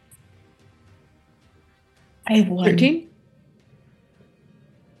 I have 1. 13?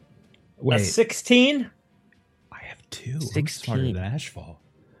 A 16? I have 2. 16. I'm smarter than Ashfall.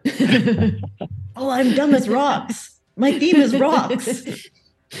 Oh, I'm dumb as rocks. My theme is rocks.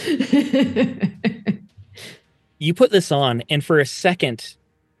 You put this on, and for a second,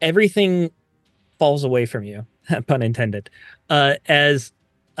 everything falls away from you, pun intended, as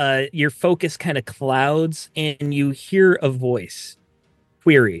your focus kind of clouds, and you hear a voice.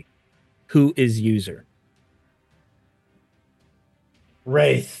 Query, who is user?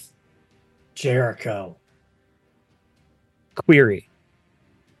 Wraith. Jericho. Query,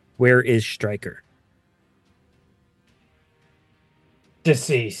 where is Striker?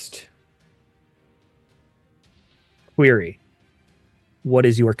 Deceased. Query, what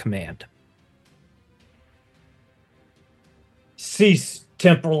is your command? Cease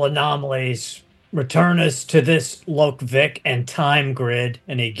temporal anomalies. Return us to this Lokvik and time grid.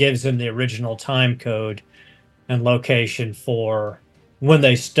 And he gives him the original time code and location for when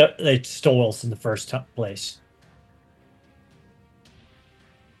they stole us in the first place.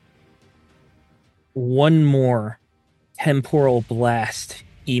 One more temporal blast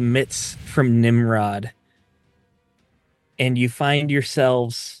emits from Nimrod, and you find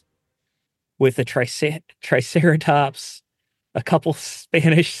yourselves with a Triceratops, a couple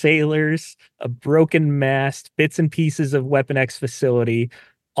Spanish sailors, a broken mast, bits and pieces of Weapon X facility,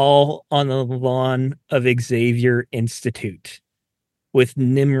 all on the lawn of Xavier Institute, with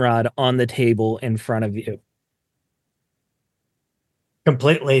Nimrod on the table in front of you.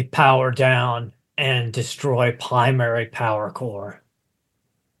 Completely power down and destroy primary power core.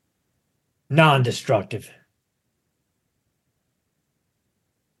 Non-destructive.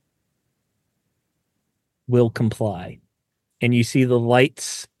 Will comply. And you see the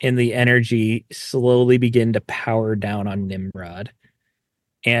lights and the energy slowly begin to power down on Nimrod.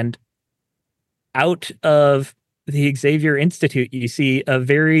 And out of the Xavier Institute, you see a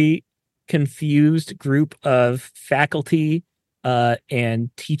very confused group of faculty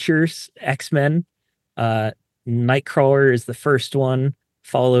and teachers, X-Men. Uh, Nightcrawler is the first one,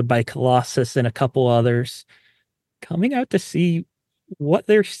 followed by Colossus and a couple others, coming out to see what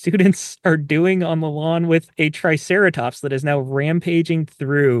their students are doing on the lawn with a Triceratops that is now rampaging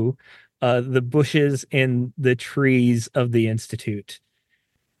through the bushes and the trees of the Institute.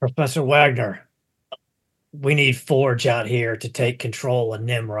 Professor Wagner, we need Forge out here to take control of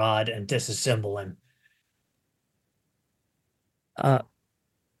Nimrod and disassemble him.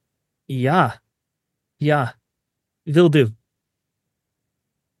 Yeah, yeah, will do.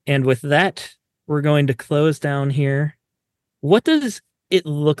 And with that, we're going to close down here. What does it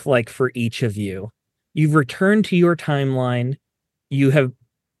look like for each of you? You've returned to your timeline. You have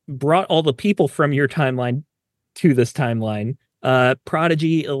brought all the people from your timeline to this timeline.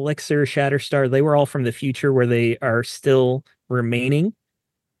 Prodigy, Elixir, Shatterstar, they were all from the future where they are still remaining.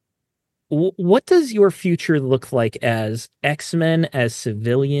 What does your future look like as X-Men, as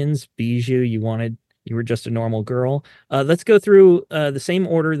civilians? Bijou, you were just a normal girl. Let's go through the same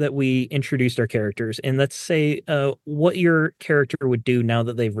order that we introduced our characters, and let's say what your character would do now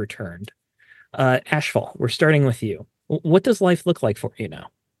that they've returned. Ashfall, we're starting with you. What does life look like for you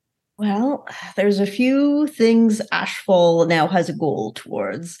now? Well, there's a few things Ashfall now has a goal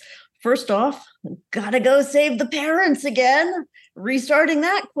towards. First off, gotta go save the parents again. Restarting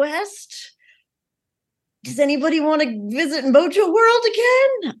that quest. Does anybody want to visit Mojo World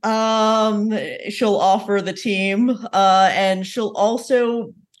again? She'll offer the team, and she'll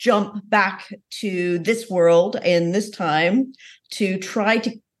also jump back to this world and this time to try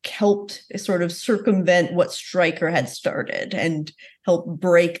to help sort of circumvent what Stryker had started and help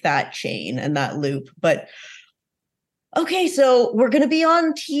break that chain and that loop. But okay, so we're going to be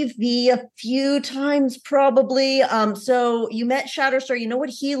on TV a few times probably. So you met Shatterstar, you know what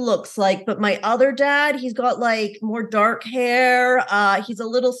he looks like, but my other dad, he's got like more dark hair. He's a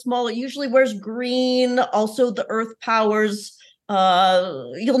little smaller, usually wears green. Also the earth powers.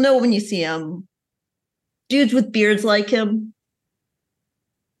 You'll know when you see him. Dudes with beards like him.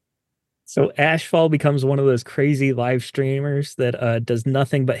 So Ashfall becomes one of those crazy live streamers that does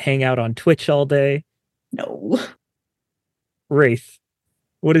nothing but hang out on Twitch all day. No. Wraith,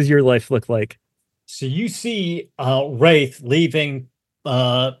 what does your life look like? So you see Wraith leaving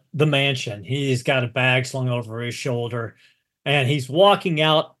the mansion. He's got a bag slung over his shoulder, and he's walking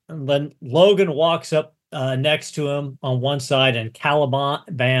out. And then Logan walks up next to him on one side and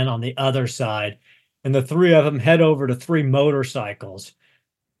Caliban on the other side. And the three of them head over to three motorcycles.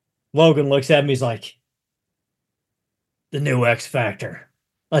 Logan looks at him. He's like, the new X Factor.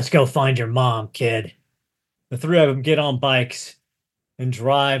 Let's go find your mom, kid. The three of them get on bikes and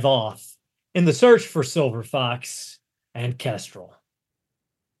drive off in the search for Silver Fox and Kestrel.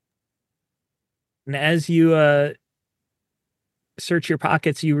 And as you search your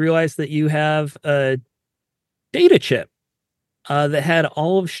pockets, you realize that you have a data chip that had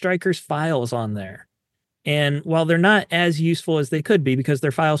all of Stryker's files on there. And while they're not as useful as they could be because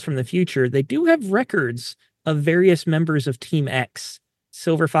they're files from the future, they do have records of various members of Team X,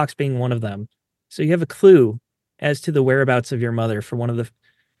 Silver Fox being one of them. So you have a clue as to the whereabouts of your mother for one of the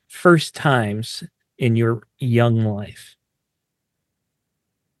first times in your young life.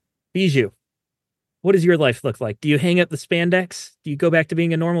 Bijou, what does your life look like? Do you hang up the spandex? Do you go back to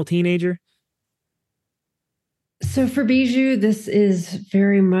being a normal teenager? So for Bijou, this is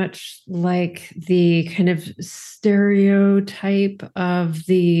very much like the kind of stereotype of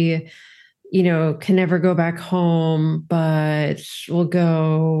the, can never go back home, but will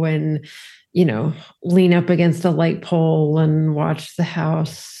go and, lean up against a light pole and watch the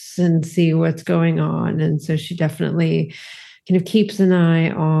house and see what's going on. And so she definitely kind of keeps an eye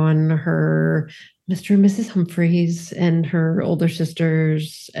on her Mr. and Mrs. Humphreys and her older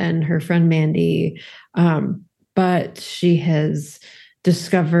sisters and her friend Mandy. But she has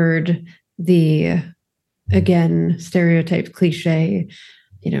discovered the, again, stereotype cliche,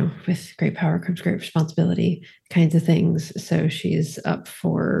 with great power comes great responsibility kinds of things. So she's up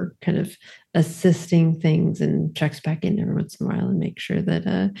for kind of assisting things and checks back in every once in a while and make sure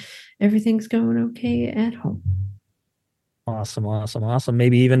that everything's going okay at home. Awesome.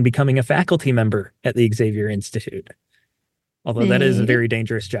 Maybe even becoming a faculty member at the Xavier Institute. Although that is a very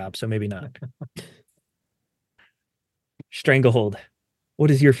dangerous job, so maybe not. Stranglehold, what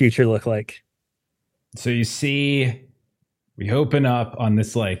does your future look like? So you see, we open up on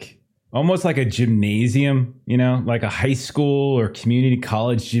this almost like a gymnasium, like a high school or community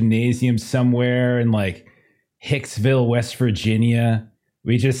college gymnasium somewhere in Hicksville, West Virginia.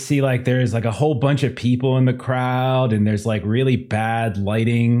 we just see like there's like a whole bunch of people in the crowd, and there's like really bad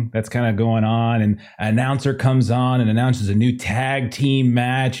lighting that's kind of going on, and an announcer comes on and announces a new tag team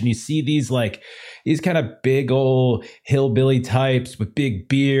match, and you see these kind of big old hillbilly types with big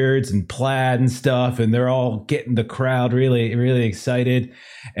beards and plaid and stuff, and they're all getting the crowd really, really excited,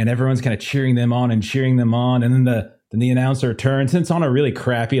 and everyone's kind of cheering them on, and then the announcer turns, and it's on a really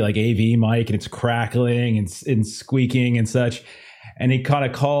crappy like AV mic, and it's crackling and squeaking and such. And he kind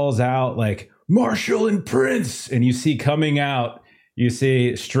of calls out like Marshall and Prince, and you see coming out, you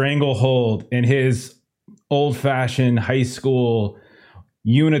see Stranglehold in his old-fashioned high school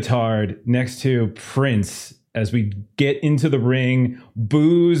unitard next to Prince. As we get into the ring,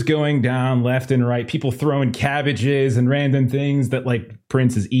 booze going down left and right, people throwing cabbages and random things that like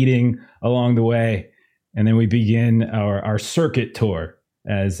Prince is eating along the way. And then we begin our circuit tour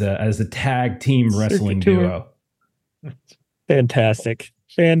as a tag team wrestling duo. Fantastic.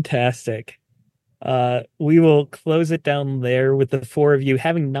 We will close it down there with the four of you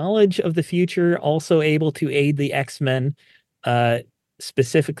having knowledge of the future, also able to aid the X-Men,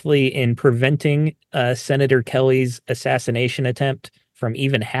 specifically in preventing Senator Kelly's assassination attempt from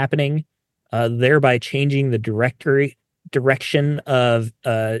even happening, thereby changing the direction of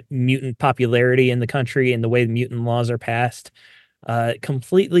mutant popularity in the country and the way the mutant laws are passed,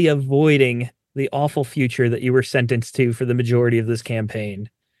 completely avoiding the awful future that you were sentenced to for the majority of this campaign.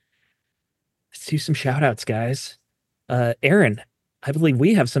 Let's do some shout outs, guys. Aaron, I believe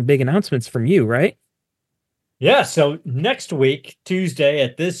we have some big announcements from you, right? Yeah, so next week, Tuesday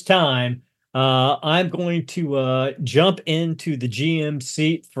at this time, I'm going to jump into the GM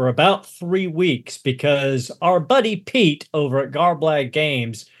seat for about 3 weeks because our buddy Pete over at Garblag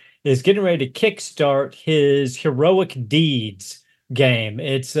Games is getting ready to kickstart his Heroic Deeds game.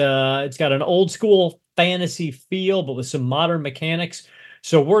 It's got an old school fantasy feel, but with some modern mechanics.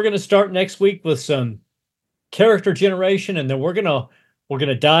 So we're going to start next week with some character generation, and then we're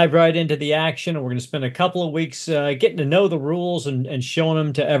gonna dive right into the action, and we're gonna spend a couple of weeks getting to know the rules and showing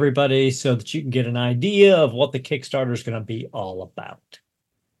them to everybody so that you can get an idea of what the Kickstarter is going to be all about.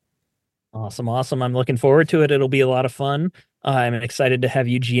 Awesome. I'm looking forward to it. It'll be a lot of fun. I'm excited to have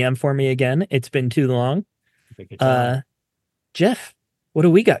you GM for me again. It's been too long. Jeff, what do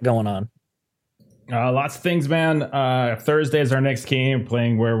we got going on? Lots of things, man. Thursday is our next game,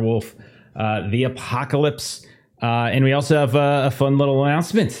 playing Werewolf the Apocalypse. And we also have a fun little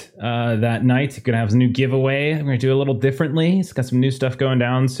announcement that night. Going to have a new giveaway. We're going to do a little differently. It's got some new stuff going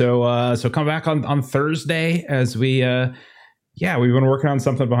down. So come back on Thursday as we've been working on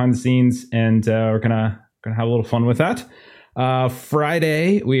something behind the scenes, and we're gonna have a little fun with that.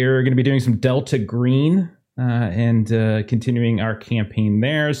 Friday, we are going to be doing some Delta Green and continuing our campaign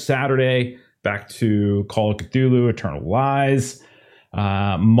there. Saturday, back to Call of Cthulhu, Eternal Lies.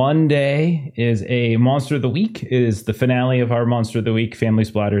 Monday is a Monster of the Week. It is the finale of our Monster of the Week Family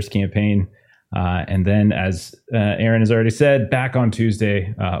Splatters campaign. And then, as Aaron has already said, back on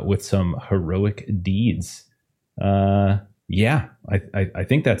Tuesday with some Heroic Deeds. I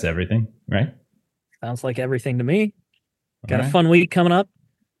think that's everything, right? Sounds like everything to me. Got a fun week coming up.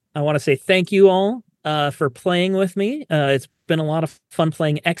 I want to say thank you all for playing with me. It's been a lot of fun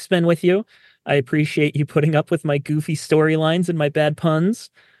playing X-Men with you. I appreciate you putting up with my goofy storylines and my bad puns.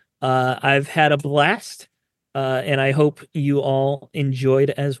 I've had a blast, and I hope you all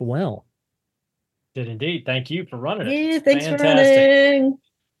enjoyed as well. Did indeed. Thank you for running it. Yeah, thanks for running.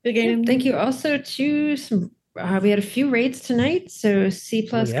 Good game. Yeah, thank you also to some. We had a few raids tonight, so C+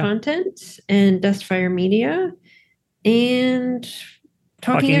 content and Dustfire Media and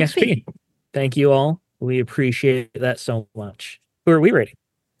Talking XP. Thank you all. We appreciate that so much. Who are we rating?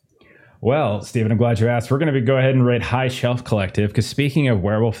 Well, Stephen, I'm glad you asked. We're going to go ahead and rate High Shelf Collective, because speaking of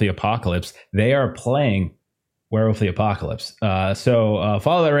Werewolf the Apocalypse, they are playing Werewolf the Apocalypse. So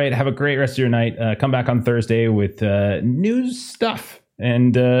follow that rate. Have a great rest of your night. Come back on Thursday with new stuff,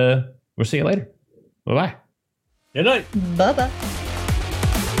 and we'll see you later. Bye-bye. Good night. Bye-bye.